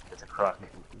Look, air, it's a croc.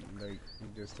 like you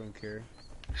just don't care.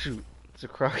 Shoot, it's a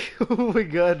croc. Oh my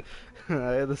god. I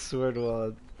had the sword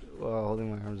while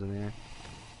holding my arms in the air.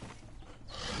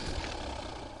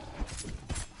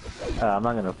 I'm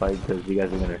not gonna fight because you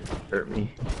guys are gonna hurt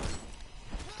me.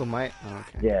 Still might? Oh,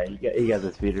 okay. Yeah, you got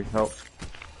this, Peter. Help.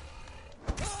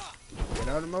 Get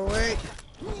out of my way!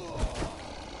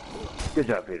 Good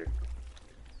job, Peter.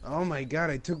 Oh my god,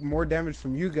 I took more damage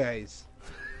from you guys.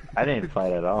 I didn't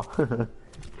fight at all.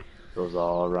 It was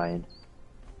all Ryan.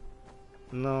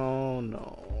 No.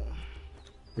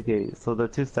 Okay, so the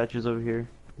two statues over here.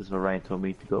 This is where Ryan told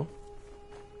me to go.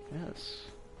 Yes.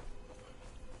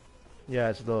 Yeah,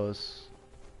 it's those.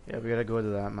 Yeah, we gotta go to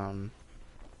that mountain.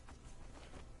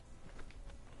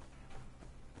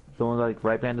 The one like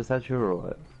right behind the statue or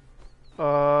what?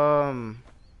 Or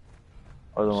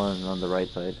the one on the right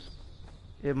side?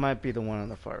 It might be the one on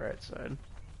the far right side.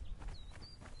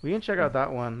 We can check out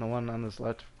that one, the one on this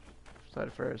left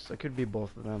side first. It could be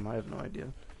both of them, I have no idea.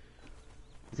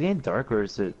 Is it getting dark or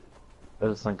is it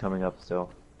the sun coming up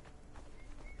still?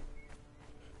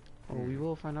 Oh, we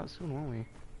will find out soon, won't we?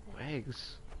 Oh,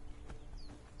 eggs.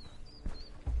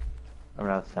 I'm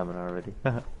out of stamina already.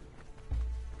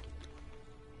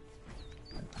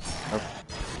 Oh,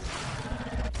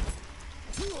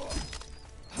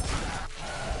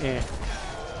 Yeah.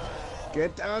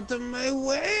 Get out of my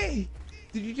way!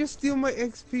 Did you just steal my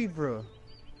XP, bro?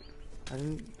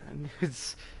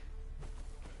 It's...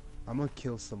 I'm gonna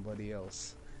kill somebody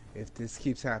else. If this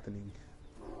keeps happening,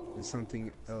 there's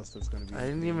something else that's gonna be. I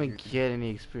didn't even get any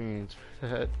experience for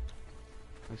that.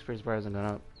 My experience bar hasn't gone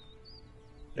up.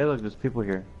 hey look, there's people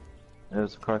here.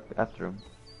 There's a croc after him.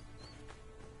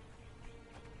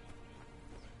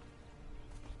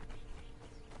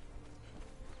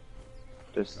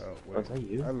 There's... Oh, Oh, is that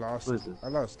you? I lost. Who is this? I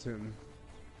lost him.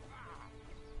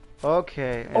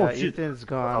 Okay, Oh, yeah, shoot. Ethan's Oh,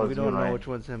 gone. We it's don't you, know Ryan. which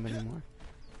one's him anymore.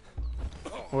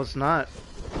 Well, it's not.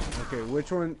 Okay,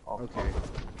 which one? Oh. Okay.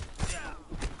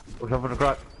 Watch out for the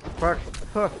croc. Fuck.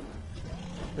 Huh.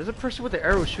 There's a person with the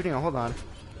arrow shooting. Hold on.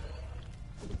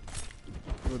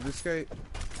 Well, this guy.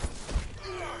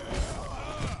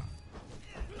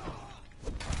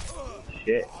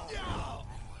 Shit.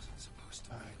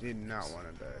 I did not want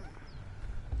to die.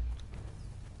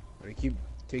 But I keep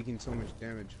taking so much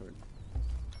damage for it.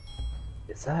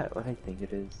 Is that what I think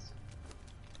it is?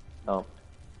 Oh,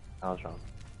 I was wrong.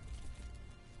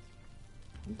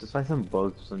 Just find some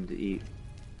bugs for them to eat.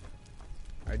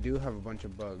 I do have a bunch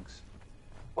of bugs.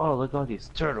 Oh, look at all these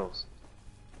turtles.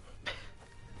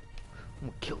 I'm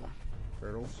gonna kill him.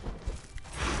 Turtles.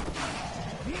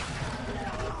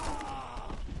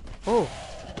 Oh.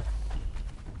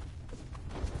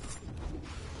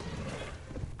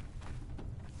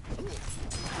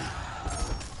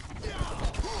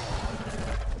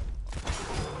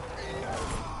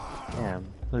 Damn,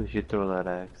 look at you throw that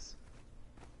axe.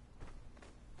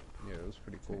 Yeah, it was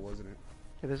pretty cool, wasn't it?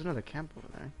 Yeah, there's another camp over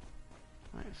there.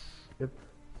 Nice. Yep.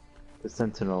 The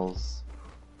sentinels.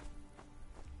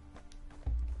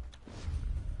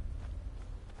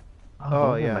 Oh, those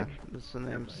are yeah. like- This is the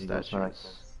name those are like statues.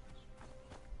 this.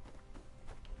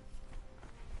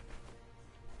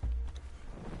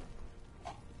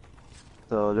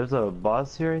 So there's a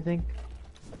boss here, I think.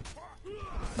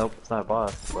 Nope, it's not a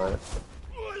boss, but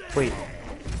wait.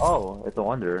 Oh, it's a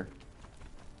wanderer.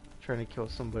 Trying to kill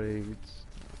somebody. It's...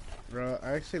 Bro,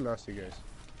 I actually lost you guys.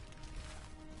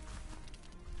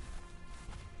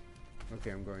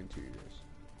 Okay, I'm going to you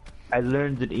guys. I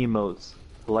learned the emotes.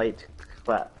 Light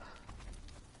clap.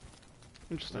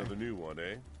 Interesting. Another new one,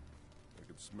 eh? I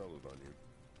can smell it on you.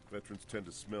 Veterans tend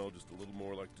to smell just a little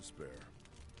more like despair.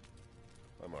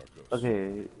 I'm Marcos.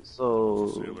 Okay,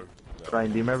 so Sailor.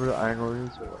 Brian, do you remember the Iron Warriors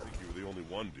or I what? think you were the only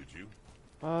one, did you?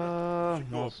 No,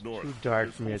 it's north. too dark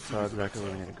There's for me to whole tell cities of exactly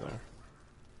where we need to exiles go.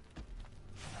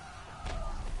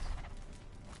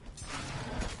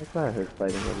 I thought I heard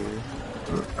fighting over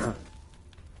here.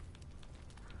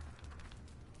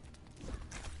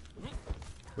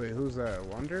 Wait, who's that?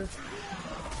 Wander?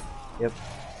 Yep.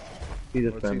 He's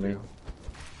a What's he friendly. do?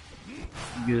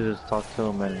 You just talk to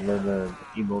him and learn the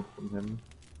emote from him.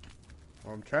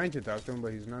 Well, I'm trying to talk to him,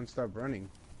 but he's non-stop running.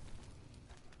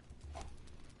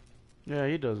 Yeah,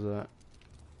 he does that.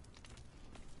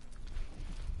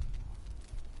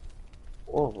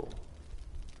 Oh.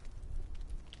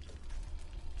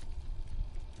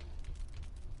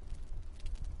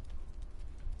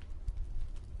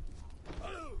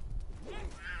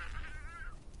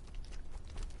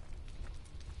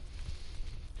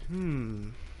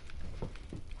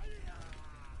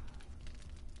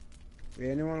 Hey,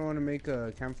 anyone want to make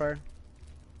a campfire?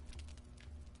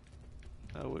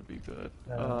 That would be good.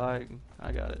 I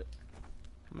got it.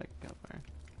 I'll make a campfire.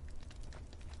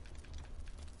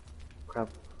 Crap.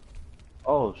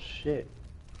 Oh shit.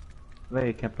 Maybe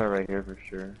a campfire right here for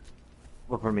sure.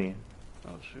 Well, for me.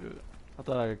 Oh shoot. I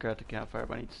thought I could craft a campfire,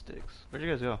 but I need sticks. Where'd you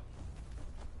guys go?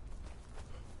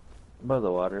 By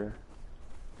the water.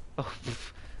 Oh,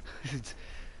 is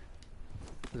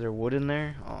there wood in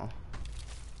there? Oh,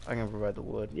 I can provide the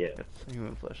wood. Yeah. It's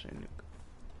human flesh and nuke.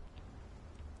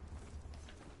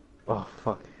 Oh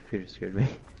fuck, Peter scared me.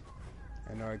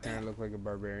 I know I kind of look like a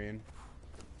barbarian.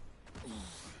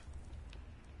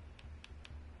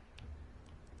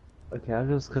 Okay, I'll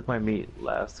just cook my meat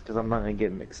last, because I'm not gonna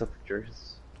get mixed up with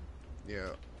yours. Yeah,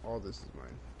 all this is mine.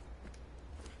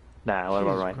 Nah, what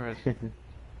about Jesus Ryan? Christ.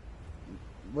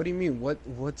 What do you mean?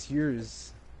 What's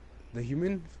yours? The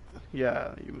human?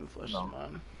 Yeah, human flesh No. is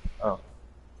mine. Oh.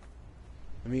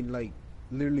 I mean, like,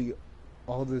 literally,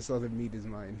 all this other meat is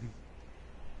mine.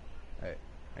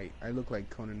 I look like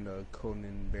Conan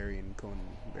Barbarian.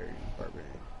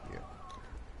 Yeah.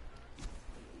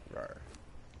 Rawr.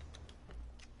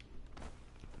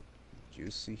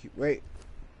 Juicy. Wait,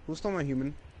 who stole my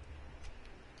human?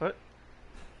 What?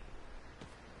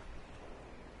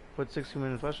 Put 6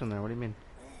 human flesh in there. What do you mean?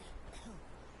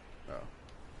 Oh.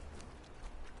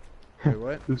 Wait,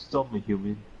 what? Who stole my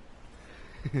human?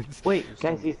 Wait,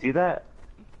 guys, you see that?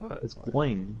 What? It's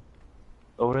glowing.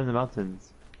 Over in the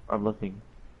mountains. I'm looking.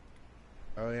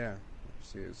 Oh yeah.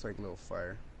 See, it's like a little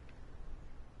fire.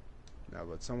 No,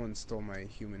 but someone stole my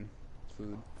human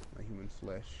food, my human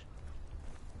flesh.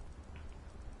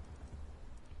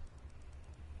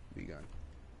 Be gone.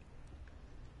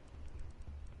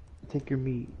 Take your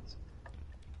meat.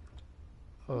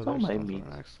 Oh, It's all there's my something meat.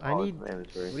 next. Oh, I it's need my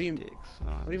inventory. What do you- sticks.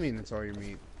 What do you mean it's all your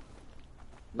meat?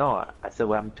 No, I said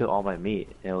what happened to all my meat,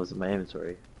 and it was in my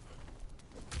inventory.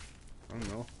 I don't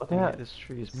know. What the Yeah, heck? this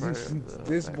tree is part of the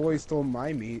This boy background. stole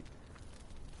my meat.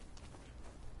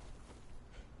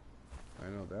 I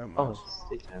know that much. Oh,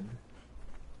 stick time.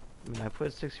 I mean, I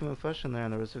put 6 human flesh in there,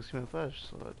 and there was 6 human flesh,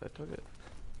 so I took it.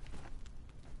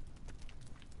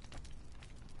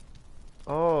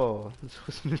 Oh, this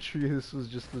wasn't a tree. This was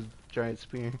just a giant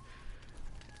spear.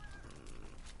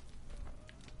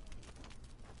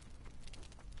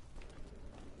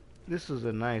 This is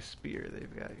a nice spear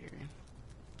they've got here.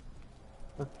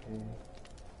 Okay.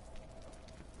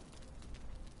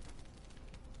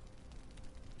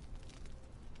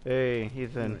 Hey,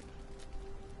 Ethan.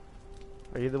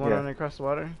 Are you the one Yeah. running across the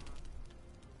water?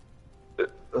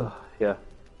 Yeah.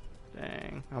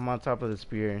 Dang. I'm on top of the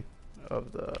spear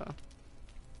of the...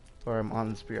 Or I'm on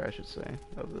the spear, I should say,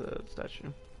 of the statue.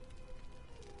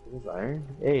 Is this iron?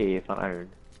 Hey, I found iron.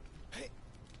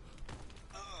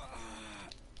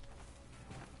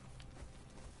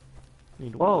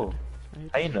 Need Whoa, wood. I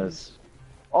hate hyenas. trees.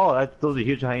 Oh, those are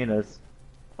huge hyenas.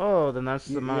 Oh, then that's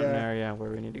the mountain Yeah. area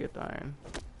where we need to get the iron.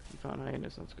 You found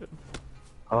hyenas, that's good.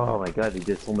 Oh my god, they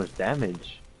did so much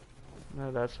damage.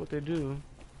 No, that's what they do.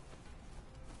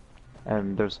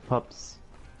 And there's pups.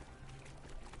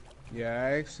 Yeah,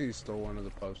 I actually stole one of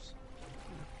the pups.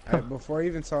 Before I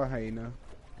even saw a hyena,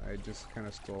 I just kind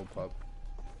of stole a pup.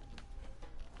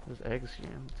 There's eggs here,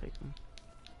 I'm gonna take them.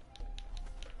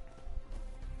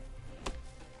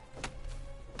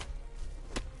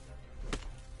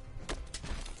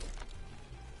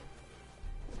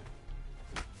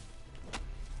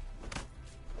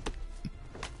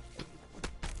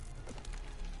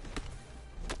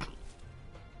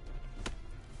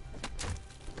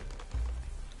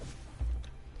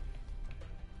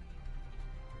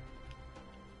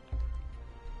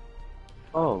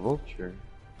 Oh, vulture.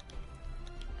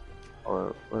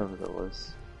 or whatever that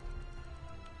was.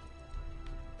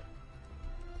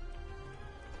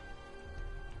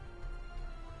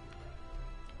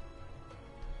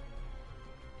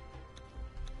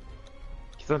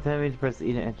 Sometimes you need to press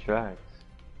E to interact.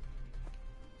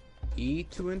 E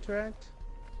to interact?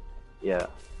 Yeah.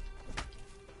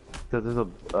 Because there's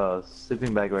a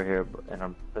sleeping bag right here, and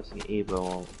I'm pressing E, but it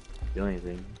won't do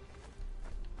anything.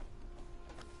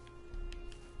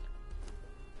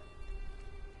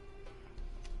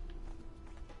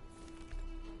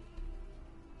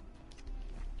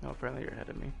 Oh, apparently you're ahead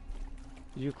of me.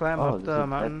 Did you climb Oh, up this the is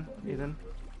mountain, bad. Ethan?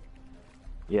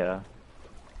 Yeah.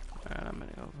 Alright, I'm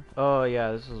heading over. Oh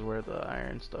yeah, this is where the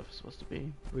iron stuff is supposed to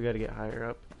be. We gotta get higher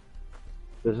up.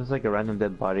 There's just like a random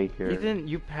dead body here. Ethan,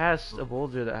 you passed a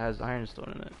boulder that has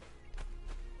ironstone in it.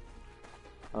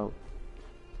 Oh.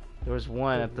 There was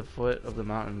one at the foot of the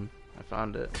mountain. I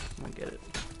found it. I'm gonna get it.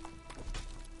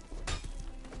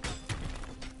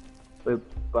 Wait,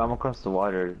 but I'm across the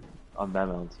water on that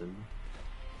mountain.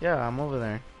 Yeah, I'm over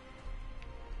there.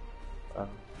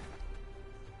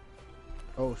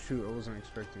 Oh shoot, I wasn't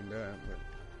expecting that,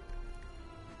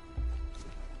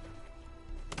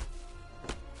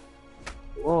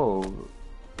 but... Whoa,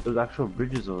 there's actual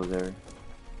bridges over there.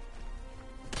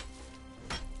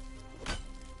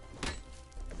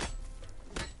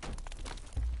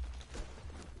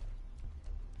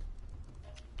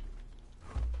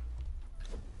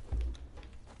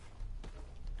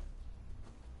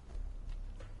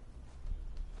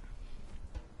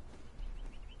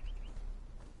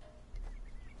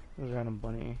 There's a random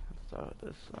bunny at the top of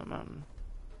this mountain.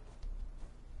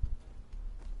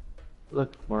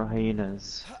 Look, more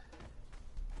hyenas.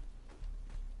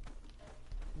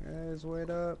 Guys, wait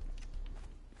up.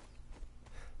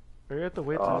 Are you at the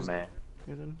wait Oh to man,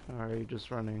 Ethan? Or are you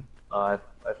just running? I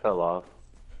fell off.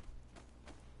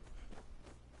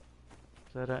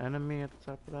 Is that an enemy at the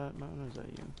top of that mountain, or is that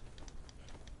you?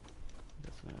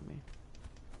 That's an enemy.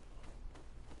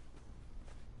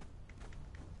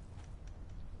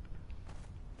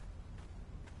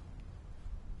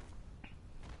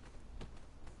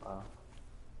 Wow.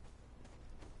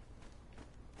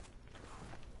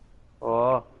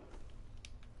 Oh,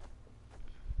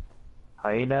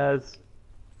 hyenas.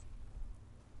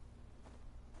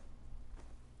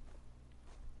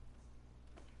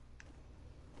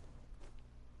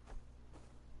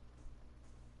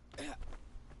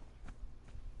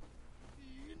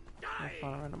 I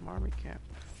found a random army camp.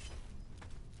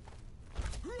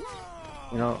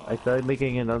 You know, I tried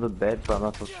making another bed, but I'm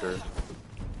not so sure.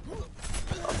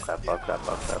 Oh crap, oh crap,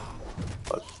 oh crap.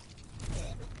 Fuck.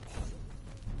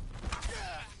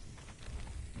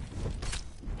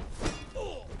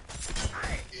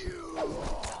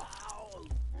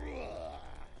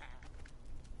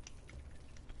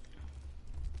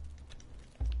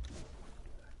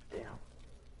 Damn.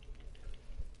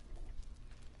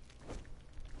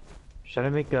 Should I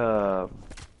make a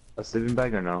sleeping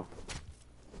bag or no?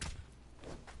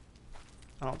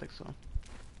 I don't think so.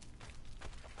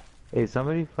 Hey,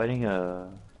 somebody fighting a...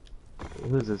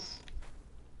 Who's this?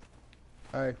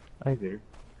 Hi. Hi there.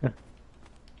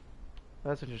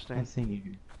 That's interesting. Nice seeing you.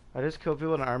 I just killed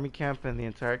people in an army camp and the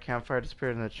entire campfire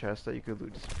disappeared and the chest that you could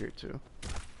loot disappeared too.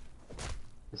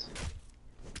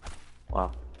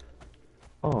 Wow.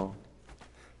 Oh.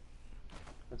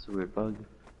 That's a weird bug.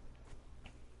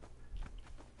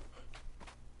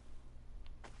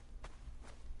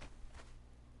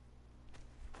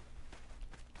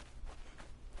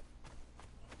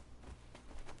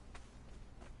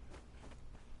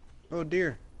 Oh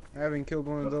dear, I haven't killed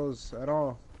one of those at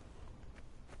all.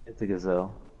 It's a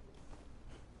gazelle.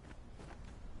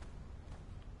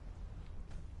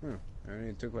 I mean,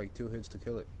 it took like 2 hits to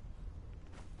kill it.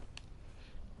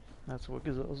 That's what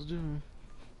gazelles do.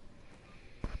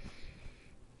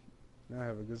 Now I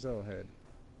have a gazelle head.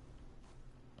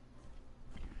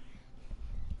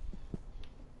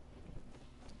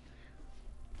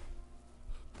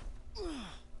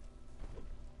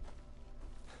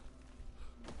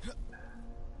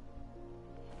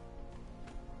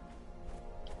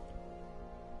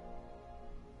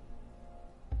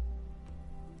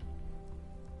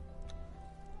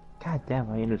 God damn,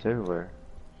 hyenas everywhere.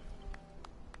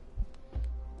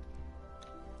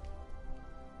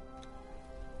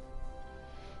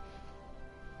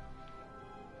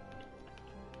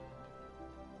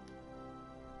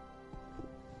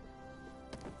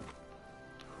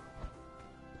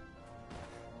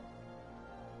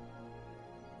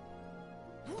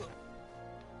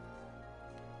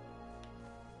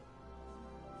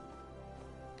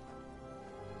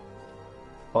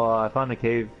 Oh, I found a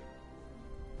cave.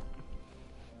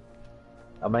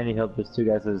 I might need help. There's two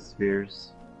guys with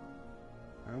spheres.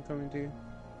 I'm coming to you.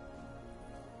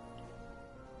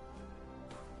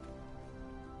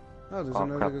 Oh, there's Oh,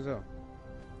 another crap. gazelle.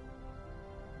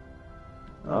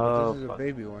 Oh, but Oh, this is a fuck.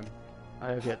 baby one.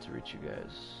 I have yet to reach you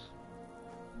guys.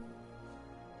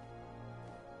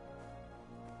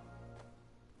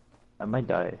 I might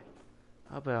die.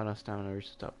 How about on a stamina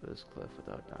reach the top of this cliff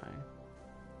without dying?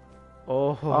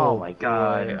 Oh, Oh my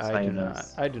God, boy, it's I do not.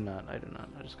 hyenas. I do not. I do not.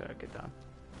 I just gotta get down.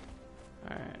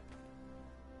 Alright.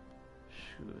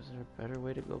 Shoot, is there a better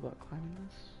way to go about climbing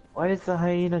this? Why is the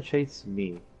hyena chasing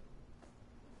me?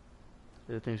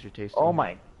 The things you're tasting. Oh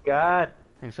my God.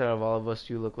 Thanks out of all of us,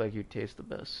 you look like you taste the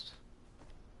best.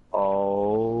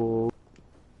 Oh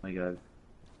my God.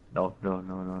 No, no,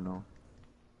 no, no, no.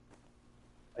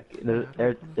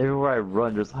 Everywhere I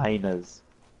run, there's hyenas.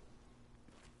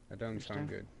 That doesn't sound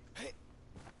good.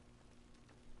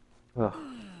 Ugh.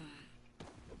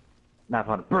 Not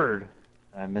on a bird.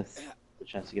 I missed the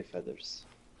chance to get feathers.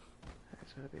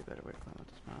 There's gotta be a better way to climb up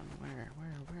this mountain.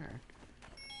 Where?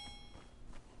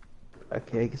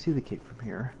 Okay, I can see the cave from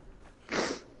here.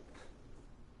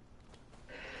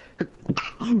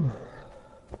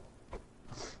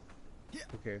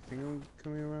 Okay, I think I'm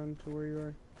coming around to where you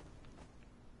are.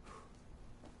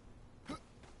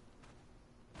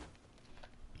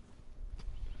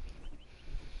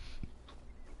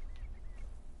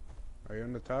 Are you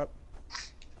on the top?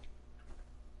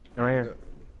 Right here.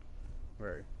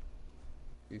 Where?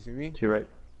 You see me? To your right.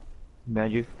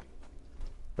 Behind you.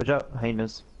 Watch out,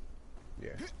 hyenas.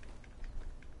 Yeah.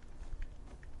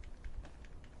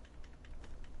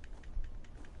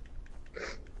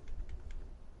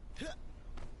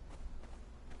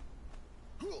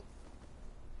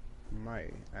 My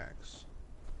axe.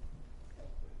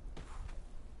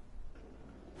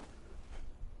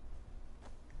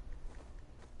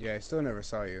 Yeah, I still never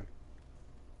saw you.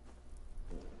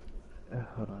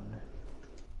 Hold on.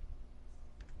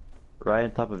 Right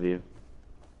on top of you.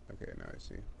 Okay, now I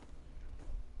see.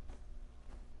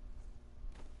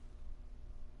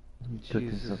 Took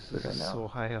Jesus, himself this right is now. so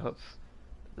high up.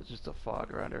 There's just a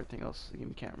fog around everything else. The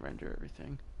game can't render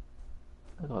everything.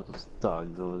 Look at all those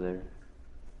dogs over there.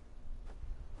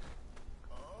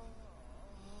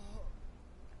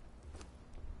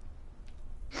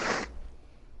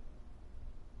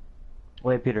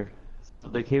 Wait, Peter.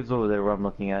 The cave's over there where I'm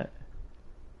looking at.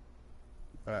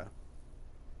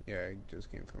 Yeah, I just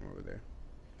came from over there.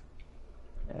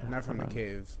 Yeah, Not from the hold on.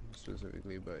 cave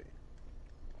specifically, but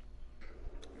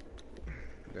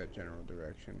that general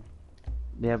direction.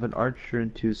 They have an archer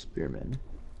and two spearmen.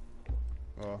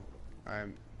 Well, I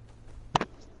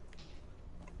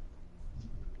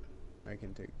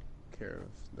can take care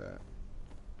of that.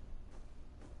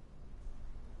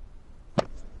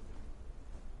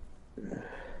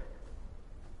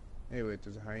 Hey, wait,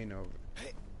 there's a hyena over.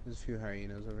 There's a few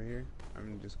hyenas over here.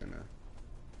 I'm just gonna.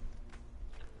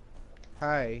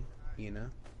 Hi, hyena.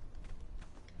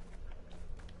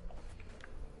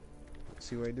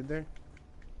 See what I did there?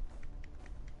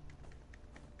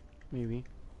 Maybe.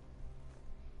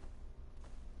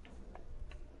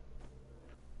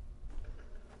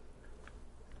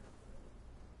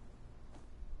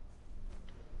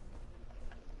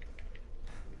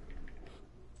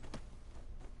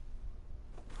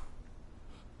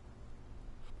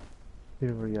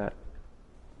 Peter, where you at?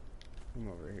 I'm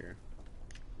over here.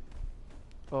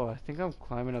 Oh, I think I'm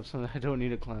climbing up something I don't need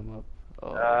to climb up.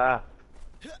 Oh. Ah!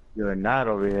 You're not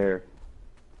over here.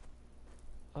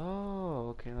 Oh,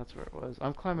 okay, that's where it was.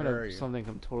 I'm climbing Where are up you? something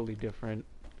totally different.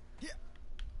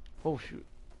 Oh shoot.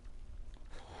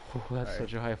 Oh, that's Hi.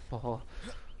 such a high fall.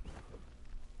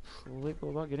 Slowly go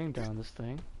about getting down this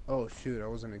thing. Oh shoot, I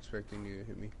wasn't expecting you to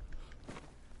hit me.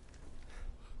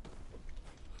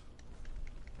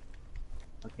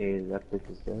 Okay, that place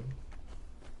is dead.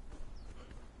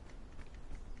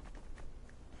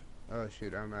 Oh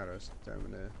shoot, I'm out of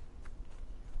stamina.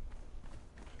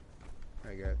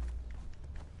 I got.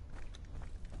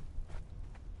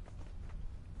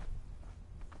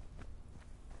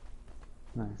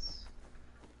 Nice.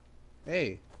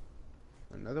 Hey!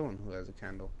 Another one who has a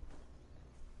candle.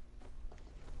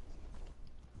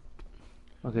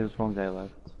 Okay, there's one guy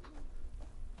left.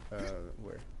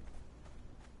 Where?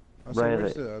 Also, Right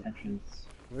where's at the entrance.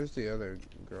 where's the other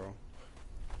girl?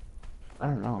 I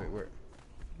don't know. Wait, where?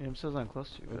 It says I'm close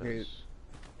to you guys. Okay.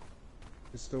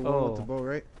 It's the one with the Oh. bow,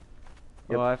 right?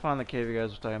 Yep. Oh, I found the cave you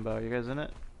guys were talking about. You guys in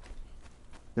it?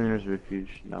 Sinner's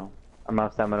Refuge. No. I'm out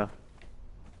of stamina.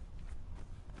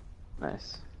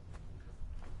 Nice.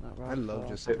 That I rock love fall.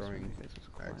 just That's throwing when you guys was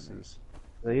climbing. axes. Is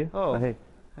that you? Oh. Hey.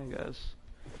 Hey guys.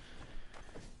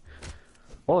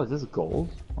 Oh, is this gold?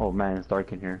 Oh man, it's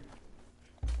dark in here.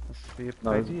 That's the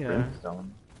No, it's idea.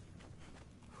 brimstone.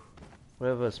 What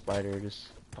if a spider just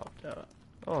popped out?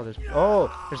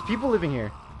 There's people living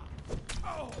here.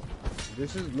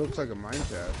 This looks like a mine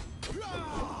shaft.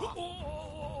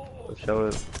 Show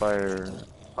it fire.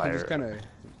 I just kind of.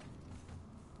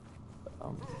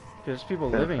 There's people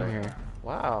Fair living play. here.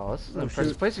 Wow, this is an Oh,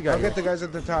 impressive shoot. place you got I'll here. get the guys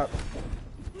at the top.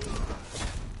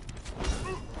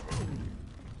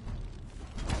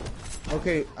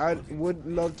 Okay, I would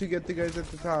love to get the guys at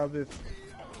the top if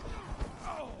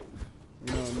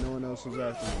no one else was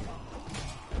after me.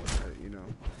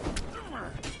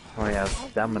 Oh yeah,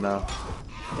 stamina.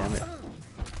 Damn it.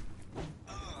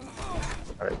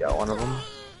 Alright, got one of them.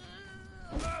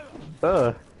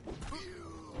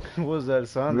 What was that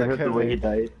sound? You That heard the kind way he of...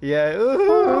 died. Yeah.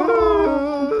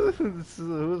 Who's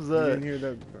You that? didn't hear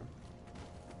that?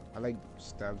 I like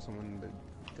stabbed someone in the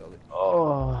gullet.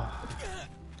 Oh,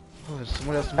 Oh, there's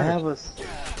someone else in I here. have a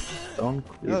stone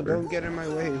cleaver. No, don't get in my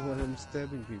way when I'm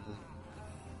stabbing people.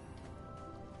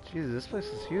 Jesus, this place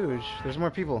is huge. There's more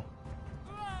people.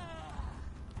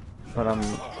 But I'm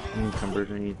encumbered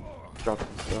and he dropped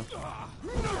some stuff.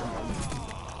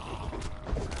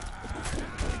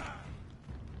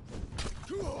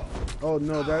 Oh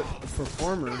no, that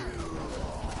performer.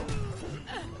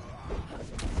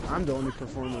 I'm the only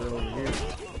performer over here.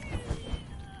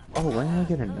 Oh, when did I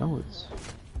get a note?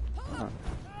 Huh.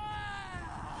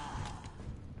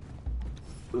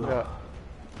 Yeah.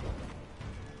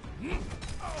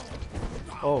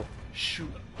 Oh, shoot.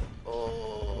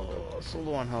 Oh, so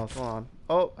low on health. Hold on.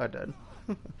 Oh, I died.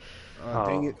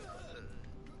 Dang it.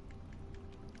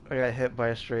 I got hit by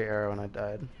a stray arrow and I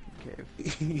died.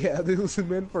 Cave. Yeah, this wasn't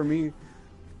meant for me.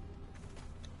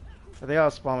 I think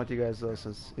I'll spawn with you guys though,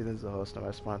 since Ethan's the host and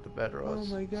I spawn at the bedrock. Oh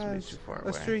my gosh. Too far A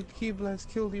away. stray key blast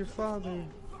killed your father.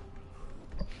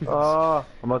 Oh,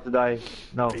 I'm about to die.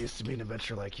 No. I used to be an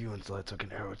adventurer like you until I took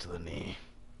an arrow to the knee.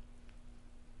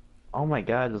 Oh my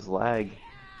god, just lag.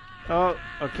 Oh,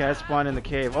 okay, I spawned in the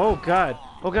cave. Oh god!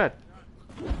 Oh god!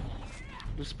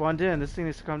 We spawned in. This thing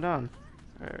needs to come down.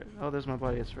 Alright. Oh, there's my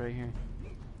body. It's right here.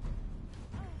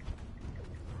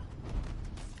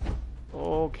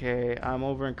 Okay, I'm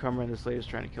over encumbering. This lady's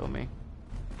trying to kill me.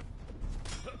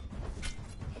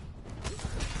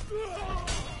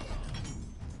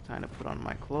 Time to put on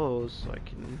my clothes so I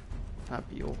can not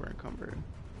be over encumbered.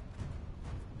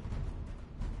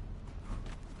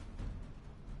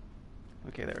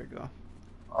 Okay, there we go.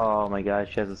 Oh my god,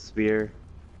 she has a spear.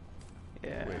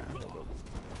 Yeah. Wait, hold up.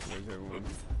 Where's everyone?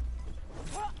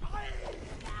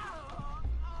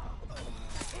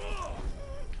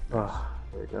 Oh,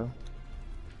 there we go.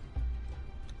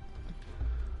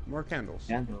 More candles.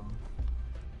 Candle.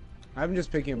 I'm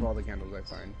just picking up all the candles I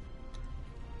find.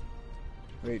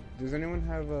 Wait, does anyone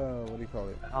have what do you call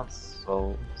it? Not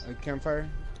so. A campfire?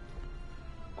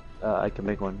 I can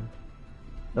make one.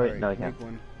 No, wait, Alright, no, I can't. make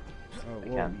one. Oh, I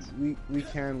well, can't. we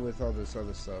can with all this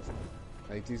other stuff.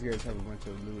 Like these guys have a bunch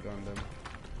of loot on them.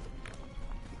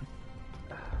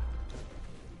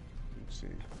 Let's see.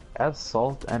 I have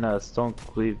salt and a stone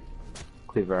cleaver.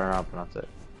 I don't know how to pronounce it.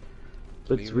 It's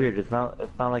Cleaver? weird. It's not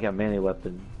like a melee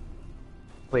weapon.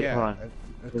 Wait, Yeah, hold on.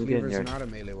 A Let me get in cleaver is here. not a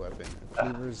melee weapon. A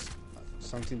cleaver is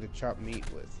something to chop meat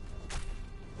with.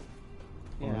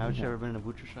 Yeah, haven't you ever been in a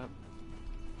butcher shop?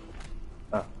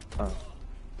 Oh.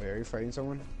 Wait, are you fighting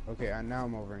someone? Okay, now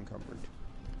I'm over encumbered.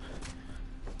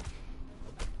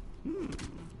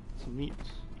 Some meat.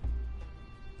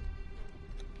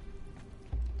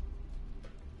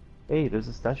 Hey, there's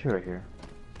a statue right here.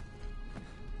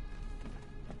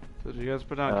 So did you guys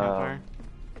put down a campfire?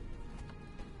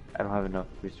 I don't have enough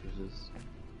resources.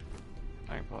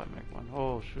 I can probably make one.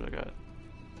 Oh shoot, I got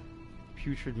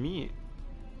putrid meat.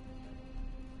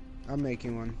 I'm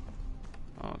making one.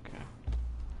 Okay.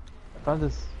 I found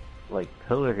this like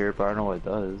pillar here, but I don't know what it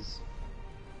does.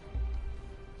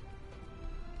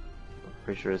 I'm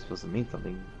pretty sure it's supposed to mean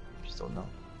something. I just don't know.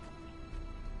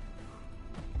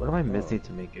 What am I missing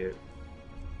to make it?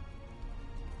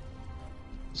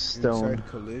 Stone. Inside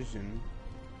collision.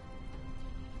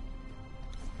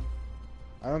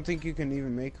 I don't think you can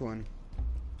even make one.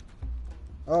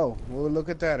 Oh, well look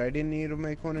at that. I didn't need to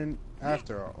make one in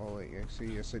after all. Oh wait,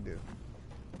 actually yes I do.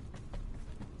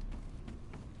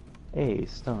 Hey,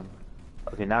 stone.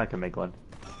 Okay, now I can make one.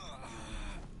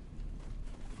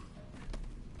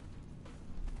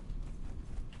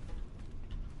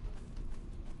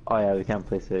 Oh yeah, we can't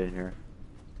place it in here.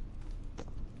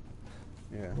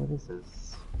 Yeah. What is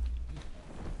this?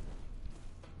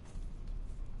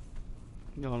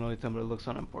 You don't know anything, but it looks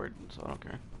unimportant, so I don't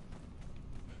care.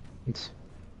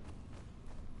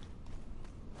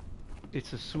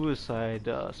 It's a suicide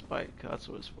spike. That's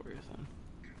what it's for, Ethan.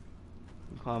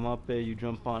 You climb up it, you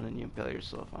jump on it, and you impale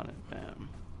yourself on it. Bam.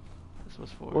 That's what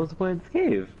it's for. What's the point of this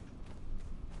cave?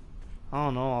 I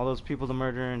don't know, all those people to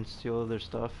murder and steal their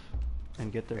stuff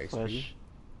and get their XP? flesh.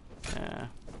 Yeah.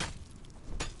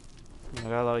 I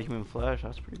got a lot of human flesh,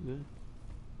 that's pretty good.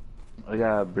 I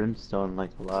got brimstone like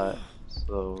a lot,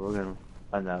 so we're gonna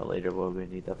find out later what we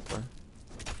need that for.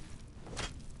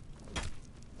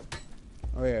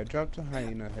 Oh yeah, drop the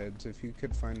hyena heads. If you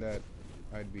could find that,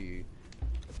 I'd be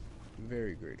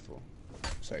very grateful.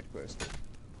 Side quest.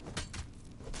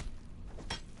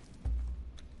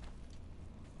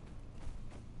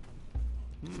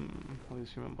 All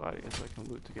these human bodies I can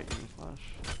loot to get human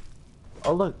flesh.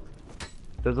 Oh look,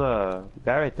 there's a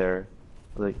guy right there,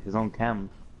 with, like his own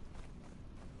camp.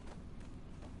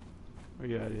 Where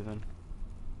you at, Ethan?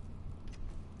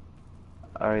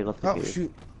 Alright, let's Oh go.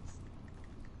 shoot!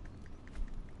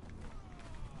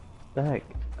 The heck?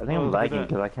 I think Oh, I'm look at lagging that.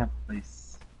 because I can't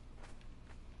place.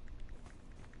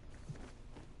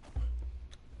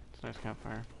 It's a nice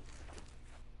campfire.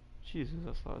 Jesus,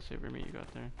 that's a lot of saber meat you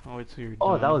got there. Oh, wait till you're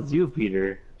Oh, done. that was you,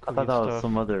 Peter. I Cooking thought that was stuff.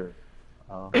 some other.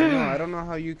 Oh. No, I don't know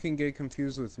how you can get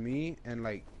confused with me and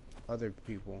like other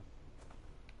people.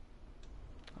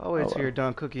 Oh, wait Oh, till well. you're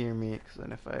done cooking your meat, because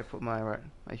then if I put my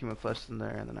human flesh in there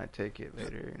and then I take it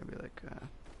later, you're gonna be like,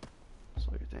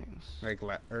 sell your things. Like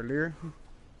earlier.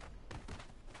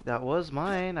 That was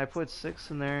mine. I put 6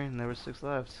 in there and there was 6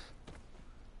 left.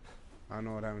 I don't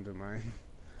know what happened to mine.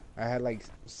 I had like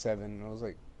 7. And I was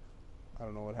like, I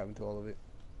don't know what happened to all of it.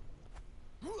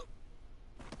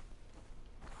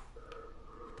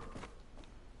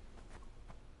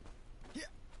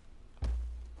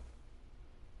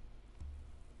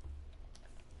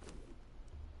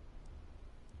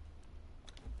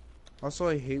 Also,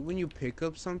 I hate when you pick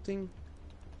up something,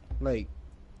 like,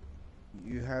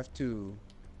 you have to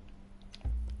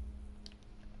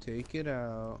take it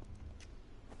out,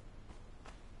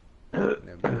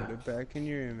 then put it back in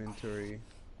your inventory.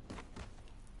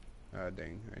 Ah,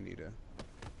 dang, I need a...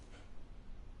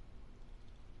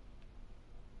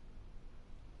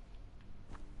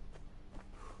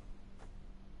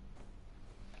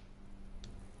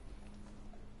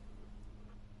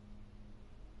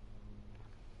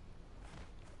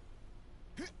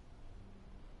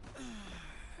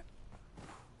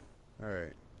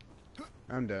 Alright.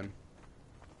 I'm done.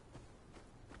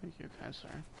 Thank you, kind sir.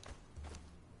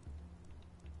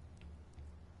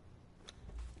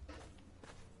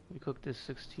 We cooked this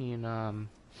 16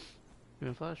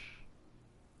 human flesh.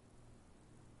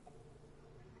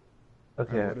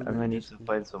 Okay, what I'm do we gonna need just- to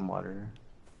find some water.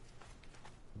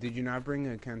 Did you not bring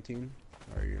a canteen?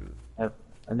 Or you...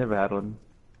 I never had one.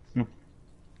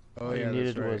 Oh all yeah, you needed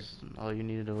that's right. was all you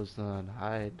needed was the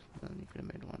hide, and you could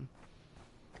have made one.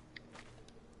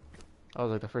 I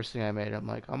was like the first thing I made. I'm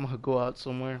like, I'm gonna go out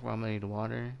somewhere where I'm gonna need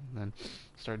water, and then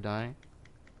start dying.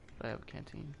 But I have a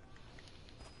canteen.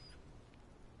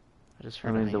 I just I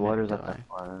heard mean, a the hyena water's die. not that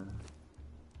far.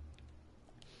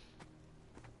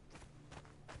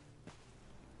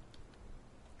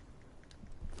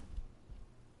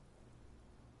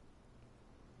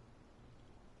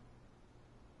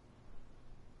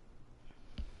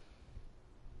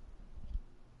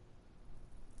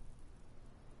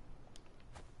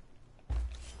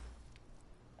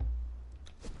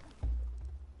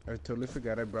 I totally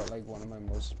forgot I brought like one of my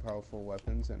most powerful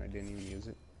weapons and I didn't even use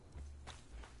it.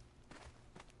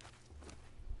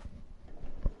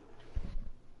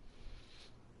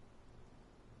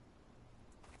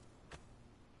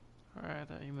 Alright,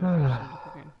 that human flesh started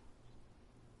cooking.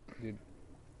 Dude,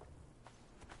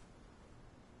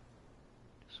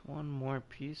 Just one more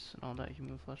piece, and all that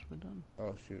human flesh will be done.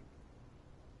 oh shoot.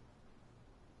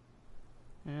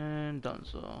 And done.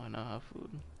 So I now have food.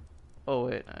 Oh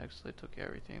wait, I actually took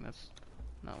everything. That's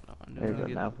not what I want to do. There's I'll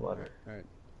get- enough water. Alright.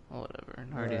 Oh, whatever. I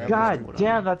Alright, already I have got food God on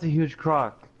damn, me. that's a huge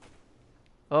croc.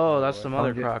 Oh, Wait, that's what? some other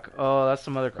Okay. croc. Oh, that's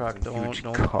some other croc. That's a huge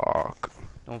Don't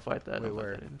fight that. Wait, Don't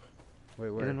where? fight that. Wait,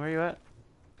 where? Ethan, where you at?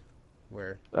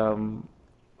 Where? I'm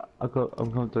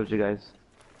coming towards you guys.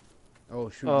 Oh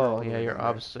shoot. you're all Oh the yeah, way you're down there.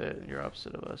 opposite. You're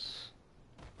opposite of us.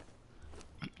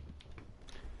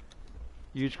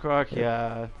 Huge croc,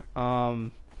 yeah.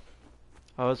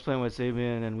 I was playing with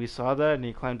Fabian and we saw that and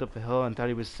he climbed up a hill and thought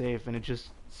he was safe and it just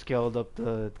scaled up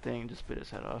the thing, just bit his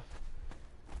head off.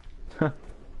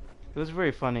 It was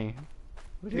very funny.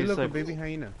 But he Hey was look, a like, baby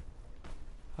hyena.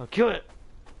 I'll kill it!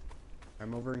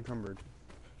 I'm over encumbered.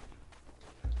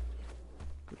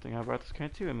 Good thing I brought this can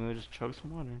too. I mean, we just chug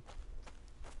some water.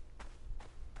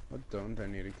 What don't I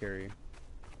need to carry?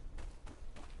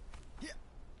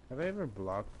 Have I ever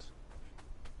blocked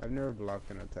I've never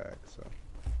blocked an attack, so.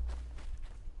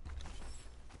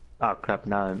 Oh crap!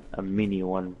 Now a mini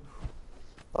one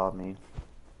saw me.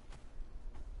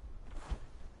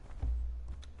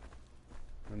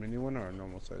 A mini one or a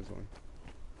normal size one?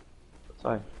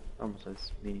 Sorry, almost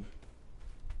says mini.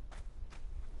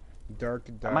 Dark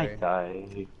dye. I might die.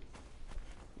 Yeah,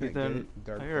 Ethan, get it,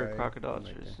 dark I hear a dye, crocodile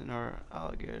something like chasing or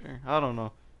alligator. I don't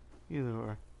know. Either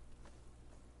or.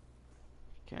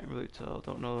 Can't really tell.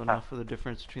 Don't know enough of the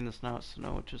difference between the snouts to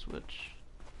know which is which.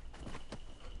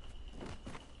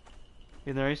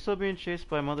 Ethan, are you still being chased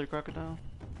by Mother Crocodile?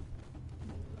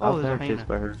 I was there's a never hyena. chased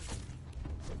by her.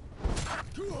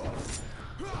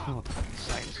 Oh, the fucking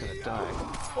sign's gonna die.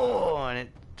 Oh, and it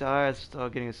died still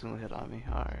getting a single hit on me.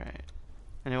 Alright.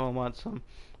 Anyone want some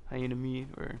hyena meat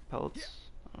or pellets?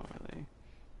 Oh, really?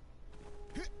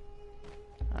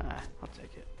 Ah, I'll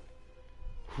take it.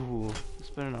 Ooh, it's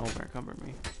better not over encumber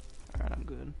me. Alright, I'm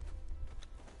good.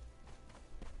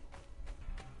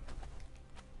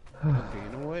 Okay,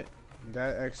 you know what?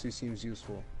 That actually seems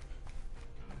useful.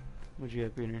 What'd you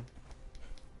get, Peter?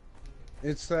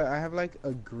 It's I have like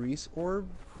a grease orb.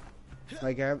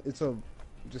 Like it's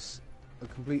just a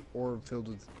complete orb filled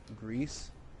with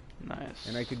grease, Nice.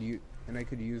 and I could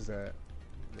use that,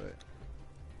 but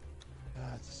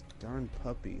this darn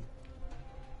puppy.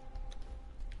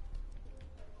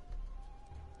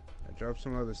 I dropped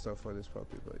some other stuff for this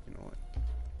puppy, but you know what?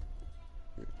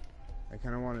 Here. I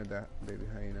kind of wanted that baby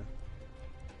hyena.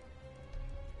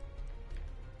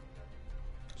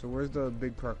 So where's the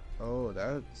big croc? Oh,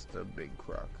 that's the big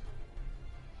croc.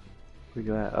 We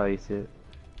got. Oh, you see it?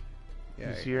 Yeah,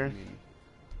 You see her? I mean,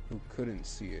 who couldn't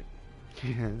see it?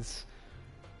 Yes.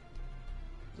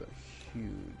 It's a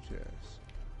huge ass.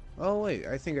 Oh wait,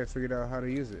 I think I figured out how to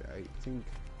use it. I think.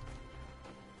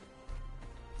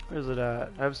 Where's it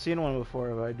at? I've seen one before,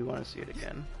 but I do want to see it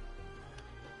again.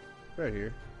 Right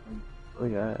here. We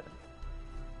got.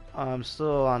 I'm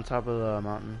still on top of the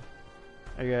mountain.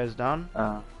 Are you guys down?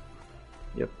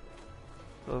 Yep.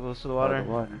 Go close to the water? The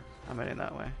water. I'm heading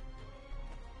that way.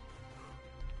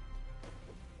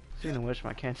 Speaking of which,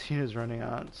 my canteen is running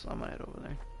out, so I might head over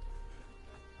there.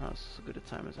 Oh, it's as good a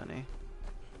time as any.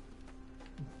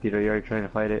 Peter, you already trying to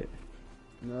fight it?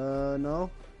 No.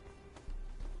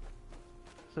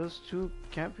 Those two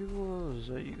camp people, or is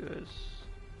that you guys?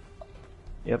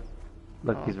 Yep.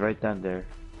 Look, Oh. he's right down there.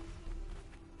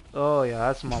 Oh yeah,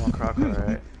 that's Mama Crocodile,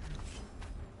 right?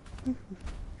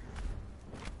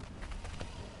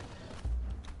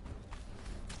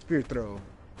 Spear throw.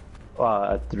 Wow,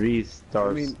 a 3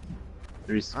 stars. I mean,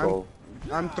 3 skull.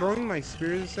 I'm throwing my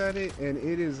spears at it, and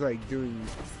it is like doing.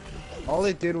 All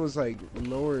it did was like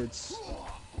lower its.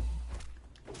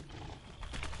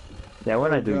 Yeah, we're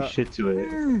Oh, not doing God. shit to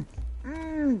it.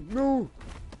 No,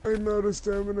 I'm out of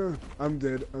stamina. I'm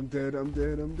dead. I'm dead. I'm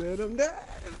dead. I'm dead. I'm dead.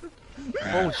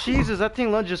 Oh Jesus, that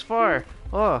thing lunges far.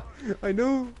 Oh, I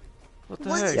know. what the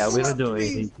What? heck? Yeah, we don't Slap do me.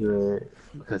 anything to it.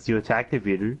 Because you attacked it,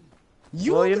 Peter.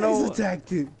 You Well, you guys know-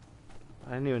 attacked it.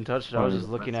 I didn't even touch it. I was just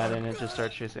looking at it and it just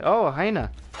started chasing. Oh, a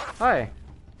hyena. Hi.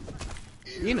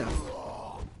 You know.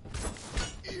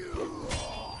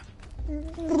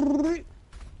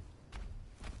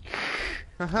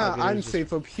 Haha, Okay, I'm there's just-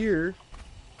 safe up here.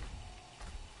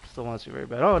 Still wants you very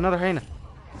bad. Oh, another hyena.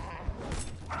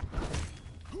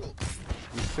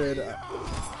 You said. Is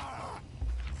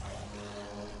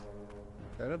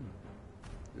that a.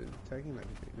 Attacking like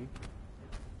a baby?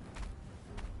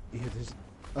 Yeah,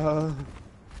 there's.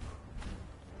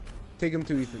 Take him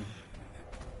to Ethan.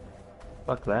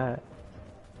 Fuck that.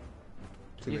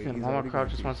 Too late, Ethan, he's Mama already Croc gonna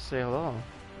just be- wants to say hello.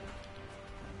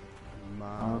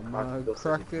 Mama Croc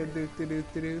Croc. goes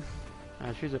Do.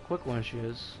 She's a quick one, she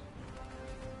is.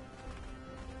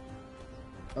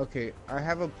 Okay, I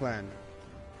have a plan.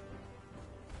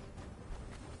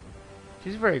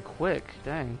 She's very quick.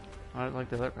 Dang. I like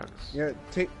the other crocs. Yeah,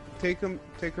 take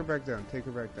her back down. Take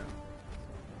her back down.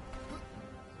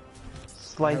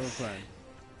 I have a Slice. plan.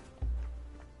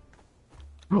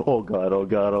 Oh god, oh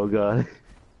god, oh god.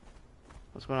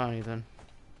 What's going on, Ethan?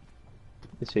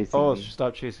 It's chasing Oh, me. she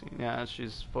stopped chasing. Yeah,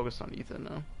 she's focused on Ethan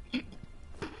now.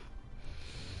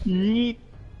 Yeet.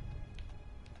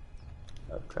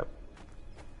 Oh crap.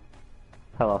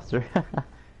 I lost her.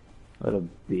 What a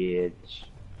bitch.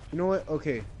 You know what?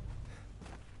 Okay.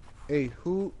 Hey,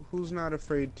 who's not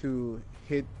afraid to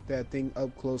hit that thing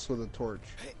up close with a torch?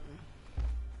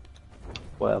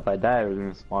 Well, if I die, we're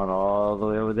gonna spawn all the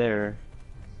way over there.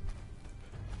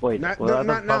 Wait, Not- well, no, that's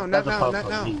not a now, prob- that's not a now, problem not for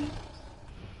now. me.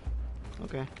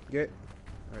 Okay.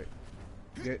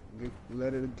 Alright.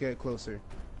 Let it get closer.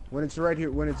 When it's right here,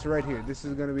 this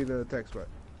is gonna be the attack spot.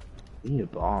 We need a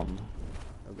bomb.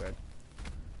 Oh god.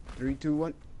 3, 2,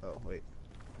 1. Oh wait.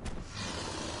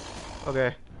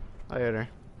 Okay. I hit her.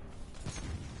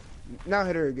 Now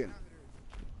hit her again.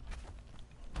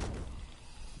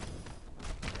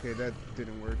 Okay, that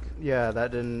didn't work. Yeah,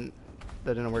 that didn't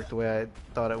work the way I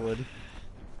thought it would.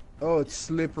 Oh, it's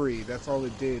slippery. That's all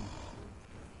it did.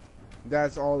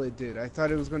 That's all it did. I thought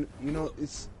it was gonna, you know,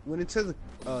 it's when it says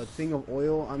a thing of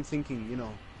oil, I'm thinking, you know,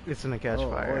 It's gonna catch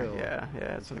fire. oil. Yeah,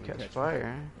 it's gonna catch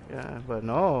fire. Yeah, but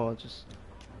no, it just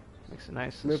makes it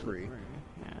nice and Slippery.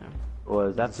 Yeah. Well,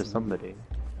 it's after somebody.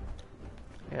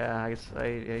 Yeah, I guess I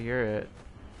hear it.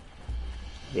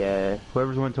 Yeah,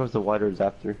 whoever's going towards the water is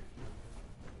after.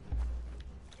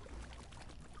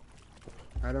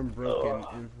 I done broke an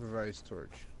improvised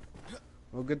torch.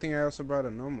 Well, good thing I also brought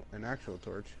an actual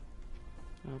torch.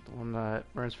 Not the one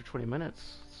that burns for 20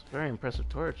 minutes. It's a very impressive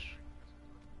torch.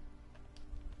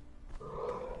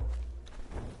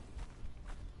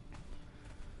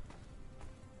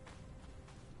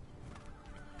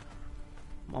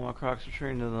 All my crocs are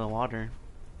turning into the water.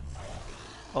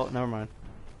 Oh, never mind.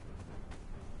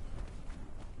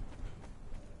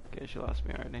 Okay, she lost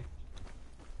me already.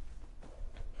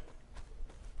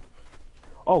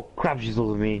 Oh crap, she's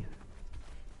over me.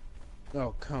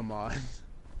 Oh, come on.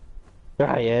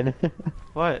 Ryan.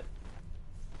 What?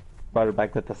 Brought her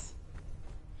back with us.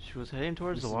 She was heading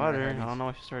towards This the is my water. I hiding don't know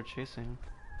why she started chasing.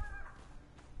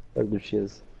 Look, there she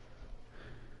is.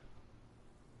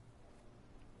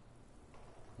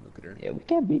 Look at her. Yeah, we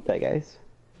can't beat that, guys.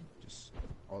 Just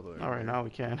all the way. All right, over now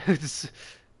we can.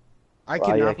 I Wow,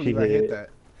 you cannot actually believe I hit hit it. that.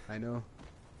 I know.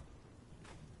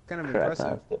 Kind of Crap,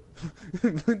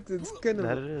 impressive. But it's kind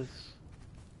That of. it is.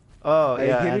 Oh I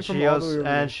yeah, hit it and from she all the way also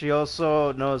over. she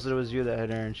also knows that it was you that hit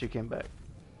her, and she came back.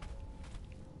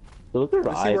 Look at her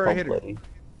Let's see eye where I hit her. playing.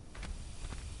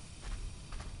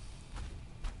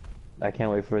 I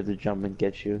can't wait for her to jump and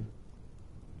get you.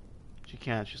 She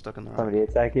can't. She's stuck in the rock. Somebody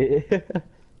attack it.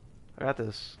 I got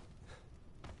this.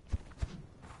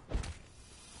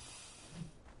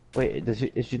 Wait,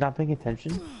 is she not paying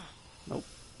attention?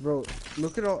 Bro,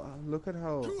 look at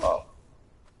how. Oh.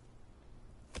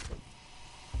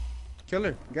 Kill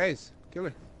her, guys. Kill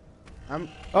her.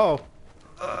 Oh.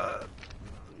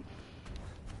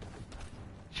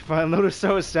 She finally noticed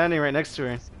I was standing right next to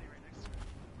her.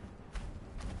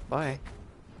 Bye.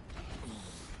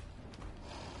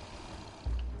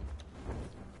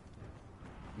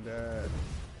 That.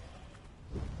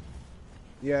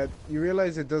 Yeah, you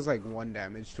realize it does like 1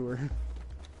 damage to her.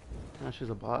 Now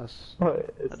she's a boss.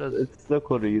 It's, does- it's so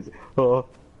cool to use it. Oh.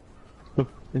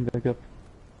 And back up.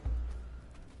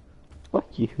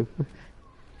 Fuck you.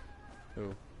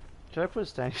 Oh. Should I put a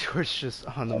standing torch just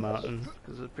on the mountain?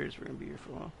 Because it appears we're gonna be here for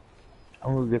a while.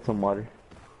 I'm gonna get some water.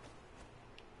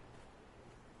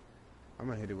 I'm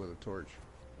gonna hit it with a torch.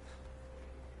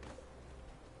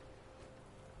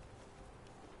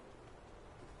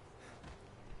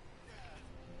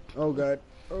 Oh god.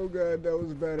 Oh god, that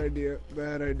was a bad idea.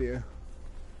 Bad idea.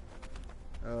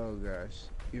 Oh gosh.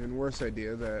 Even worse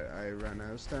idea that I ran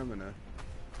out of stamina.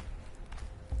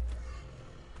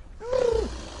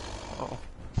 Oh.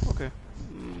 Okay.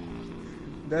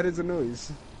 That is a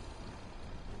noise.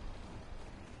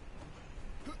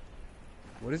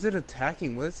 What is it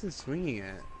attacking? What is it swinging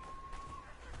at?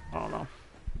 I don't know.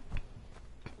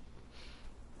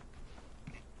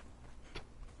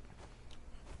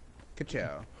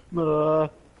 Ka-chow. No!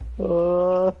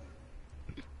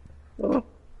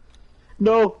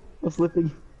 I'm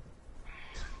slipping.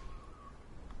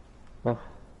 Oh.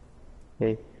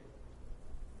 Hey,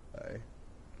 Hi.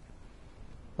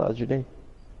 how's your day?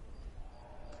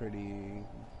 Pretty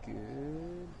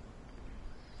good.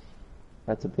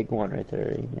 That's a big one right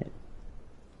there, ain't it?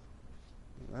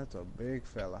 That's a big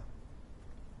fella.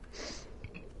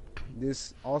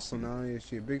 This also, not only is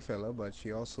she a big fella, but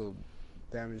she also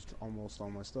damaged almost all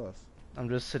my stuff. I'm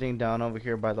just sitting down over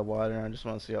here by the water, and I just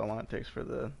want to see how long it takes for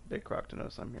the big croc to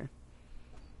notice I'm here.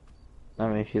 I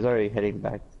mean, she's already heading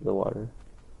back to the water.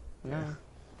 Yeah.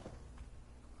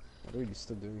 What are you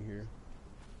still doing here?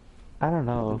 I don't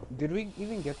know. Did we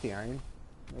even get the iron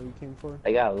that we came for?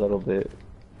 I got a little bit.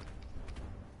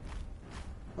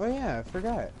 Oh yeah, I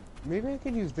forgot. Maybe I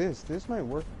could use this. This might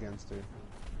work against her.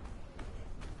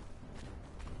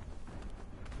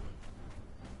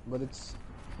 But it's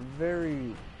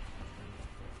very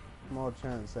small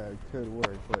chance that it could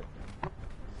work, but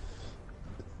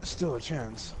still a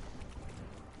chance.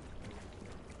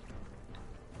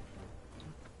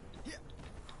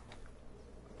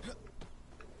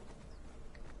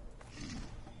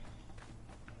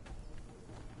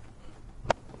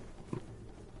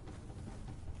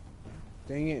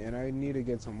 Dang it, and I need to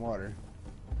get some water.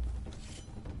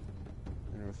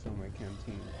 to fill my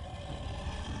canteen.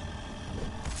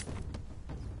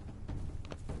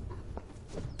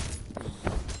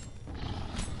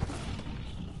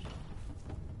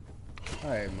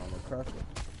 Alright, Mama Croc.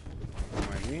 Don't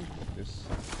mind me. Just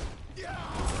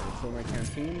fill my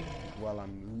canteen while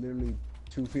I'm literally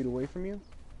 2 feet away from you.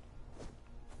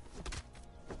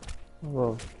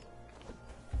 Whoa.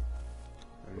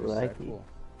 Or is that Lucky. cool?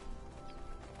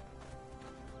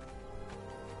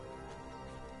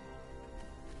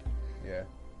 Yeah.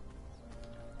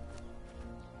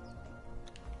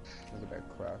 Look at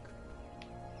that croc.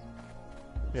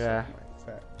 Yeah.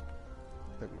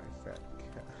 Took my fat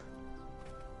cat.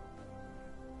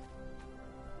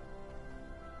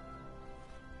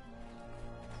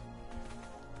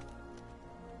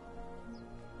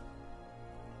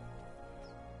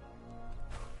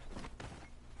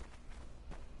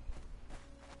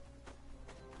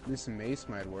 This mace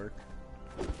might work.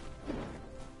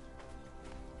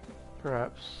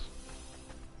 Perhaps.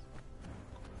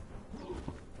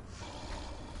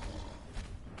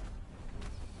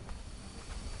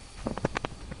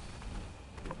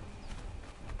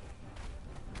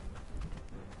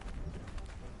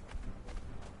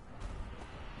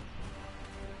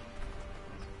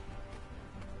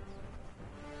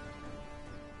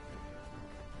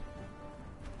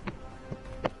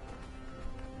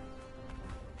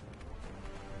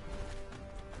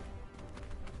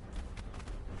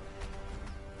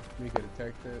 Make it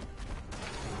attack that.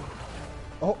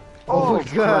 Oh! Oh my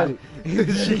god! Got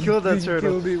She killed that He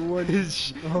turtle. killed it one.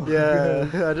 Oh, Yeah,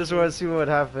 God. I just want to see what would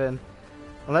happen.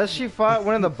 Unless she fought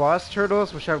one of the boss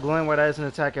turtles, which have glowing white eyes and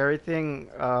attack everything,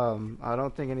 I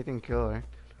don't think anything can kill her.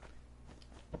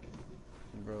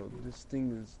 Bro, this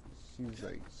thing is. She's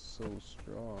like so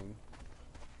strong.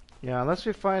 Yeah, unless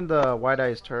we find the white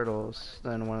eyes turtles,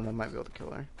 then one of them might be able to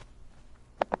kill her.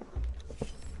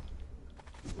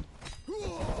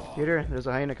 Get her, there's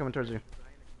a hyena coming towards you.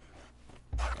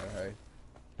 Alright.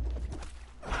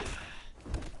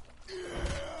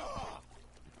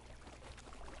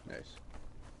 Nice.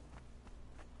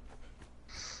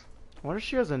 I wonder if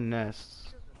she has a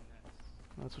nest.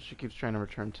 That's what she keeps trying to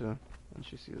return to when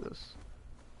she sees this.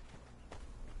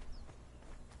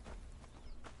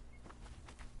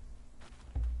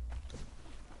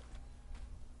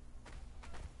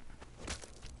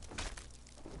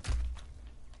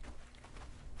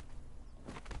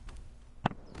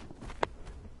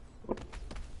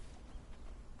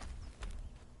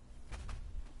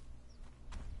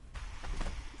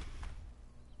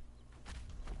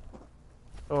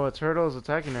 Oh, a turtle is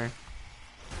attacking her.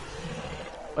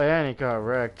 Oh yeah, and he got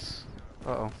wrecked.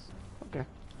 Uh-oh. Okay.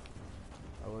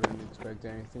 I wouldn't expect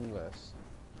anything less.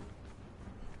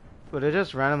 But it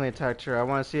just randomly attacked her. I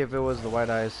want to see if it was the white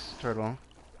eyes turtle.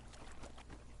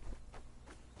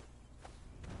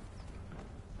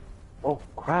 Oh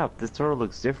crap, this turtle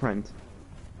looks different.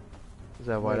 Is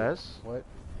that white Wait, eyes? What?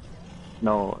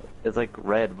 No, it's like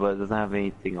red, but it doesn't have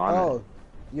anything on Oh,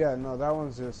 yeah, no, that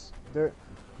one's just.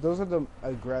 Those are the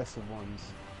aggressive ones.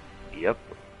 it. Yep.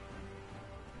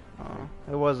 Oh,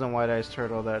 it wasn't white eyes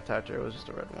turtle that attacked her. It was just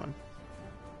a red one.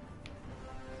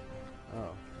 Oh.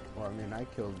 Well, I mean, I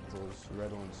killed those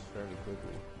red ones fairly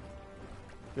quickly.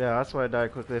 Yeah, that's why I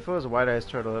died quickly. If it was a white eyes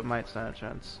turtle, it might stand a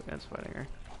chance against fighting her.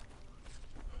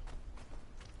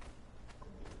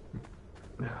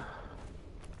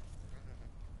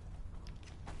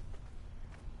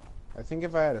 I think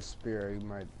if I had a spear, I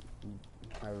might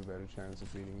have a better chance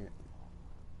of beating it.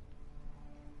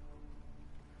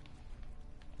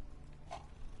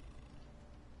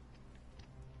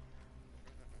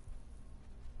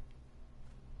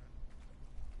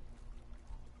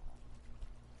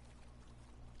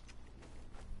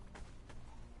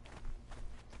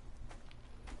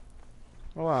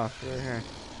 Oh wow, you're here.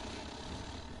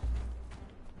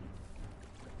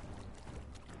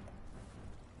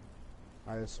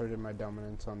 I asserted my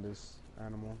dominance on this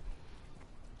animal.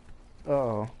 Uh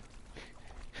oh.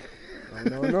 Oh,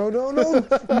 no, no, no, no!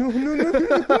 No, no, no,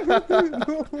 no,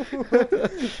 no!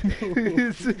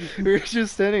 We were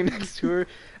just standing next to her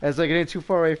as like getting too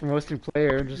far away from hosting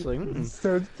player. I'm just like, It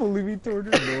starts pulling me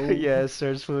toward her. No. yeah, it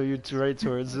starts pulling you right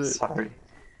towards it. Sorry.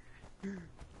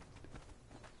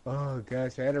 Oh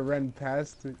gosh, I had to run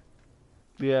past it.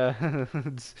 Yeah.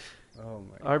 Oh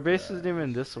my. Our base God. isn't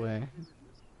even this way.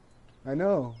 I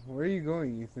know. Where are you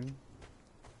going, Ethan?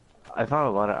 I found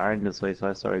a lot of iron this way, so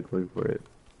I started going for it.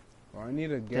 Well, I need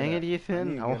to get. Dang it,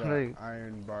 Ethan! I want wanna.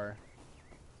 iron bar.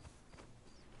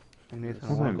 Ethan, I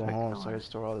Hold wanna on, go back home on. so I can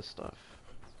store all this stuff.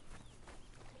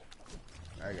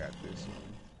 I got this one.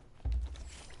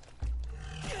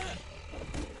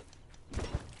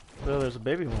 Oh, there's a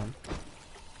baby one.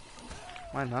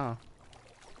 Why not?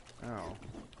 Ow.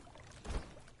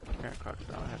 Here,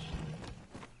 crocodile head.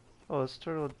 Oh, this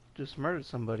turtle just murdered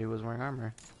somebody who was wearing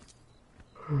armor.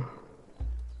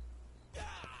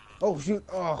 Oh shoot!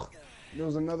 Oh, there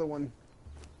was another one.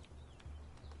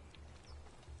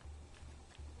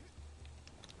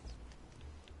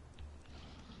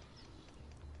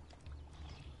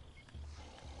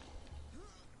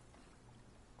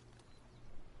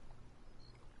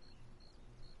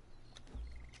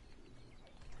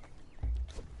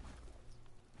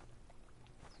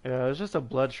 Yeah, it was just a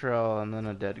blood trail and then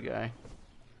a dead guy.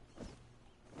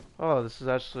 Oh, this is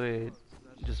actually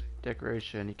just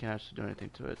decoration. You can't actually do anything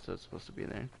to it, so it's supposed to be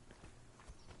there.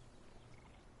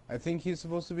 I think he's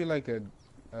supposed to be like a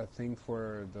thing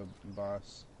for the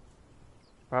boss.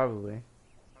 Probably.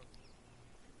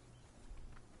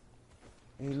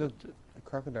 Hey, look,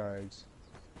 crocodile eggs.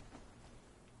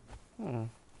 Oh,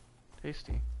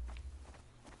 tasty.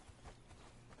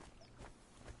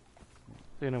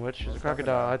 Speaking of which, there's a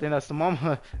crocodile. I think that's the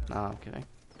mama. Nah, I'm kidding.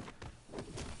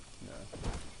 Yeah,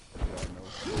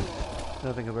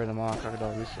 Nothing compared to mama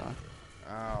crocodile we saw.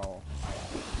 no. Ow.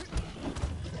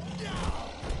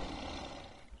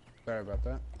 Sorry about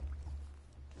that.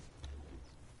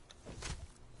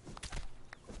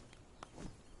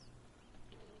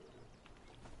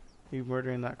 You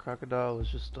murdering that crocodile was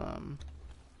just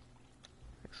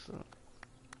excellent.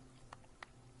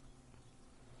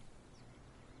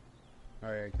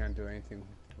 Oh yeah, I can't do anything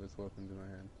with weapons in my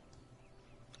hand.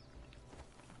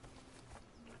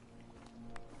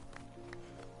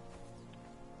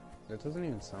 That doesn't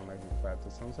even sound like a bat.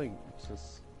 That sounds like it's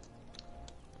just